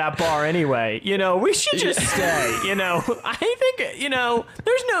go to that bar anyway. We should just stay. I think,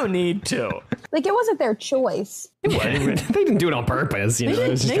 there's no need to. Like, it wasn't their choice. They didn't do it on purpose, They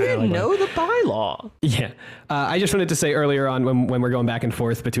didn't know the bylaw. Yeah. I just wanted to say earlier on when we're going back and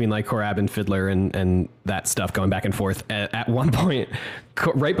forth between like Korab and Fiddler and that stuff going back and forth, at one point,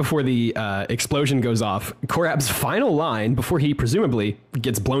 right before the explosion goes off, Korab's final line before he presumably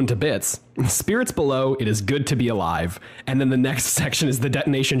gets blown to bits, spirits below, it is good to be alive. And then the next section is the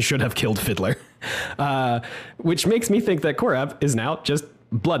detonation should have killed Fiddler, which makes me think that Korab is now just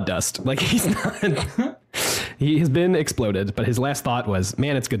blood dust. Like, he's not... He has been exploded, but his last thought was,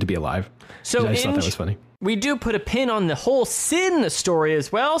 man, it's good to be alive. So I just thought that was funny. We do put a pin on the whole Sin story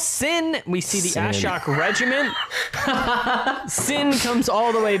as well. Sin, we see the Ashok regiment. Sin comes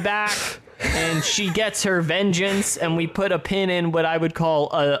all the way back, and she gets her vengeance, and we put a pin in what I would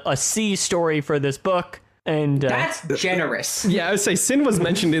call a C story for this book. And that's generous. Yeah, I would say Sin was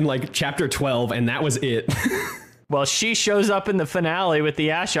mentioned in like chapter 12, and that was it. Well, she shows up in the finale with the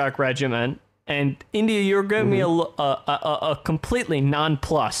Ashok regiment. And India, you're giving me a completely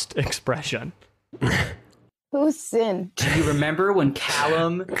nonplussed expression. Who's Sin? Do you remember when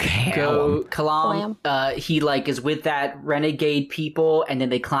Kalam he like is with that renegade people, and then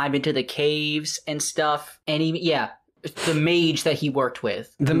they climb into the caves and stuff? And the mage that he worked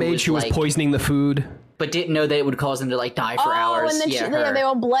with, the mage who was poisoning the food, but didn't know that it would cause them to like die for hours. And then they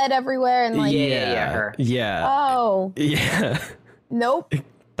all bled everywhere and like her. Yeah. Oh. Yeah. Nope.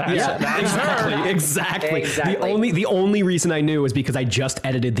 Exactly. The only reason I knew was because I just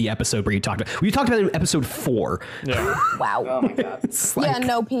edited the episode where you talked about it in episode 4. Yeah. Wow. Oh my god.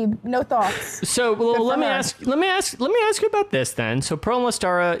 No thoughts. So let me ask you about this then. So Pearl and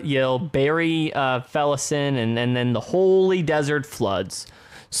Lestara, bury Felisin and then the holy desert floods.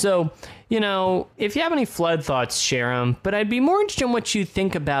 So, if you have any flood thoughts, share them. But I'd be more interested in what you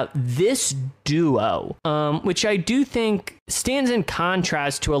think about this duo, which I do think stands in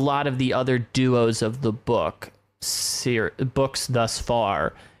contrast to a lot of the other duos of the books thus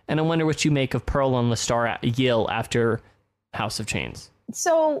far. And I wonder what you make of Pearl and Lestara Yill after House of Chains.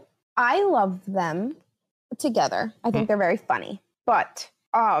 So I love them together. I think they're very funny. But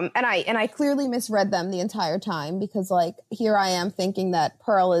and I clearly misread them the entire time because like here I am thinking that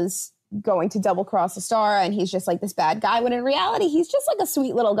Pearl is going to double cross Lestara and he's just like this bad guy when in reality he's just like a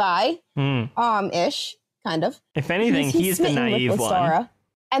sweet little guy ish kind of. If anything, he's the naive one.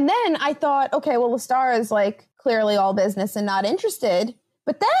 And then I thought, okay, well Lestara is like clearly all business and not interested,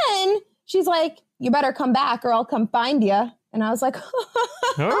 but then she's like, you better come back or I'll come find you. And I was like,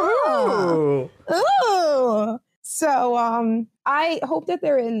 ooh. So I hope that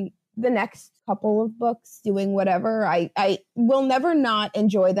they're in the next couple of books doing whatever. I will never not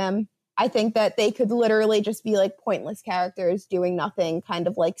enjoy them. I think that they could literally just be like pointless characters doing nothing, kind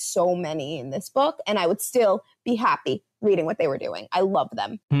of like so many in this book, and I would still be happy reading what they were doing. I love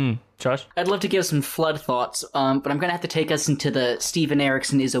them. Josh? I'd love to give some Flood thoughts, but I'm going to have to take us into the Steven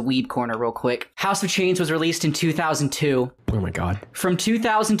Erikson is a weeb corner real quick. House of Chains was released in 2002. Oh my God. From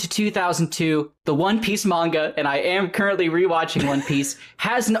 2000 to 2002, the One Piece manga, and I am currently rewatching One Piece,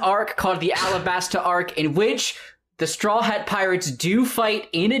 has an arc called the Alabasta arc, in which the Straw Hat Pirates do fight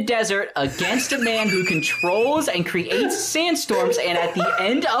in a desert against a man who controls and creates sandstorms, and at the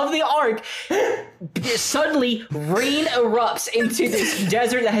end of the arc, suddenly rain erupts into this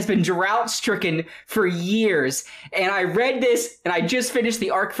desert that has been drought-stricken for years. And I read this, and I just finished the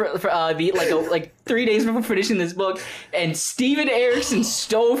arc for 3 days before finishing this book, and Steven Erikson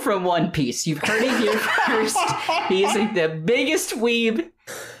stole from One Piece. You've heard it here first. He is like the biggest weeb.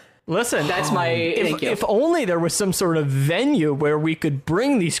 Listen, that's my if only there was some sort of venue where we could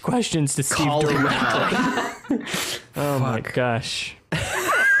bring these questions to Steve directly. Oh my gosh.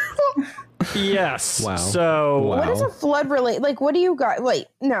 Yes. Wow. So what is a flood related? Like, what do you got? Wait,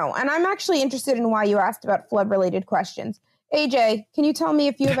 no. And I'm actually interested in why you asked about flood related questions. AJ, can you tell me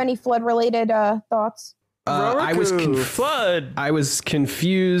if you have any flood related thoughts? I was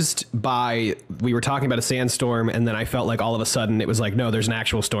confused by, we were talking about a sandstorm, and then I felt like all of a sudden it was like, no, there's an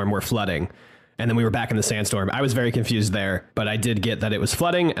actual storm, we're flooding. And then we were back in the sandstorm. I was very confused there, but I did get that it was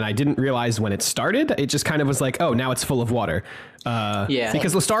flooding, and I didn't realize when it started. It just kind of was like, oh, now it's full of water.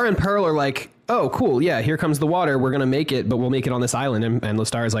 Because Lestar and Pearl are like, oh, cool, yeah, here comes the water. We're going to make it, but we'll make it on this island. And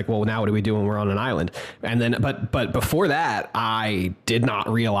Lestar is like, well, now what do we do when we're on an island? And then, but before that, I did not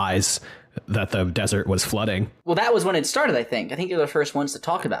realize that the desert was flooding. Well, that was when it started, I think. I think they were the first ones to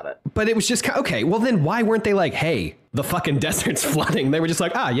talk about it. But it was just, okay, well then why weren't they like, hey, the fucking desert's flooding? They were just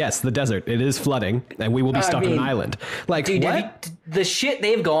like, yes, the desert, it is flooding, and we will be stuck on an island. Like, dude, what? The shit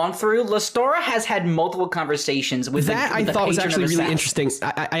they've gone through, Lestar has had multiple conversations with that. I thought was actually really interesting.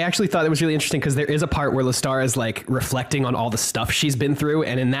 I actually thought it was really interesting because there is a part where Lestar is like reflecting on all the stuff she's been through,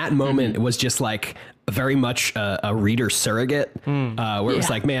 and in that moment, it was just like very much a reader surrogate, where it was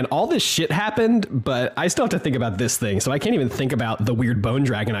like, man, all this shit happened, but I still have to think about this thing. So I can't even think about the weird bone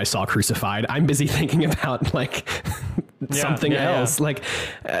dragon I saw crucified. I'm busy thinking about like something else. Yeah. Like,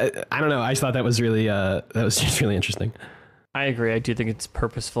 I don't know. I just thought that was really, that was just really interesting. I agree. I do think it's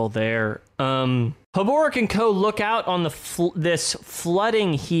purposeful there. Haborik and Co. look out on the this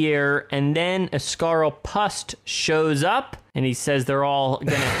flooding here, and then Ascarl Pust shows up, and he says they're all going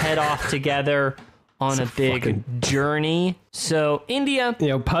to head off together on a big journey. So, India...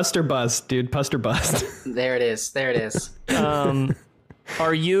 Pust or bust, dude. Pust or bust. There it is. There it is.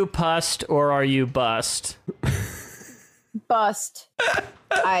 Are you Pust or are you bust? Bust.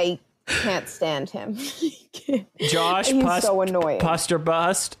 I can't stand him. Josh, he's Pust, so annoying. Pust or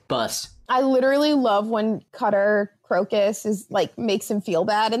bust? Bust. I literally love when Cutter Crokus is like makes him feel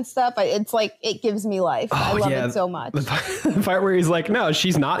bad and stuff. It's like it gives me life. I love it so much. The part where he's like, no,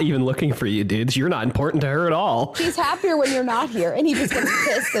 she's not even looking for you, dude. You're not important to her at all. She's happier when you're not here. And he just gets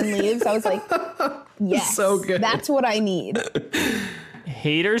pissed and leaves. I was like, yes, so good. That's what I need.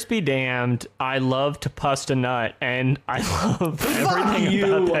 Haters be damned. I love to pust a nut, and I love everything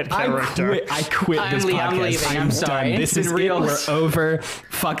about that character. I quit this podcast. I'm leaving. I'm sorry. Done. This is real. We're over.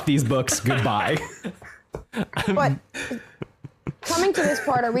 Fuck these books. Goodbye. But coming to this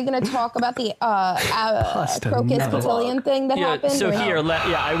part, are we going to talk about the Crokus Cotillion thing that happened? So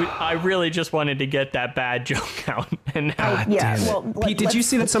I really just wanted to get that bad joke out. And now, Pete, did you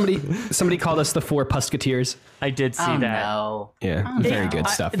see that somebody called us the four Pusketeers? I did see that. No. Yeah, very good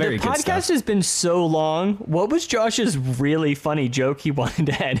stuff. Very good stuff. The podcast has been so long. What was Josh's really funny joke he wanted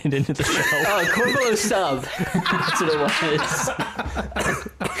to edit into the show? Oh, Corvalo sub. That's what it was.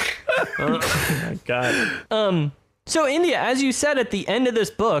 Oh my god. So India, as you said at the end of this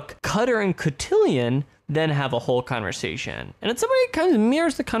book, Cutter and Cotillion then have a whole conversation. And it's somebody that kind of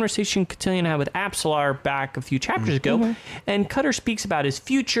mirrors the conversation Cotillion had with Apsalar back a few chapters ago. Mm-hmm. And Cutter speaks about his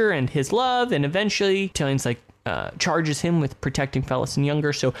future and his love, and eventually Cotillion's like charges him with protecting Felisin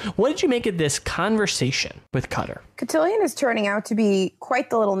Younger. So what did you make of this conversation with Cutter? Cotillion is turning out to be quite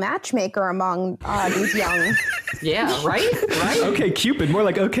the little matchmaker among these young... Yeah, right? Okay, Cupid, more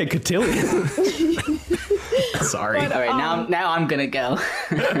like okay, Cotillion. Sorry. But, all right, now I'm gonna go.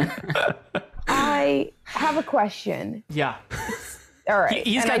 I have a question. Yeah. All right.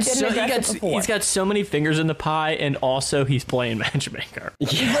 He's got so many fingers in the pie, and also he's playing matchmaker.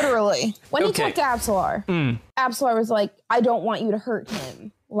 Yeah. Literally. When he talked to Apsalar, Apsalar was like, I don't want you to hurt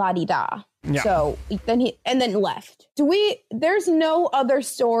him. La-di-da. Yeah. So then left. There's no other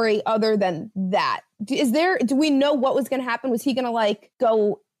story other than that. Do we know what was going to happen? Was he going to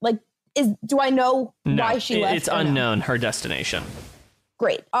go do I know why she left? It's unknown, her destination.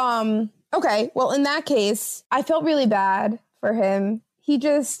 Great. Okay. Well, in that case, I felt really bad for him. He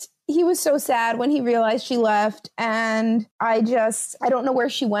was so sad when he realized she left, and I don't know where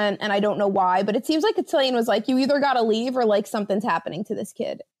she went, and I don't know why, but it seems like Cotillion was like, you either gotta leave or like something's happening to this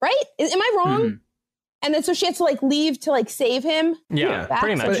kid, right? Am I wrong? Mm-hmm. And then so she had to like leave to like save him. Yeah,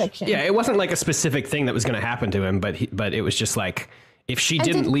 pretty much. Yeah, it wasn't like a specific thing that was going to happen to him, but it was just like, if she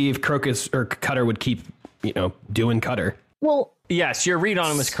didn't leave, Crokus or Cutter would keep, doing Cutter. Well, yes, your read on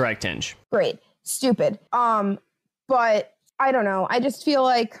him was correct, Hinge. Great. Stupid. But I don't know. I just feel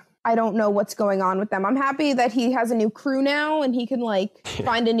like I don't know what's going on with them. I'm happy that he has a new crew now and he can like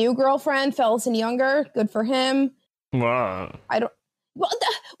find a new girlfriend, Felisin younger. Good for him. Wow. What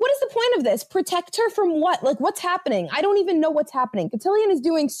is the point of this? Protect her from what? Like, what's happening? I don't even know what's happening. Cotillion is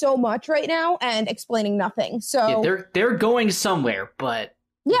doing so much right now and explaining nothing. So they're going somewhere, but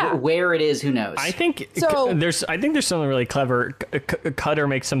where it is, who knows? I think there's something really clever. Cutter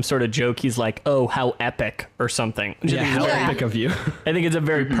makes some sort of joke. He's like, "Oh, how epic," or something. How epic of you! I think it's a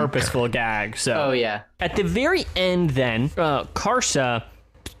very purposeful gag. So, at the very end, then Karsa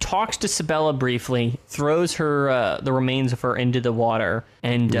talks to Sabella briefly, throws her the remains of her into the water,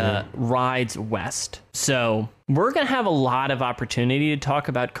 and rides west. So we're going to have a lot of opportunity to talk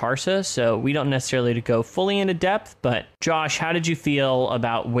about Karsa, so we don't necessarily to go fully into depth, but Josh, how did you feel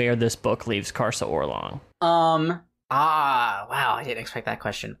about where this book leaves Karsa Orlong? Wow, I didn't expect that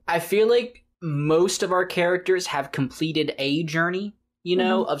question. I feel like most of our characters have completed a journey,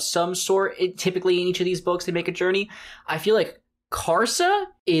 of some sort. Typically in each of these books, they make a journey. I feel like Karsa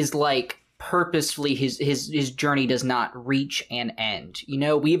is like purposefully his journey does not reach an end.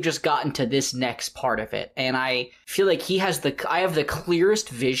 We've just gotten to this next part of it, and I feel like I have the clearest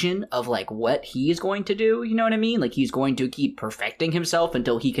vision of like what he is going to do. You know what I mean? Like he's going to keep perfecting himself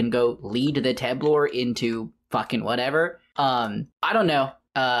until he can go lead the Tavore into fucking whatever. I don't know.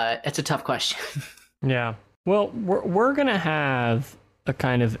 It's a tough question. Yeah. Well, we're gonna have a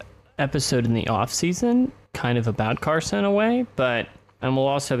kind of episode in the off season, kind of about Karsa in a way, and we'll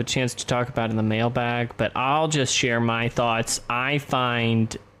also have a chance to talk about it in the mailbag, but I'll just share my thoughts. I'm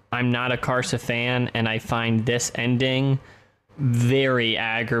not a Karsa fan, and I find this ending very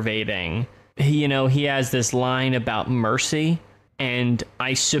aggravating. He has this line about mercy, and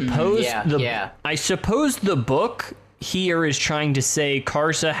I suppose I suppose the book here is trying to say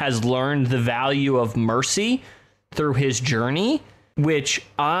Karsa has learned the value of mercy through his journey, which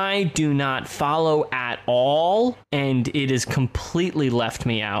I do not follow at all, and it has completely left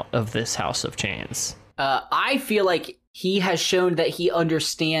me out of this House of Chains. I feel like he has shown that he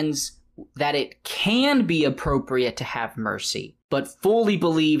understands that it can be appropriate to have mercy, but fully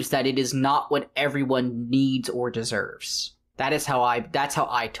believes that it is not what everyone needs or deserves. That's how I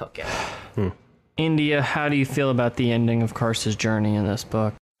took it. India, how do you feel about the ending of Karsa's journey in this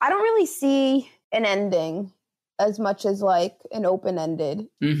book? I don't really see an ending as much as like an open-ended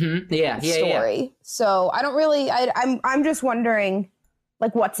story. So I don't really, I'm just wondering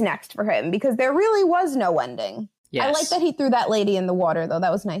like what's next for him, because there really was no ending. Yes. I like that he threw that lady in the water though.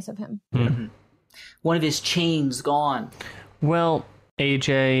 That was nice of him. Mm-hmm. One of his chains gone. Well,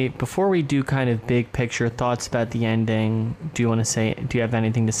 AJ, before we do kind of big picture thoughts about the ending, do you have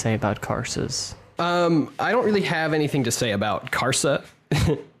anything to say about Karsa's? I don't really have anything to say about Karsa.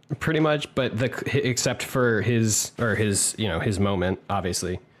 Pretty much, but except for his moment,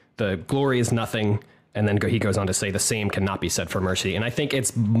 obviously. The glory is nothing, and then he goes on to say the same cannot be said for mercy. And I think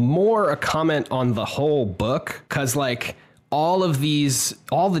it's more a comment on the whole book, because like all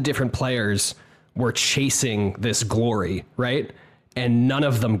the different players were chasing this glory, right? And none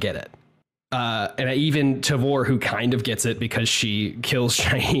of them get it. And even Tavore, who kind of gets it because she kills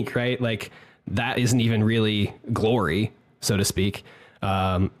Shaik, right? Like that isn't even really glory, so to speak.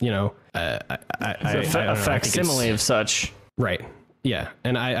 A facsimile of such. Right. Yeah.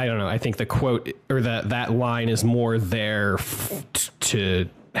 And I don't know. I think the quote or that line is more there to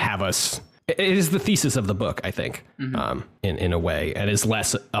have us. It is the thesis of the book, I think, in a way, and is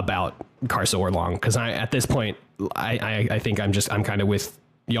less about Karsa Orlong. Because at this point, I think I'm kind of with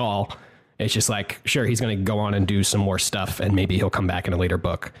y'all. It's just like, sure, he's going to go on and do some more stuff, and maybe he'll come back in a later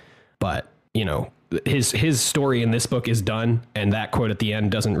book. But his story in this book is done, and that quote at the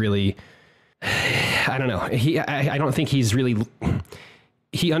end doesn't really, I don't know. I don't think he's really,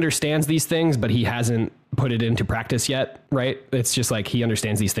 he understands these things, but he hasn't put it into practice yet, right? It's just like he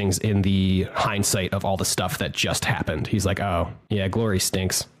understands these things in the hindsight of all the stuff that just happened. He's like, oh, yeah, glory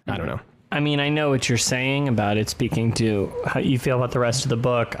stinks. I don't know. I mean, I know what you're saying about it speaking to how you feel about the rest of the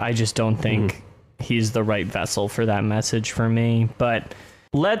book. I just don't think he's the right vessel for that message for me. But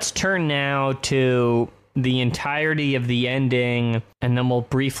let's turn now to the entirety of the ending, and then we'll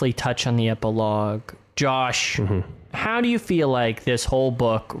briefly touch on the epilogue. Josh, how do you feel like this whole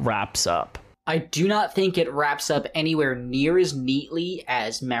book wraps up? I do not think it wraps up anywhere near as neatly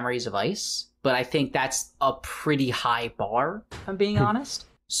as Memories of Ice, but I think that's a pretty high bar, if I'm being honest.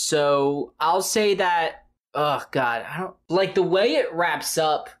 So I'll say that, oh God, I don't like the way it wraps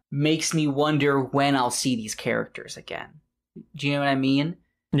up makes me wonder when I'll see these characters again. Do you know what I mean?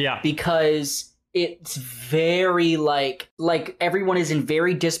 Yeah. Because it's very like everyone is in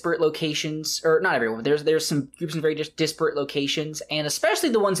very disparate locations, or not everyone. There's some groups in very disparate locations, and especially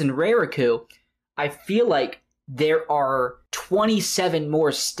the ones in Readthrough, I feel like there are 27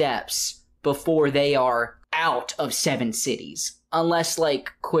 more steps before they are out of 7 cities. Unless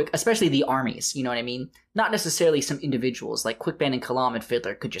especially the armies, you know what I mean? Not necessarily some individuals, like Quickband and Kalam and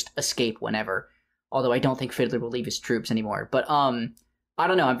Fiddler could just escape whenever. Although I don't think Fiddler will leave his troops anymore. But I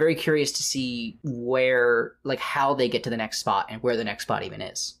don't know. I'm very curious to see how they get to the next spot and where the next spot even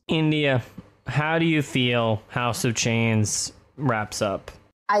is. India, how do you feel House of Chains wraps up?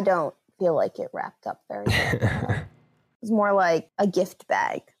 I don't feel like it wrapped up very well. It was more like a gift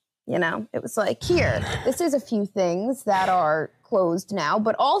bag, you know? It was like, here, this is a few things that are closed now,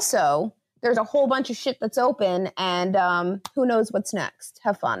 but also there's a whole bunch of shit that's open, and who knows what's next.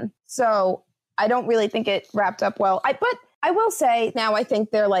 Have fun. So I don't really think it wrapped up well. But I will say now I think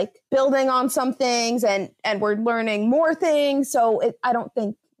they're like building on some things and we're learning more things. So I don't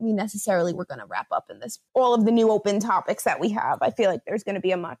think we necessarily were going to wrap up in this, all of the new open topics that we have. I feel like there's going to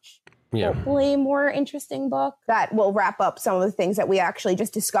be a much hopefully more interesting book that will wrap up some of the things that we actually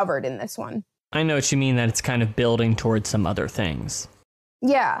just discovered in this one. I know what you mean, that it's kind of building towards some other things.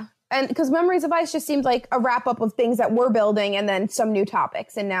 Yeah. And because Memories of Ice just seemed like a wrap up of things that we're building and then some new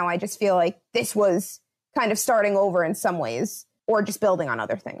topics. And now I just feel like this was kind of starting over in some ways or just building on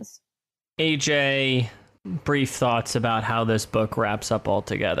other things. AJ, brief thoughts about how this book wraps up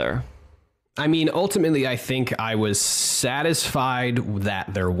altogether. I mean, ultimately, I think I was satisfied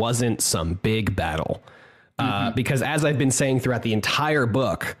that there wasn't some big battle. Because as I've been saying throughout the entire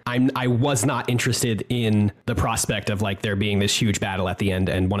book, I was not interested in the prospect of like there being this huge battle at the end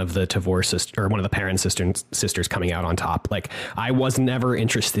and one of the Tavore sister or one of the Perrin sisters coming out on top. Like I was never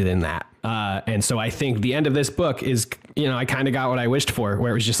interested in that. And so I think the end of this book is, I kind of got what I wished for,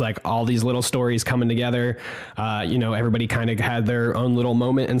 where it was just like all these little stories coming together. Everybody kind of had their own little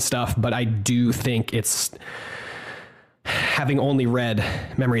moment and stuff. But I do think it's, having only read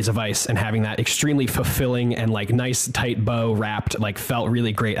Memories of Ice and having that extremely fulfilling and like nice tight bow wrapped, like felt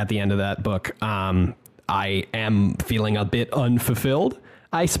really great at the end of that book. I am feeling a bit unfulfilled,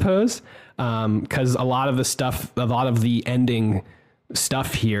 I suppose, because a lot of the ending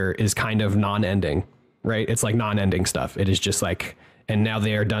stuff here is kind of non-ending, right? It's like non-ending stuff. It is just like, and now they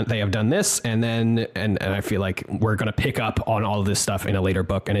have done this, and I feel like we're going to pick up on all of this stuff in a later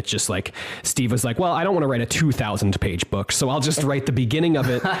book. And it's just like, Steve was like, well, I don't want to write a 2,000 page book, so I'll just write the beginning of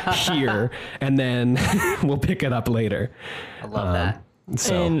it here, and then we'll pick it up later. I love that.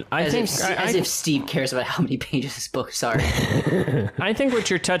 So, and as if Steve cares about how many pages this book's are. I think what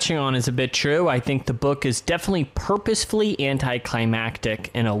you're touching on is a bit true. I think the book is definitely purposefully anticlimactic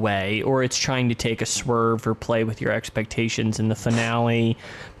in a way, or it's trying to take a swerve or play with your expectations in the finale.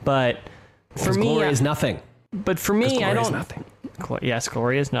 But for me, glory is nothing. But for me, I don't. Nothing. Yes,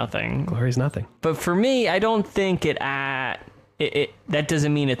 glory is nothing. Glory is nothing. But for me, I don't think that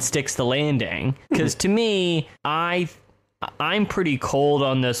doesn't mean it sticks the landing. Because to me, I'm pretty cold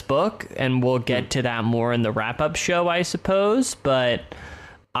on this book, and we'll get to that more in the wrap-up show, I suppose. But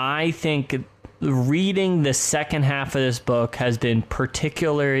I think reading the second half of this book has been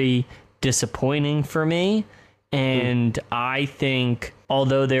particularly disappointing for me. And I think,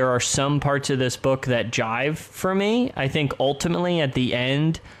 although there are some parts of this book that jive for me, I think ultimately at the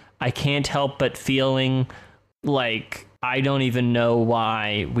end, I can't help but feeling like I don't even know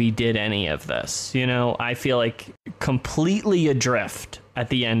why we did any of this. I feel like completely adrift at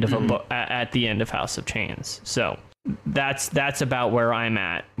the end of a book, at the end of House of Chains. So that's about where I'm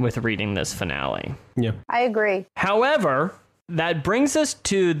at with reading this finale. Yeah, I agree. However, that brings us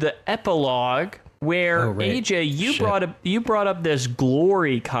to the epilogue, where AJ, you brought up this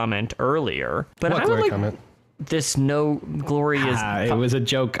glory comment earlier, but what glory comment? This no glory is. It was a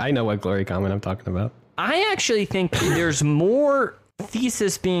joke. I know what glory comment I'm talking about. I actually think there's more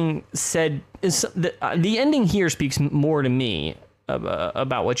thesis being said. The ending here speaks more to me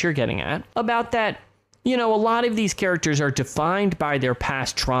about what you're getting at. About that, a lot of these characters are defined by their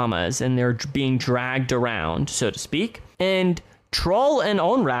past traumas, and they're being dragged around, so to speak. And Troll and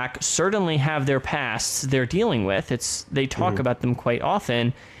Onrak certainly have their pasts they're dealing with. They talk about them quite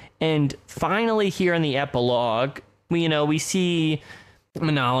often. And finally here in the epilogue, we see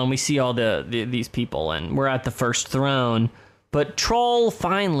Malazan, we see all these people, and we're at the first throne. But Troll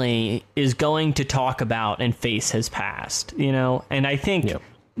finally is going to talk about and face his past, and I think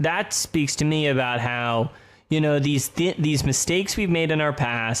that speaks to me about how, these mistakes we've made in our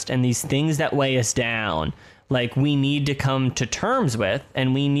past and these things that weigh us down, like we need to come to terms with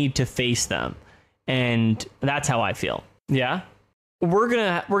and we need to face them. And that's how I feel. Yeah. We're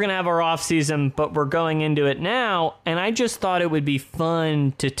gonna have our off season, but we're going into it now. And I just thought it would be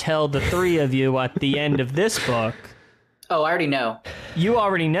fun to tell the three of you at the end of this book. Oh, I already know. You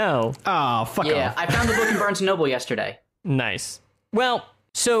already know. Oh, fuck off. Yeah, I found the book in Barnes & Noble yesterday. Nice. Well,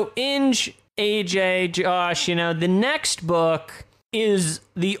 so Inge, AJ, Josh, the next book is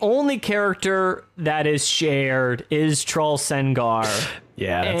the only character that is shared is Troll Sengar.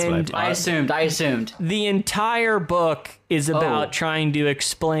 Yeah, that's what I thought. I assumed. The entire book is about trying to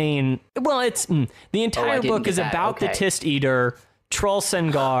explain... Well, the entire book is about the Tist Eater, Troll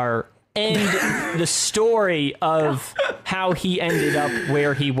Sengar, and the story of how he ended up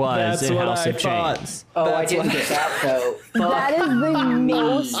where he was in House of Chains. Oh, I didn't get that though. That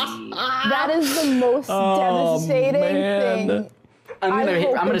is the most devastating thing. I'm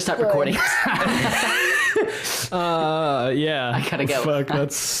gonna stop recording. Yeah. I gotta go. Fuck,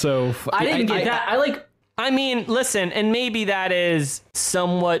 that's so funny. I didn't get that. I mean, listen, and maybe that is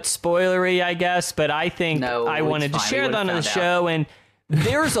somewhat spoilery, I guess, but I think I wanted to share that on the show, and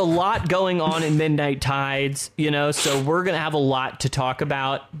there's a lot going on in Midnight Tides, so we're going to have a lot to talk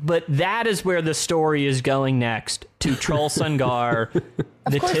about, but that is where the story is going next, to Troll Sengar,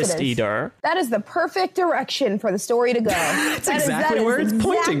 the Tist Eater. That is the perfect direction for the story to go. That's exactly where it's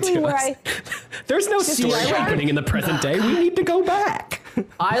pointing to us. There's no story happening in the present day. We need to go back.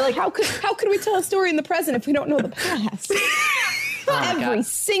 How could we tell a story in the present if we don't know the past? Every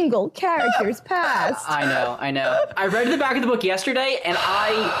single character's past. I know. I read the back of the book yesterday, and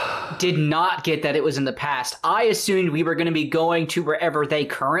I did not get that it was in the past. I assumed we were going to be going to wherever they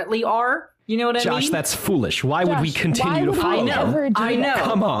currently are. You know what I mean? Josh, that's foolish. Why would we continue to follow them? I know.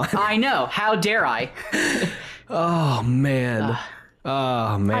 Come on. I know. How dare I? Oh, man.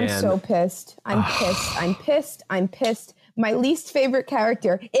 I'm so pissed. I'm pissed. My least favorite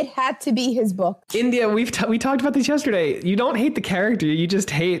character. It had to be his book. India, we talked about this yesterday. You don't hate the character. You just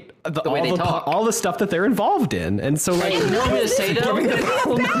hate all the stuff that they're involved in. And so, like, you know what I'm going to say, though? You know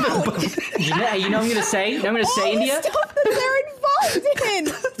what I'm going to say? India? Stuff that they're involved in.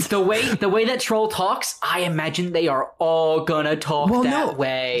 The way that Troll talks, I imagine they are all going to talk that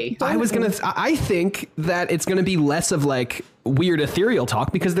way. I think that it's going to be less of, like, weird ethereal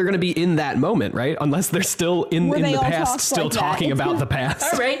talk because they're going to be in that moment, right? Unless they're still in the past, still talking about the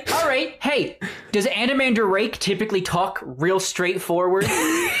past. All right. Hey, does Andamander Rake typically talk real straightforward?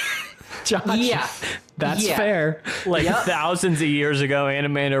 Josh, yeah. That's fair. Like thousands of years ago,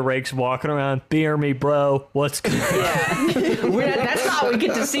 Andamander Rake's walking around, beer me, bro. What's good? Yeah. That's not what we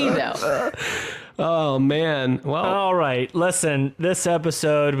get to see, though. Oh, man. Well, all right. Listen, this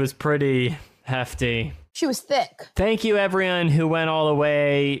episode was pretty hefty. She was thick. Thank you, everyone who went all the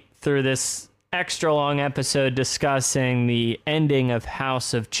way through this extra long episode discussing the ending of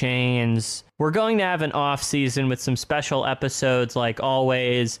House of Chains. We're going to have an off season with some special episodes like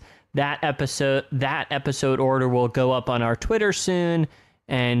always. That episode order will go up on our Twitter soon,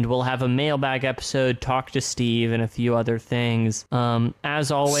 and we'll have a mailbag episode, talk to Steve, and a few other things.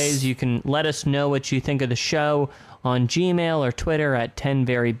 As always, you can let us know what you think of the show on Gmail or Twitter at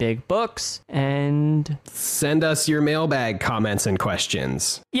 10verybig.books, and send us your mailbag comments and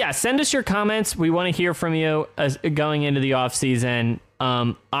questions. Yeah, send us your comments. We want to hear from you as going into the off season.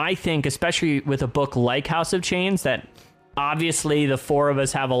 I think, especially with a book like House of Chains, that obviously the four of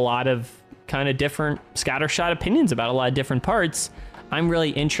us have a lot of kind of different scattershot opinions about a lot of different parts. I'm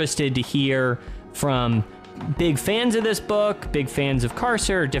really interested to hear from big fans of this book, big fans of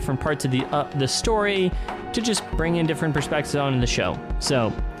Carcer, different parts of the story, to just bring in different perspectives on the show.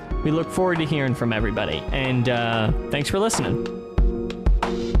 So we look forward to hearing from everybody, and thanks for listening.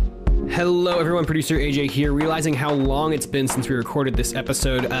 Hello, everyone. Producer AJ here. Realizing how long it's been since we recorded this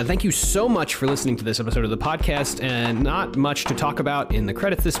episode, thank you so much for listening to this episode of the podcast, and not much to talk about in the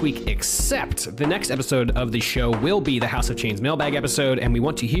credits this week, except the next episode of the show will be the House of Chains mailbag episode, and we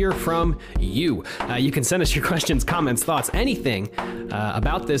want to hear from you. You can send us your questions, comments, thoughts, anything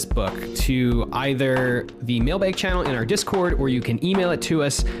about this book to either the mailbag channel in our Discord, or you can email it to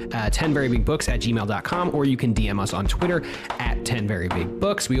us at 10verybigbooks@gmail.com, or you can DM us on Twitter at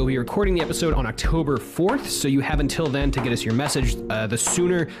 10verybigbooks. We will be recording recording the episode on October 4th, so you have until then to get us your message. The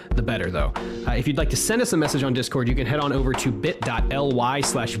sooner, the better, though. If you'd like to send us a message on Discord, you can head on over to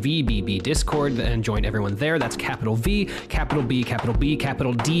bit.ly/VBB Discord and join everyone there. That's capital V, capital B, capital B,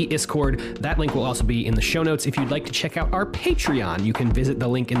 capital D Discord. That link will also be in the show notes. If you'd like to check out our Patreon, you can visit the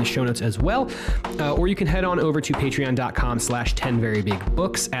link in the show notes as well. Or you can head on over to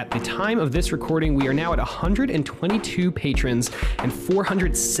patreon.com/10verybigbooks. At the time of this recording, we are now at 122 patrons and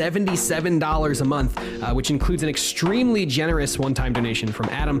 $477 a month, which includes an extremely generous one-time donation from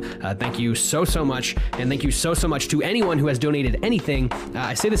Adam. Thank you so much. And thank you so much to anyone who has donated anything.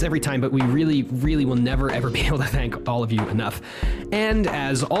 I say this every time, but we really will never ever be able to thank all of you enough. And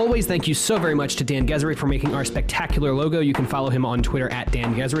as always, thank you so very much to Dan Geserick for making our spectacular logo. You can follow him on Twitter at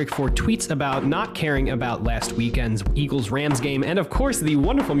Dan Geserick for tweets about not caring about last weekend's Eagles-Rams game. And of course, the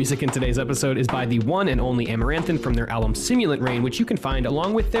wonderful music in today's episode is by the one and only Amaranthin from their album Simulant Rain, which you can find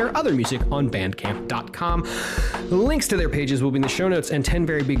along with their other music on bandcamp.com. Links to their pages will be in the show notes, and 10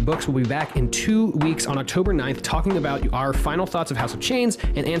 Very Big Books will be back in 2 weeks on October 9th, talking about our final thoughts of House of Chains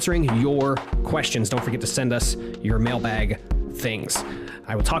and answering your questions. Don't forget to send us your mailbag things.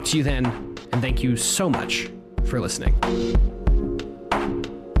 I will talk to you then, and thank you so much for listening.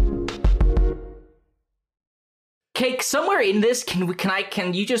 Cake, somewhere in this, can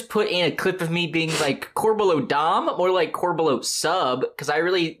you just put in a clip of me being like Corbulo Dom or like Corbulo Sub? Because I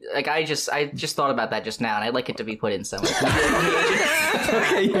really I just thought about that just now, and I'd like it to be put in somewhere.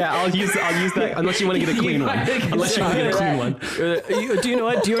 Okay, yeah, I'll use that unless you want to get a clean one. Unless you want to get a clean one. Do you know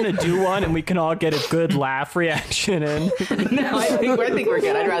what? Do you want to do one and we can all get a good laugh reaction in? No, I think we're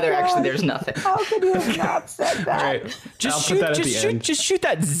good. I'd rather actually there's nothing. How could you have not said that? All right, I'll put that at the end. Just shoot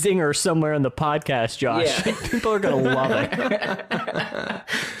that zinger somewhere in the podcast, Josh. Yeah. People are gonna love it.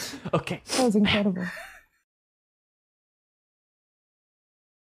 Okay. That was incredible.